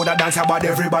 To the dance about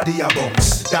everybody a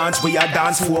bounce. Dance, we a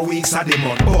dance 4 weeks and the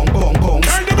month. Bounce.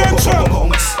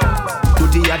 Do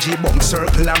the aji bounce,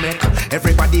 circle a make.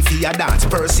 Everybody feel a dance,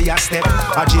 Percy a step.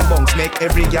 Aji bounce make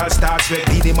every girl start sweat.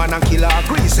 Be the man and killer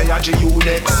agree, say aji you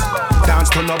next. Dance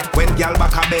turn up when girl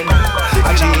back a bend.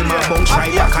 Aji him a bounce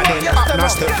right back a then. Now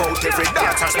step out, every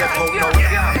dance a step out now.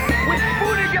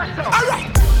 Alright,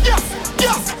 yes.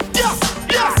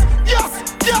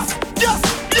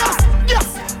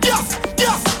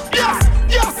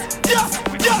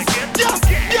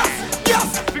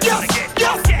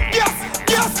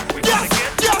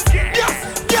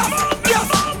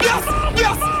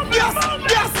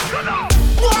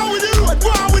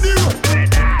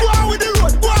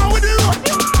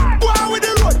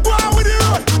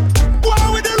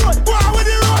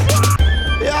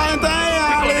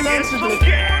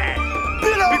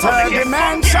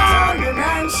 Dimension.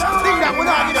 Think that we're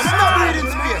not getting no breathing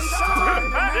space.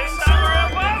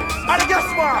 And guess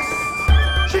what?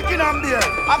 Chicken and beer.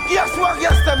 And guess what?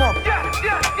 Guess them up.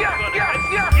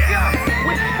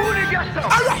 Which food you get some?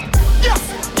 Alright. Yes.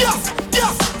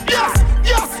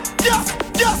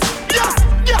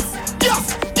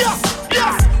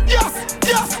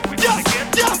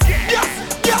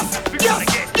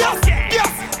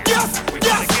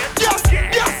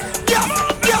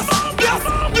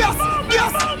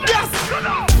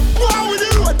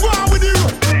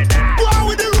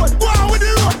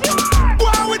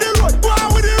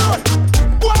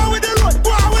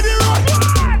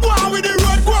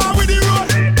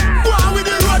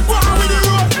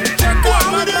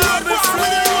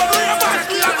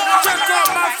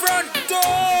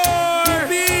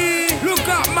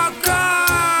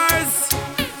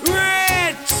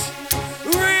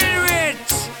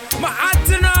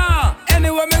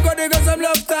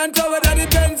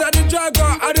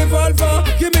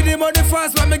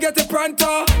 fast when me get a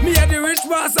pronto. Me and the rich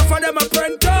master for them a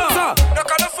pronto. So, no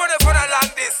call funny for the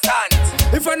long distance.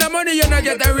 If I no money, you no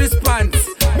get a response.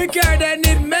 Me care they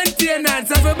need maintenance.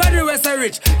 Everybody was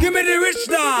rich. Give me the rich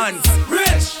dance.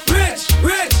 Rich, rich,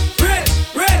 rich, rich,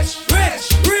 rich,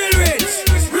 rich. real rich,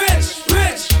 rich,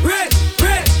 rich, rich,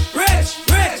 rich, rich,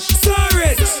 rich, so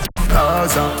rich.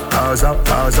 Gaza,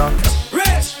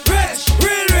 rich, rich,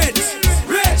 real rich,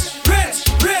 rich, rich,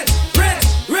 rich, rich,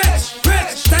 rich,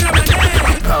 rich. Stand up and dance.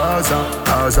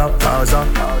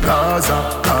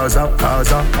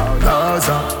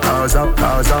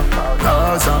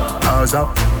 Gaza.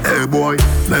 Hey boy,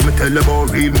 let me tell you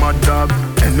about real mad dog.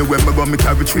 Anywhere me go, me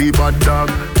carry 3 bad dog.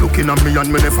 Looking at me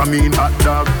and me never mean hot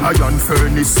dog. Iron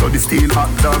furnace, so the steel hot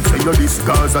dog. Say you this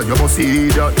Gaza, you must see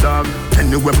that dog.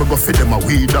 Anywhere me go, for them a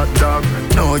weed that dog.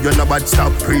 No, you're not bad,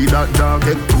 stop pre that dog.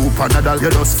 Get 2 Panadol,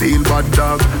 you just feel bad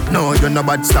dog. No, you're not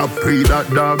bad, stop pre that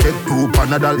dog. Get 2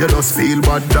 Panadol, you just feel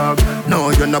bad dog.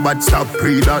 No, you're not bad, stop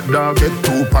pre that dog. Get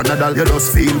 2 Panadol, you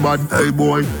just feel bad. Hey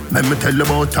boy, let me tell you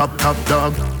about top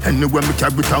dog. Anywhere me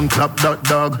carry tongue clap that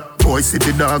dog. Boy see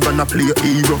the dog and I play a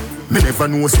hero. Me never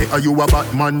know say are you a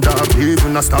Batman dog.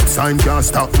 Even a stop sign can't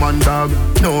stop man dog.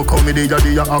 No comedy ya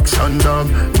the action dog.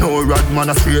 No rod man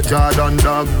a straight Jordan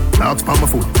dog. Dogs pa my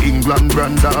foot England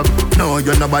brand dog. No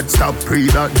you're not bad stop pre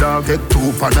that dog. Take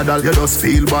 2 Panadol you just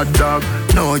feel bad dog.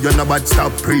 No you're not bad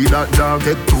stop pre that dog.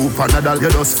 Take 2 Panadol you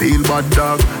just feel bad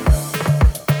dog.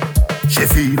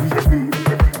 Sheffield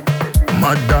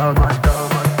mad dog.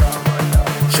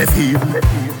 Sheffield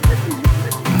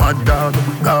mad dog.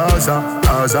 Gaza.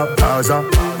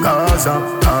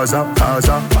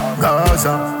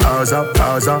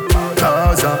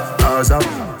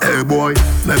 Hey boy,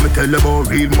 let me tell you about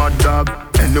real mad dog.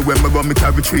 Anywhere me go, me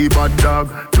carry 3 bad dog.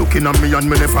 Looking at me and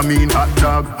me never mean hot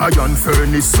dog. Iron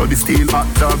furnace, so the steel hot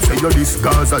dog. Say you this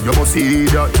Gaza, you must see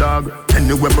that dog.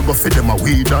 Anywhere me go, for them a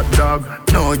weed that dog.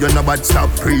 No, you're not bad, stop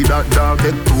pre that dog.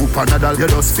 Get 2 Panadol, you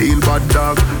just feel bad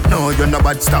dog. No, you're not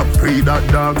bad, stop pre that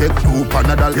dog. Get 2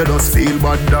 Panadol, you just feel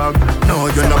bad dog. No,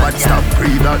 you're not bad, stop pre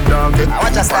that dog. Get 2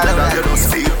 Panadol, you just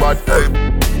feel bad.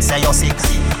 Say you're sick,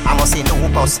 I must see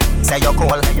lupus. Say you're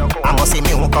cold, I must see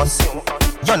mucus.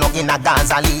 You're not in a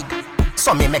Gaza league.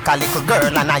 So me make a little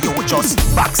girl and you just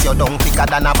box your down quicker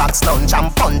than a box lunch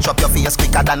and punch up your face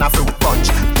quicker than a fruit punch.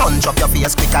 Punch up your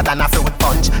face quicker than a fruit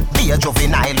punch. Be a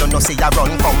juvenile, you know see ya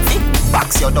run comfy.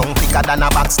 Box your down quicker than a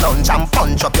box lunch and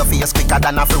punch up your face quicker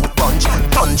than a fruit punch.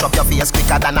 Punch up your face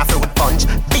quicker than a fruit punch.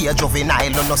 Be a juvenile,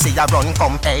 you know see ya run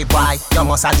comfy. Hey boy, you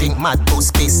must a drink mad to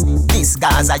piss. This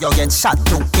Gaza you get shot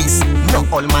to piss. No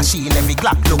all machine, every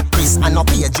Glock look Chris. And no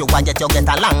page you a get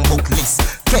a long book list.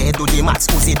 K do the maths,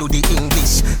 Uzi do the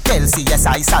English. Tell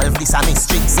CSI solve this a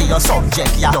mystery. See your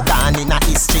subject, yeah, you gone in a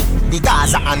history. The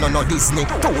Gaza and no Disney.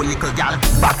 2 little gal,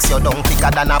 box your down quicker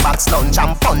than a box lunch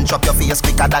and punch up your face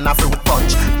quicker than a fruit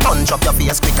punch. Punch up your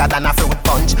face quicker than a fruit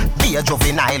punch. Be a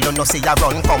juvenile, you know see ya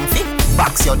run comfy.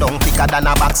 Box your down quicker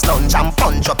than a box lunch and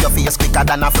punch up your face quicker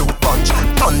than a fruit punch.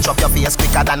 Punch up your face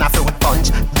quicker than a fruit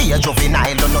punch. Be a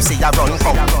juvenile, you know see ya run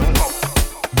comfy.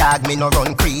 Dog me no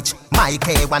run creech. My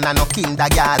K1 and no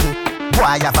kindergarten.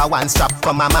 Boy have a one strap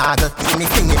from a model. Me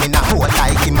fling him in a hole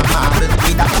like him a marble.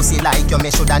 With a pussy like you,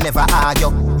 me shoulda never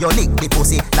argue. You lick the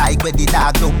pussy like where the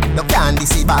dog do. You can't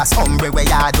deceive boss hombre where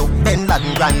you do. Then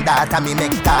Latin granddaughter me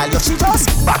make call you. She just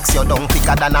box you down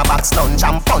quicker than a box lunch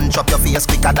and punch up your face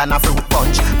quicker than a fruit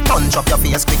punch. Punch up your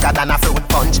face quicker than a fruit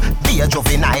punch. Be a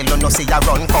juvenile, you know see ya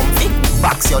run comfy.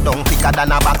 Box you down quicker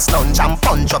than a box lunch and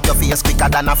punch up your face quicker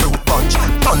than a fruit punch.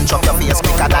 Punch up your face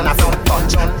quicker than a fruit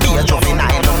punch. Be a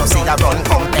juvenile, you know see ya run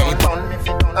comfy.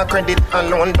 A credit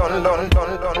alone done.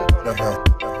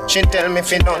 She tell me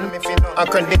fi done. A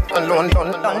credit alone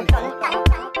done.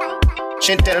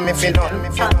 She tell me fi done.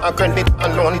 A credit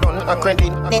alone done. A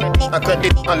credit alone done. A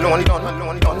credit alone done.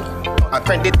 A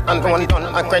credit alone done.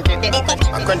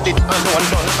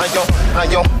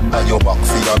 Ayo back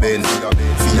for your ben. Ayo back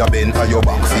for your ben. Ayo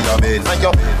back for your ben.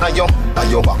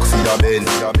 Ayo back for your ben.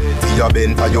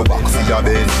 Ayo back for your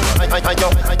ben.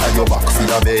 Ayo back for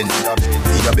your ben.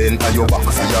 Ayo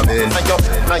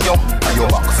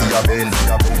back for your ben.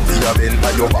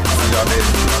 Ayo back for your ben.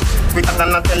 We got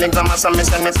a telegram as a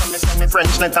send me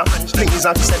French letter. Please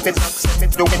accept it.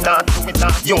 Do it that.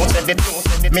 You said it.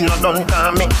 Me no done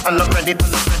call me and no credit.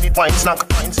 Wine snack.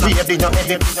 Ready your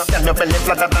edit. Tell your belly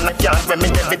flatter than a yard when me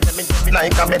debit.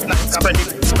 Like a bed. Spread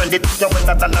it. You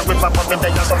wetter than a river but me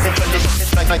there just something credit.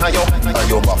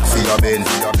 Ayo back for your ben.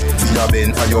 Ayo back for your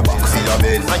ben. Ayo back for your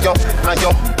ben. Ayo back for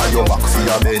your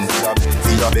ben.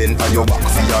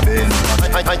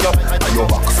 Ayo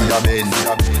back for your ben.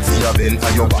 Ayo back for your ben.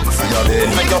 Ayo back for your ben.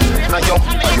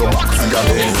 Ayo back for your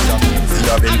ben.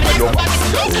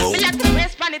 Me like to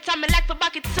waist pan it and me like to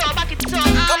back it up. Back it up.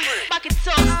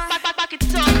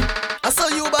 I saw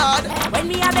you bad. When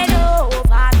me a bend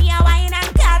over, me a wine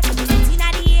and cut.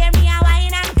 Inna the air, me a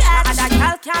wine and cut. And a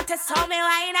girl can't test how me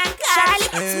wine and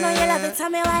cut.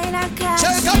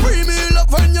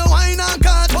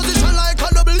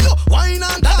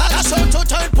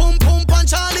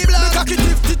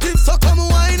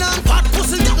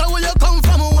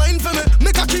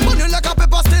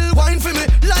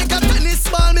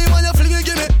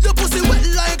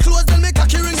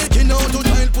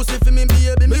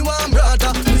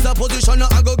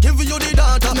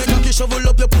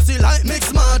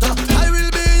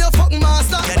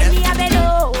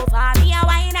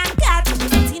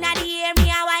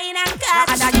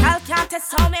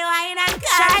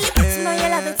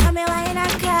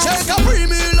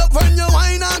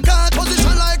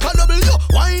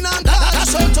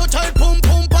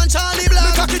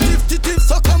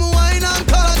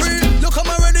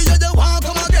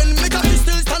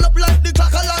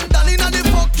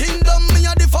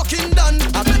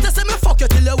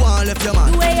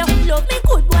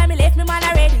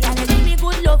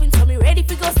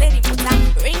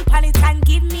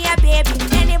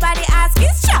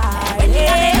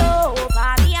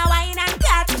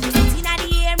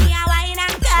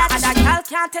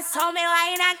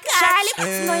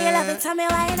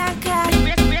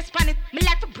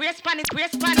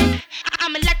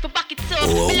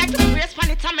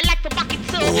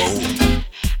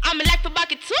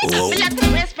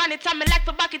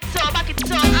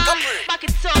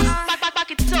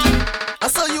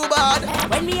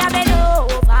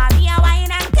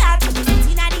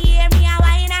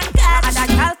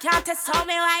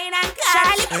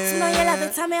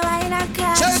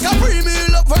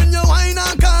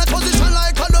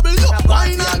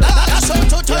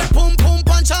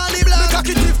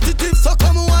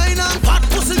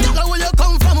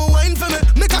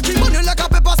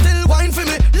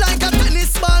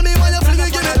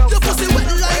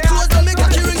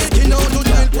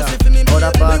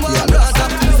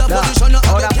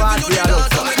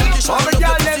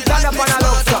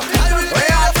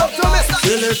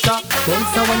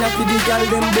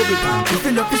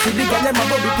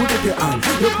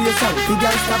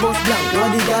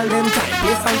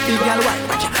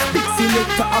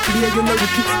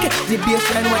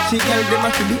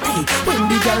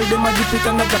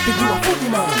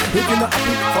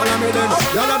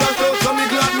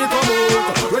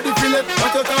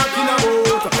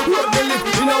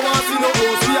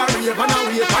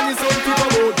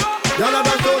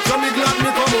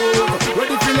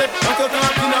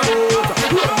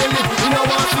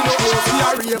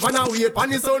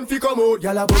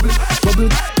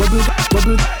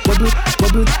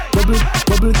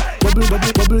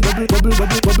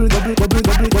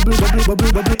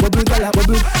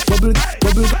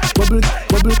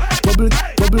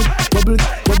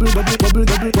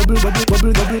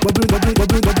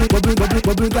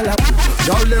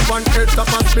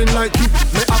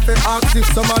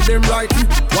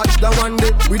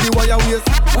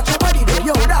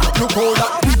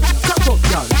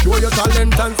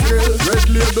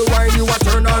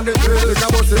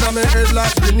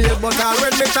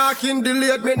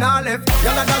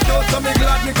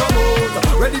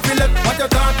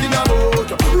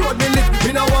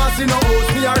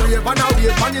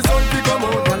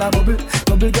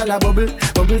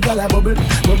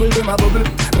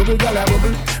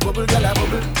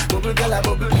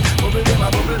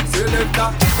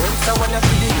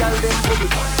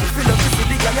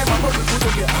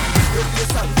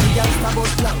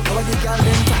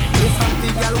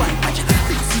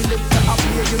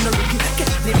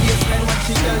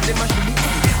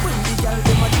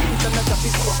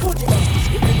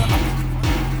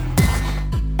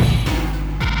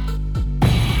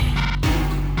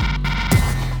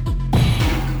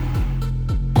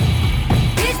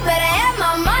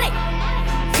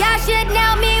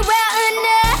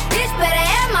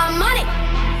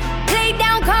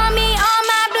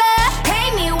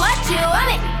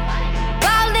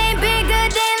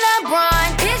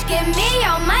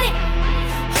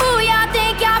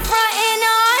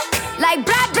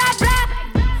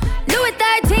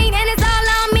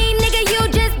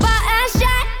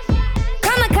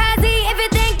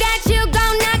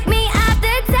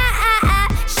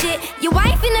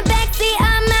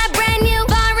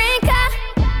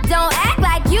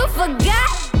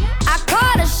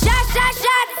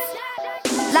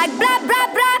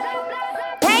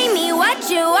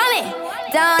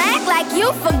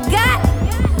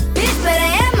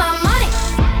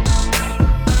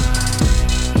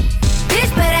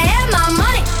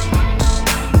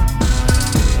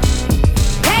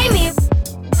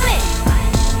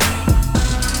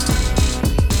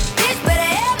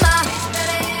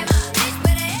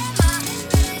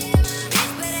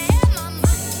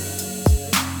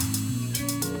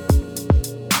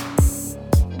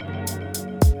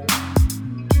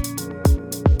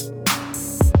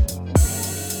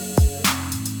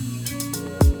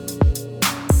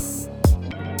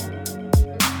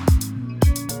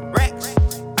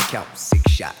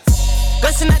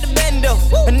 Bustin' out the bando.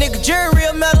 A nigga jury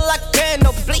real metal like a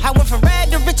candle. I went from rag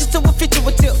to riches to a feature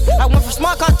with tip. I went from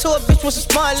smart car to a bitch with some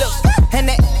smart lips. And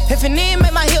that if an end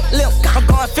make my hip limp. I'm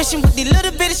going fishing with these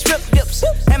little bitty strip dips.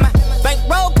 And my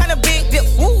bankroll kinda big dip.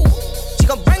 Woo. She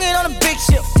gon' bring it on a big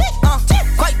ship.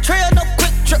 Quite trail, no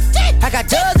quick trip. I got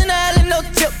drugs in the alley, no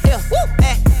tip. Yeah.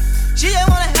 She just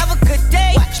wanna have a good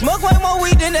day. Smoke way more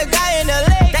weed than the guy in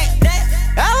LA.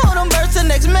 I hold them birds till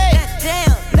next May.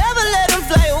 Never let them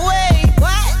fly away.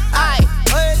 What? Hey.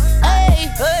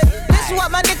 This is what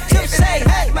my nigga Tip say.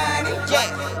 Hey.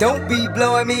 Yeah. Don't be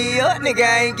blowing me up, nigga.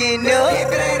 I ain't getting up.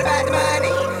 If it ain't about the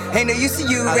money. Ain't no use to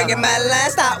you ringing my line.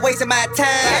 Stop wasting my time.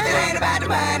 If it ain't about the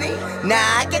money.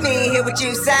 Nah, I can't even hear what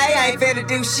you say. I ain't finna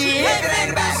do shit. If it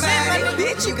ain't about the money.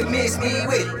 Bitch, you can miss me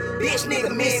with it. Bitch,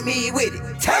 nigga, miss me with it.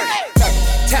 Turn it.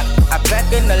 I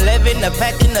pack in 11, I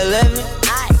pack in 11.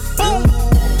 Boom.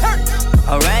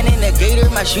 I ran in the gator,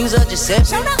 my shoes are just 7.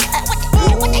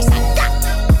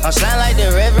 I'm slime like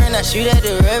the reverend, I shoot at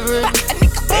the reverend.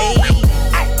 Hey.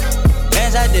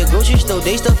 Hands out the grocery store,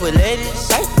 they stuff with ladies.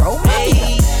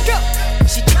 Hey.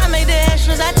 She try make the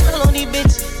extras, I tell on these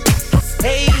bitches.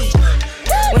 Hey.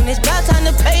 When it's about time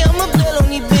to pay, I'ma bill on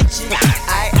these bitches.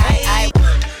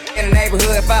 In the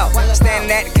neighborhood folk,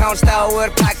 standing at the counter store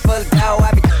with a pocket full of dough.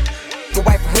 I be the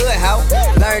wife for hood hoe.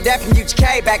 Learned that from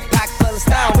UGK, back pocket full of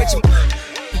stone. With your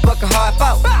book a hard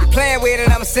folk. You playing with it,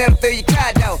 I'ma send them through your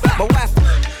car door. My wife,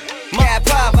 my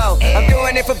Bravo. I'm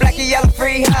doing it for black and yellow,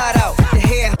 free hard out.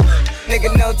 Yeah,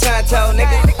 nigga, no tonto,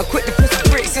 nigga. I'm quick to put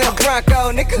some bricks in a Bronco,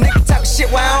 nigga. Nigga talk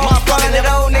shit while I'm on it,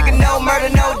 old nigga. No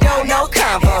murder, no dough, no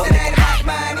combo.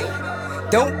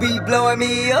 Don't be blowing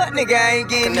me up, nigga, I ain't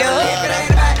getting up. If it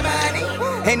ain't about the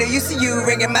money. Ain't no use to you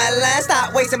ringing my line,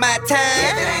 stop wasting my time.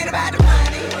 If it ain't about the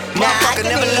money. Nah, I can't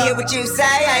even hear what you say,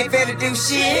 I ain't finna do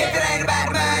shit. If it ain't about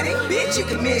the money. Bitch, you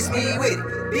can miss me with it.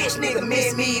 Bitch, nigga,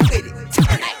 miss me with it.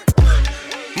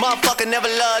 Motherfucker never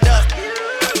loved her.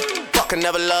 Fucker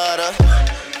never loved her.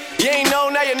 You ain't know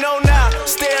now, you know now.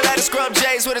 Still at the scrub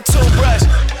J's with a toothbrush.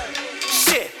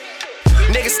 Shit.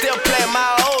 Niggas still playing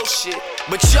my old shit.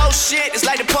 But your shit is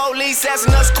like the police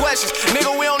asking us questions.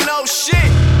 Nigga, we don't know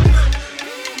shit.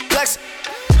 Flex.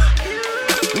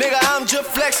 Nigga, I'm just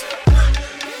flexing.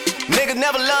 Nigga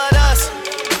never loved us.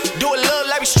 Do it look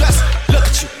like we stressing. Look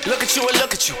at you, and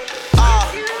look at you.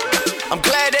 I'm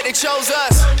glad that they chose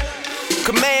us.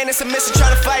 Cause man, it's a mission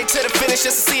trying to fight to the finish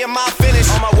just to see my finish.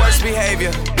 On my worst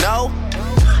behavior, no.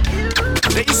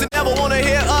 They used to never wanna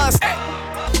hear us.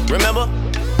 Remember?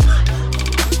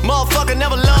 Motherfucker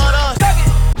never loved us.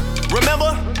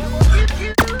 Remember?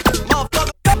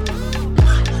 Motherfucker.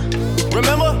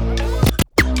 Remember?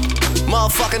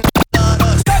 Motherfucker never loved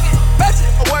us.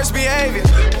 Worst behavior.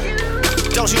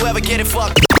 Don't you ever get it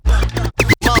fucked.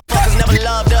 Motherfuckers never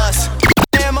loved us.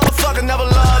 Damn, motherfucker never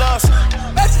loved us.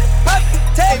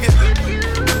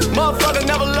 Motherfucker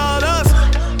never loved us.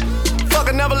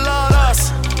 Fucker never loved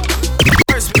us.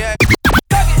 Worst behavior.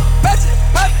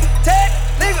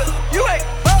 Nigga, you ain't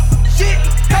pop shit.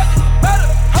 Better,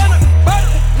 100,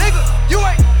 nigga, you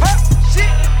ain't pop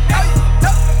shit. How you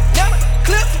know? Yama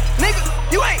clip, nigga,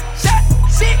 you ain't shot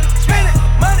shit. Spending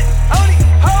money on these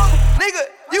hoes, nigga,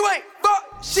 you ain't fuck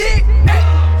shit.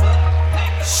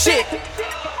 Shit.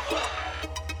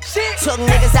 Took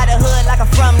niggas out the hood like I'm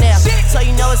from there. So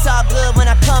you know it's all good when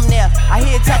I come there. I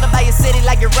hear you talk about your city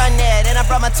like you run there. Then I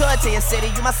brought my tour to your city,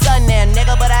 you my son there,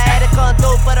 nigga. But I had to come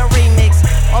through for the remix.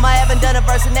 On my haven't done a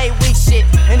verse in 8 weeks shit.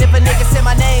 And if a nigga say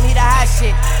my name, he the hot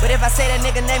shit. But if I say that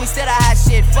nigga name, he still the hot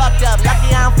shit. Fucked up, lucky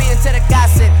I don't feed into the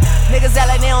gossip. Niggas act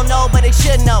like they don't know, but they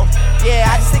should know. Yeah,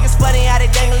 I just think it's funny how they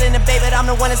dangling the baby. I'm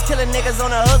the one that's killing niggas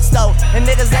on the hook stove. And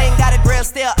niggas ain't got a grill,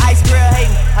 still ice grill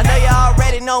hating. I know you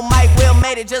already know Mike Will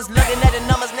made it. Just looking at the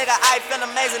numbers, nigga, I feel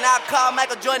amazing. I'll call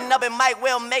Michael Jordan up and Mike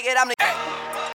will make it. I'm the